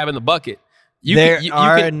be the crab in the bucket. You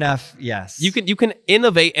can enough. Yes. You can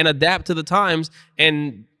innovate and adapt to the times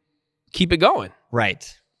and keep it going.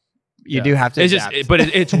 Right. You do have to adapt. But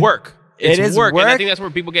it's work. It's work. And I think that's where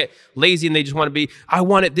people get lazy and they just want to be, I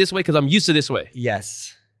want it this way because I'm used to this way.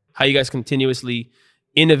 Yes. How you guys continuously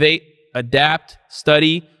innovate, adapt,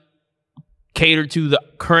 study, cater to the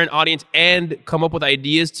current audience, and come up with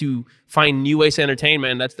ideas to find new ways to entertain,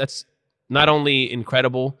 man. That's not only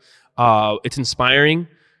incredible, it's inspiring.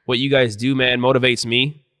 What you guys do, man, motivates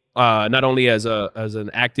me. Not only as an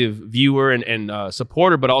active viewer and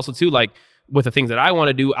supporter, but also too, like, with the things that I want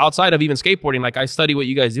to do outside of even skateboarding. Like, I study what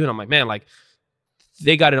you guys do, and I'm like, man, like,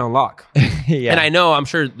 they got it on lock. And I know, I'm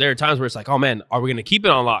sure there are times where it's like, oh man, are we going to keep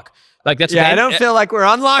it on lock? Like, that's I don't feel like we're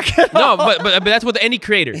on lock at all. No, but that's with any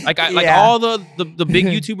creator. Like, like all the big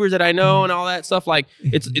YouTubers that I know and all that stuff. Like,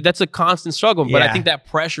 that's a constant struggle. But I think that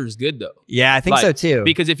pressure is good though. Yeah, I think so too.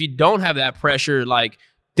 Because if you don't have that pressure, like,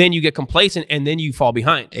 then you get complacent and then you fall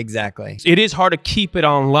behind. Exactly. It is hard to keep it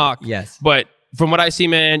on lock. Yes. But from what I see,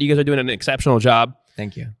 man, you guys are doing an exceptional job.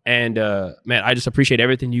 Thank you. And man, I just appreciate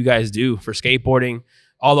everything you guys do for skateboarding,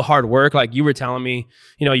 all the hard work. Like you were telling me,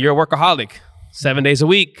 you're a workaholic, 7 days a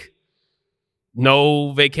week.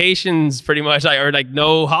 No vacations pretty much, or like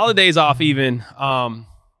no holidays off even.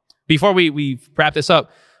 Before we wrap this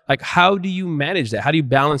up, like, how do you manage that? How do you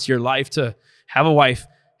balance your life to have a wife,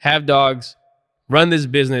 have dogs, run this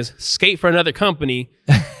business, skate for another company?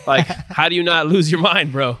 Like, how do you not lose your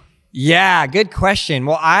mind, bro? Yeah, good question.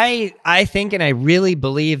 Well, I think, and I really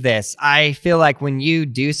believe this, I feel like when you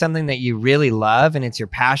do something that you really love and it's your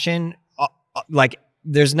passion, like,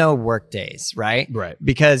 there's no work days, right? Right.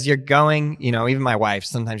 Because you're going, even my wife,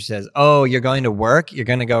 sometimes she says, oh, you're going to work, you're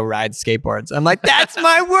going to go ride skateboards. I'm like, that's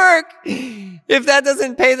my work. If that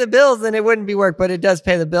doesn't pay the bills, then it wouldn't be work, but it does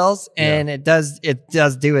pay the bills and it does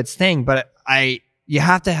do its thing. But you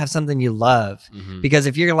have to have something you love, because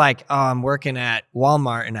if you're like, oh, I'm working at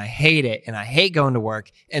Walmart and I hate it and I hate going to work,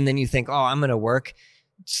 and then you think, oh, I'm going to work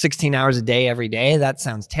 16 hours a day every day, that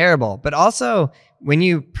sounds terrible. But also, when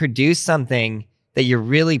you produce something that you're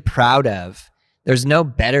really proud of, there's no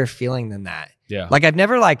better feeling than that. Yeah. Like, I've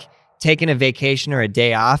never taken a vacation or a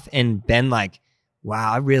day off and been like,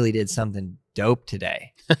 wow, I really did something dope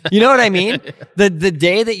today. You know what I mean? The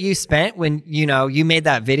day that you spent when, you know, you made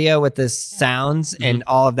that video with the sounds and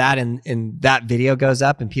all of that, and that video goes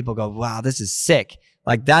up and people go, wow, this is sick.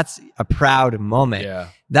 Like, that's a proud moment. Yeah.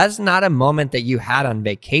 That's not a moment that you had on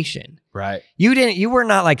vacation. Right. You were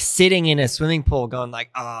not like sitting in a swimming pool going like,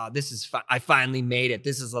 oh, this is, I finally made it.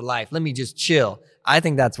 This is the life. Let me just chill. I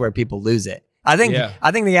think that's where people lose it. I think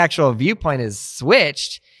the actual viewpoint is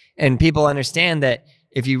switched, and people understand that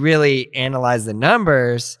if you really analyze the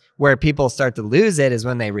numbers, where people start to lose it is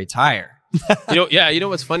when they retire. You know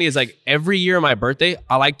what's funny is like every year on my birthday,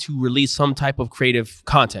 I like to release some type of creative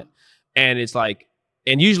content. And it's like,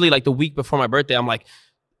 and usually like the week before my birthday, I'm like,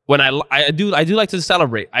 when I do like to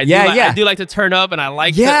celebrate. I do like to turn up, and I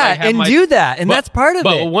like to like, have do that. And that's part of it.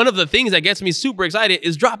 But one of the things that gets me super excited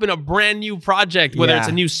is dropping a brand new project, whether it's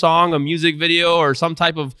a new song, a music video, or some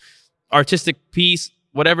type of artistic piece,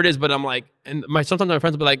 whatever it is. But I'm like, and sometimes my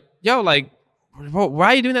friends will be like, yo, like, why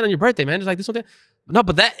are you doing that on your birthday, man? Just like, this something. No,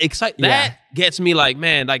 but that gets me like,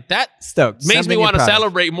 man, like that stoked. Makes me want to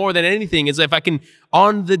celebrate more than anything. Is if I can,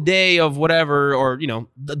 on the day of whatever, or, you know,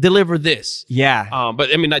 deliver this. Yeah.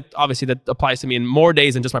 But I mean, obviously that applies to me in more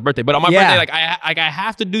days than just my birthday. But on my birthday, like I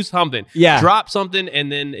have to do something. Yeah. Drop something, and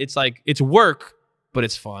then it's like, it's work, but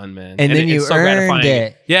it's fun, man. And then you earned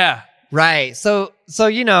it. Yeah. Right. So,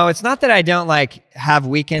 you know, it's not that I don't like have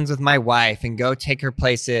weekends with my wife and go take her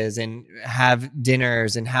places and have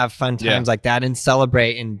dinners and have fun times like that and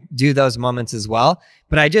celebrate and do those moments as well.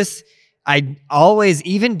 But I always,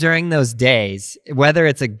 even during those days, whether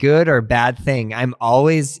it's a good or bad thing, I'm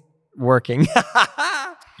always working.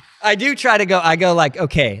 I do try to go, I go like,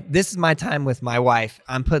 okay, this is my time with my wife.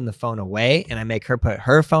 I'm putting the phone away, and I make her put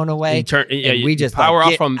her phone away. And we just power like,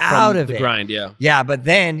 off from the grind. Yeah. Yeah. But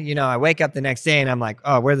then, you know, I wake up the next day and I'm like,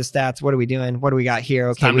 oh, where are the stats? What are we doing? What do we got here?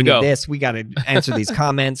 Okay, we do this. We got to answer these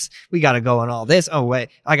comments. We got to go on all this. Oh, wait,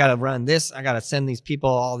 I got to run this. I got to send these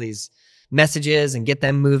people all these messages and get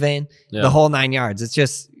them moving. The whole 9 yards. It's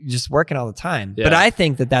just working all the time. But I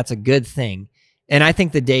think that that's a good thing. And I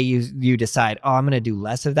think the day you decide, oh, I'm going to do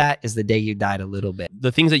less of that, is the day you died a little bit.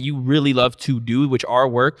 The things that you really love to do, which are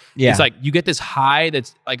work, it's like you get this high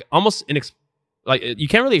that's like almost like you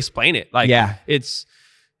can't really explain it. Like it's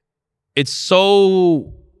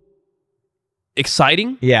so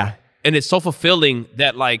exciting. Yeah. And it's so fulfilling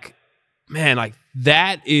that, like, man, like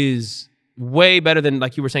that is way better than,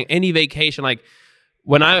 like you were saying, any vacation. Like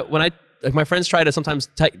when I like, my friends try to sometimes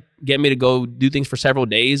get me to go do things for several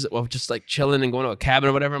days of just like chilling and going to a cabin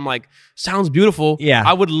or whatever. I'm like, sounds beautiful. Yeah.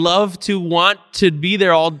 I would love to want to be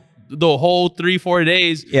there the whole 3-4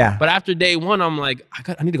 days. Yeah. But after day one, I'm like,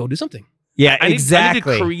 I need to go do something. Yeah,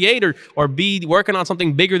 exactly. I need to create or be working on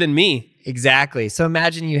something bigger than me. Exactly. So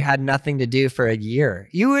imagine you had nothing to do for a year.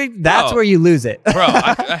 That's where you lose it. Bro,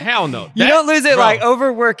 hell no. You don't lose it like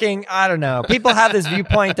overworking. I don't know. People have this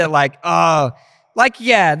viewpoint that like, oh, like,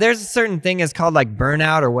 yeah, there's a certain thing is called like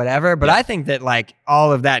burnout or whatever. But I think that like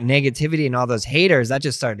all of that negativity and all those haters, that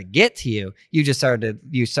just started to get to you. You started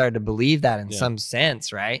to believe that in some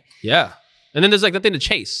sense, right? Yeah. And then there's like nothing to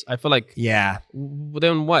chase. I feel like,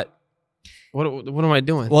 then what? What am I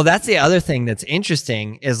doing? Well, that's the other thing that's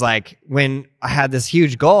interesting is like when I had this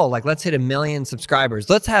huge goal, like let's hit 1 million subscribers.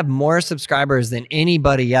 Let's have more subscribers than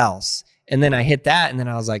anybody else. And then I hit that, and then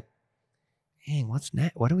I was like, hey, what's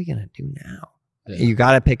next? What are we going to do now? Yeah. You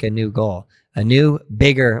got to pick a new goal, a new,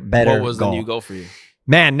 bigger, better goal. What was the new goal for you?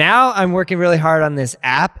 Man, now I'm working really hard on this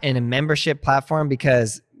app and a membership platform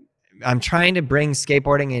because I'm trying to bring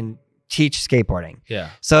skateboarding and teach skateboarding. Yeah.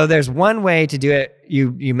 So there's one way to do it.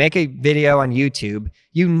 You make a video on YouTube.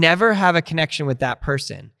 You never have a connection with that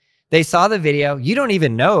person. They saw the video. You don't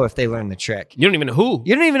even know if they learned the trick. You don't even know who.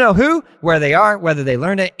 You don't even know who, where they are, whether they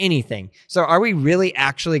learned it, anything. So are we really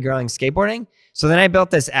actually growing skateboarding? So then I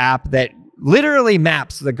built this app that literally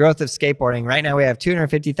maps the growth of skateboarding. Right now we have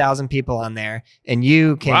 250,000 people on there, and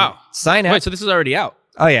you can sign up. Wait, so this is already out?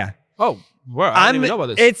 Oh yeah. Oh, wow. I didn't even know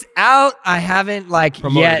about this. It's out. I haven't like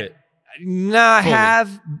promoted yet. It. No, I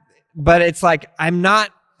have, but it's like I'm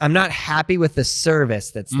not happy with the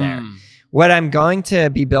service that's there. What I'm going to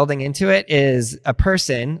be building into it is a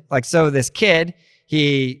person, like, so this kid,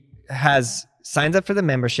 he signs up for the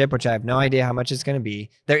membership, which I have no idea how much it's going to be.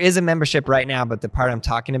 There is a membership right now, but the part I'm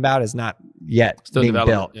talking about is not yet being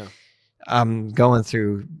built. Yeah. I'm going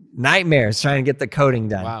through nightmares trying to get the coding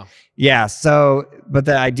done. Wow. Yeah. So, but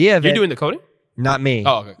the idea of You're doing the coding? Not me.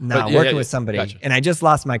 Oh, okay. No, working with somebody. Gotcha. And I just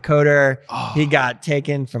lost my coder. Oh. He got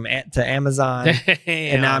taken to Amazon.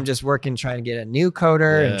 And now I'm just working, trying to get a new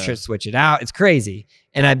coder and try to switch it out. It's crazy.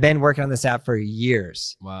 And I've been working on this app for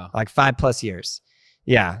years. Wow. Like 5+ years.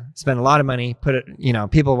 Yeah, spend a lot of money, put it, you know,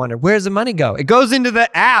 people wonder, where's the money go? It goes into the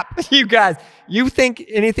app. You guys, you think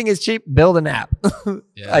anything is cheap? Build an app.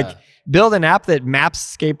 Yeah. Like build an app that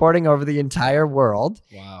maps skateboarding over the entire world.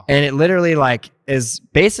 Wow. And it literally like is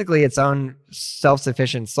basically its own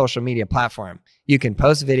self-sufficient social media platform. You can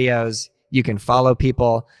post videos, you can follow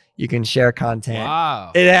people, you can share content.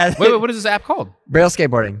 Wow. It has Wait, what is this app called? Braille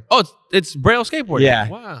Skateboarding. Oh, it's Braille Skateboarding. Yeah.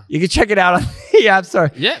 Wow. You can check it out on the App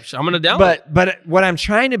Store. Yeah, I'm going to download it. But what I'm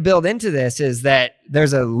trying to build into this is that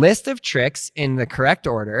there's a list of tricks in the correct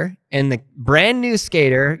order, and the brand new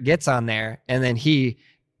skater gets on there, and then he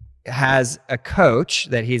has a coach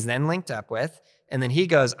that he's then linked up with, and then he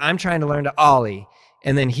goes, I'm trying to learn to ollie.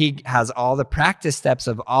 And then he has all the practice steps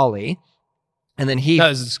of ollie. And then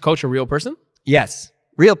Is this coach a real person? Yes,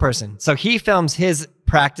 real person. So he films his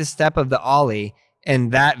practice step of the ollie,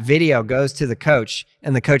 and that video goes to the coach,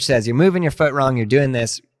 and the coach says, you're moving your foot wrong, you're doing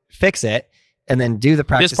this, fix it, and then do the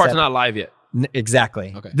practice This part's step. not live yet.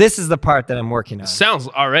 Exactly. Okay. This is the part that I'm working on. Sounds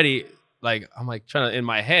already like, I'm like trying to, in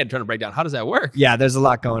my head, trying to break down, how does that work? Yeah, there's a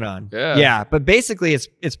lot going on. Yeah, but basically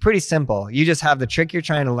it's pretty simple. You just have the trick you're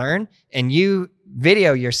trying to learn, and you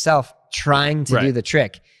video yourself trying to do the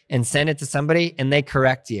trick and send it to somebody, and they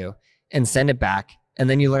correct you and send it back, and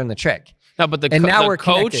then you learn the trick. No, but the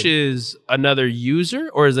coach is another user,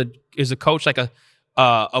 or is a coach like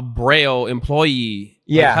a Braille employee?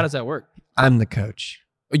 Yeah. Like, how does that work? I'm the coach.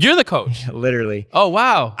 You're the coach. Literally. Oh,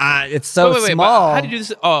 wow. It's so small. How do you do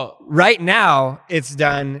this? Oh, right now it's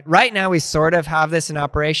done. Right now we sort of have this in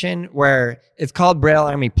operation where it's called Braille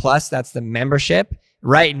Army Plus. That's the membership.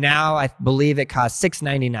 Right now, I believe it costs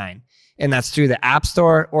 $6.99, and that's through the App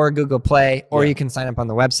Store or Google Play, or you can sign up on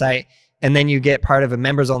the website, and then you get part of a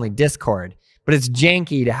members-only Discord. But it's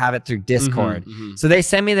janky to have it through Discord. So they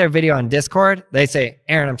send me their video on Discord. They say,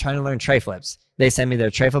 Aaron, I'm trying to learn tray flips. They send me their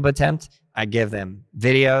tray flip attempt. I give them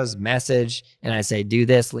videos, message, and I say, do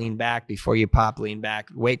this, lean back. Before you pop, lean back.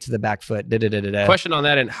 Wait to the back foot. Question on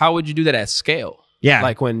that, and how would you do that at scale? Yeah.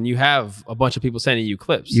 Like when you have a bunch of people sending you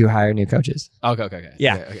clips. You hire new coaches. Okay.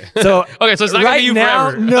 Yeah. Okay. So, okay, so it's not right gonna be you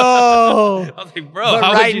now, forever. No. I was like, bro, But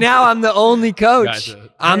how right now, I'm the only coach.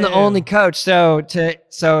 Gotcha. I'm the only coach. So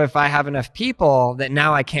if I have enough people that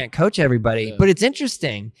now I can't coach everybody, but it's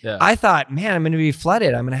interesting. Yeah. I thought, man, I'm going to be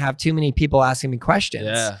flooded. I'm going to have too many people asking me questions.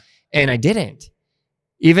 Yeah. And I didn't.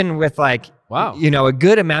 Even with like, a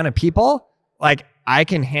good amount of people, like I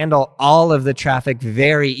can handle all of the traffic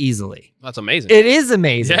very easily. That's amazing. It is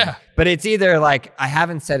amazing. Yeah. But it's either like I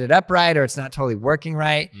haven't set it up right, or it's not totally working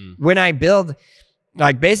right. When I build,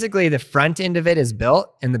 like basically the front end of it is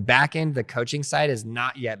built, and the back end, the coaching side, is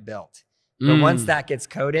not yet built. But once that gets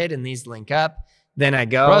coded and these link up, then I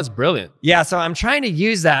go. Bro, that's brilliant. Yeah. So I'm trying to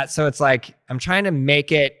use that. So it's like, I'm trying to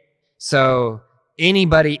make it so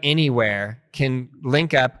anybody anywhere can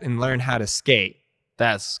link up and learn how to skate.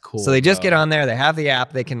 That's cool. So they just get on there, they have the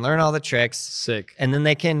app, they can learn all the tricks. Sick. And then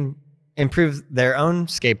they can improve their own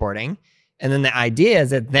skateboarding. And then the idea is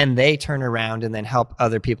that then they turn around and then help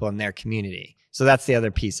other people in their community. So that's the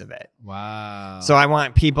other piece of it. Wow. So I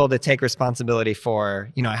want people to take responsibility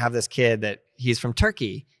for, I have this kid that he's from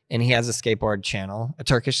Turkey, and he has a skateboard channel, a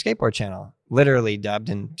Turkish skateboard channel, literally dubbed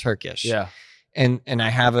in Turkish. Yeah. And I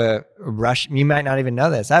have a Russian, you might not even know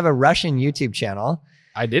this. I have a Russian YouTube channel.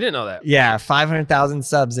 I didn't know that. Yeah, 500,000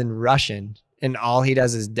 subs in Russian. And all he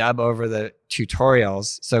does is dub over the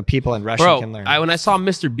tutorials so people in Russian can learn. When I saw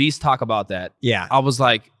Mr. Beast talk about that, I was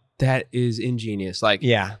like, that is ingenious. Like,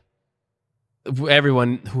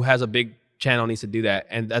 everyone who has a big channel needs to do that.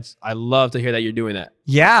 And I love to hear that you're doing that.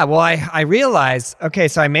 Yeah, well, I realized, okay,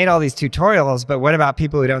 so I made all these tutorials, but what about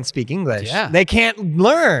people who don't speak English? Yeah. They can't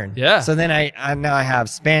learn. Yeah. So then I now I have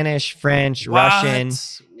Spanish, French, Russian,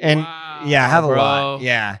 and I have a lot.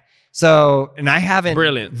 Yeah. So, and I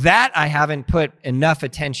haven't put enough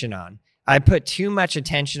attention on. I put too much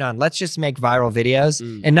attention on, let's just make viral videos,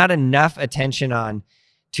 and not enough attention on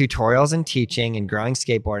tutorials and teaching and growing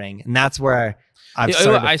skateboarding. And that's where I've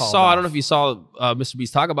started to fall off. I don't know if you saw Mr.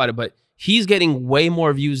 Beast talk about it, but he's getting way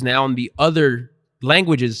more views now on the other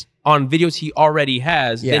languages on videos he already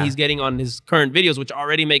has than he's getting on his current videos, which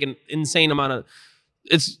already make an insane amount of,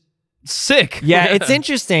 it's sick. Yeah, it's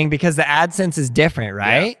interesting because the AdSense is different,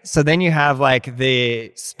 right? Yeah. So then you have like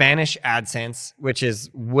the Spanish AdSense, which is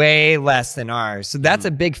way less than ours. So that's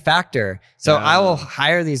a big factor. So I will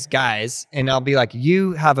hire these guys and I'll be like,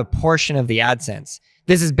 you have a portion of the AdSense.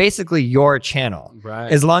 This is basically your channel.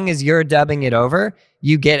 Right. As long as you're dubbing it over,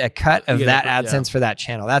 you get a cut of that AdSense for that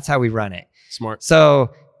channel. That's how we run it. Smart. So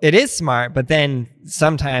it is smart, but then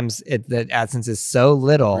sometimes the AdSense is so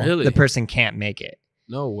little, the person can't make it.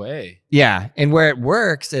 No way. Yeah. And where it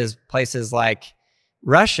works is places like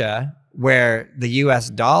Russia, where the US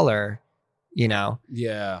dollar, you know.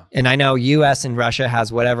 Yeah. And I know US and Russia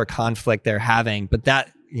has whatever conflict they're having, but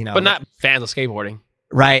that, you know. But not fans of skateboarding.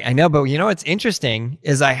 Right. I know. But you know what's interesting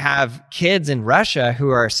is I have kids in Russia who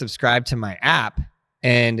are subscribed to my app,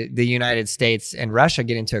 and the United States and Russia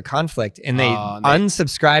get into a conflict, and they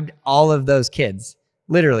unsubscribed all of those kids.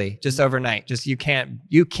 Literally, just overnight. Just you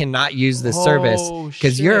cannot use this service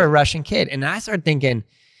because you're a Russian kid. And I started thinking,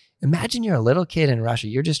 imagine you're a little kid in Russia.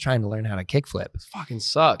 You're just trying to learn how to kickflip. It fucking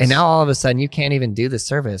sucks. And now all of a sudden you can't even do the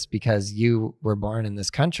service because you were born in this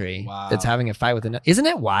country that's having a fight with another. Isn't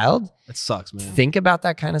it wild? It sucks, man. Think about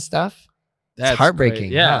that kind of stuff. That's it's heartbreaking.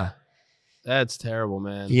 Crazy. Yeah. Huh? That's terrible,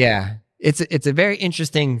 man. Yeah. It's a very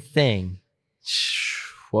interesting thing.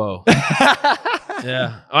 Whoa.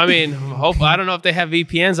 Yeah. I mean, I don't know if they have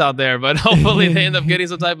VPNs out there, but hopefully they end up getting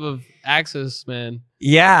some type of access, man.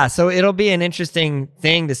 Yeah. So it'll be an interesting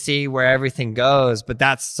thing to see where everything goes. But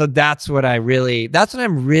that's what I'm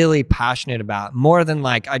really passionate about. More than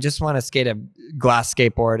like, I just want to skate a glass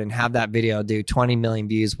skateboard and have that video do 20 million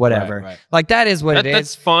views, whatever. Right. Like that is what it is.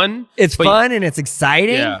 That's fun. It's fun and it's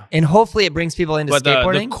exciting. Yeah. And hopefully it brings people into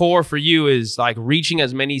skateboarding. The core for you is like reaching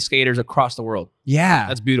as many skaters across the world. Yeah.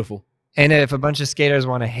 That's beautiful. And if a bunch of skaters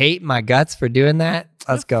want to hate my guts for doing that,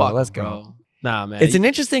 let's go. Let's go. Bro. Nah, man. It's an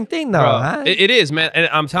interesting thing, though. Huh? It is, man. And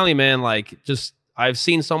I'm telling you, man, like, just I've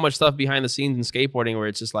seen so much stuff behind the scenes in skateboarding where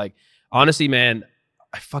it's just like, honestly, man,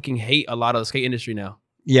 I fucking hate a lot of the skate industry now.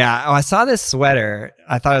 Yeah. Oh, I saw this sweater.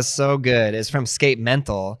 I thought it was so good. It's from Skate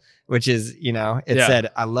Mental, which is, you know, it said,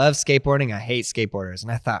 I love skateboarding. I hate skateboarders.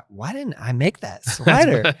 And I thought, why didn't I make that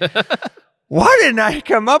sweater? Why didn't I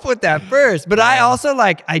come up with that first? But I also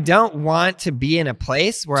I don't want to be in a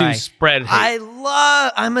place where I spread hate.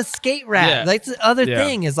 I'm a skate rat. Yeah. Like the other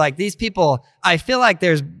thing is like these people, I feel like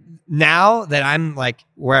now that I'm like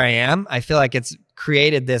where I am, I feel like it's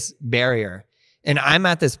created this barrier. And I'm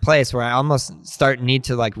at this place where I almost need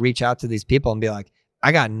to like reach out to these people and be like,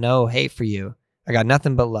 I got no hate for you. I got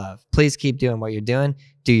nothing but love. Please keep doing what you're doing.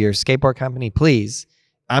 Do your skateboard company, please.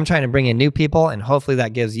 I'm trying to bring in new people, and hopefully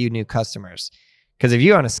that gives you new customers. Because if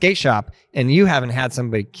you own a skate shop and you haven't had some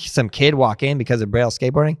kid walk in because of Braille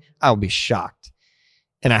skateboarding, I will be shocked.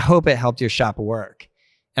 And I hope it helped your shop work.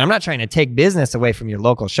 And I'm not trying to take business away from your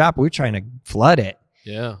local shop. We're trying to flood it.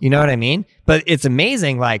 Yeah. You know what I mean? But it's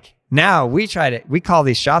amazing. Like now we call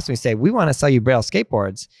these shops and we say, we want to sell you Braille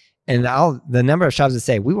skateboards. And the number of shops that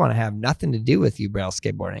say, we want to have nothing to do with you, Braille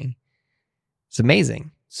skateboarding. It's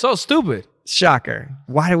amazing. So stupid. Shocker.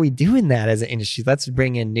 Why are we doing that as an industry? Let's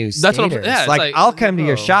bring in new skaters. Like I'll come to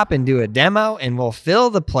your shop and do a demo and we'll fill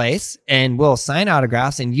the place and we'll sign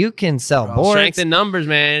autographs and you can sell boards. Strength in numbers,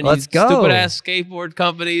 man. Let's go. Stupid ass skateboard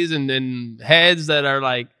companies and heads that are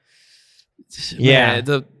like,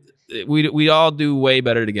 man, we all do way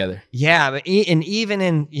better together. Yeah, but even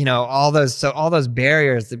in, you know, all those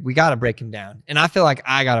barriers that we got to break them down. And I feel like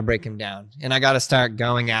I got to break them down. And I got to start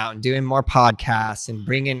going out and doing more podcasts and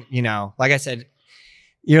bringing, you know, like I said,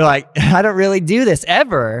 you're like, I don't really do this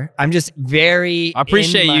ever. I'm just I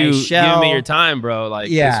appreciate you giving me your time, bro. Like,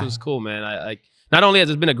 this was cool, man. I not only has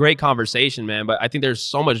it been a great conversation, man, but I think there's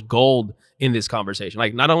so much gold in this conversation.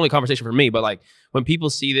 Like, not only conversation for me, but like when people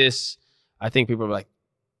see this, I think people are like,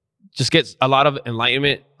 just gets a lot of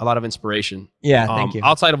enlightenment, a lot of inspiration. Yeah, thank you.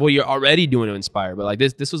 Outside of what you're already doing to inspire, but like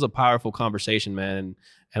this was a powerful conversation, man,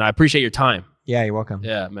 and I appreciate your time. Yeah, you're welcome.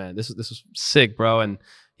 Yeah, man, this was sick, bro, and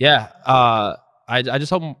yeah, I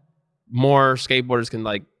just hope more skateboarders can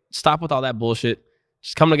like stop with all that bullshit.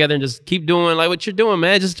 Just come together and just keep doing like what you're doing,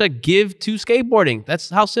 man. Just like give to skateboarding. That's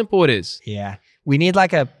how simple it is. Yeah. We need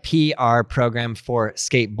like a PR program for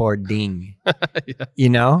skateboarding, you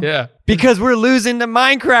know? Yeah. Because we're losing to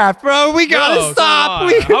Minecraft, bro. We gotta stop.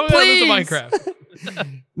 Please.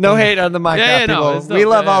 Minecraft? No hate on the Minecraft people. We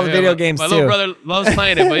love all the video games too. My little brother loves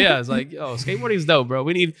playing it, but yeah, it's like, yo, skateboarding's dope, bro.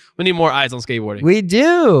 We need more eyes on skateboarding. We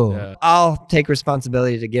do. Yeah. I'll take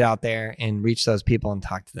responsibility to get out there and reach those people and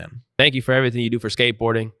talk to them. Thank you for everything you do for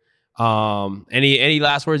skateboarding. Any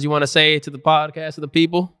last words you want to say to the podcast, to the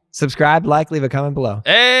people? Subscribe, like, leave a comment below.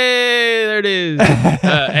 Hey, there it is.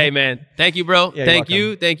 Hey, man. Thank you, bro. Yeah, thank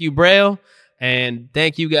you. Thank you, Braille. And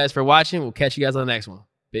thank you guys for watching. We'll catch you guys on the next one.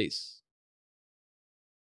 Peace.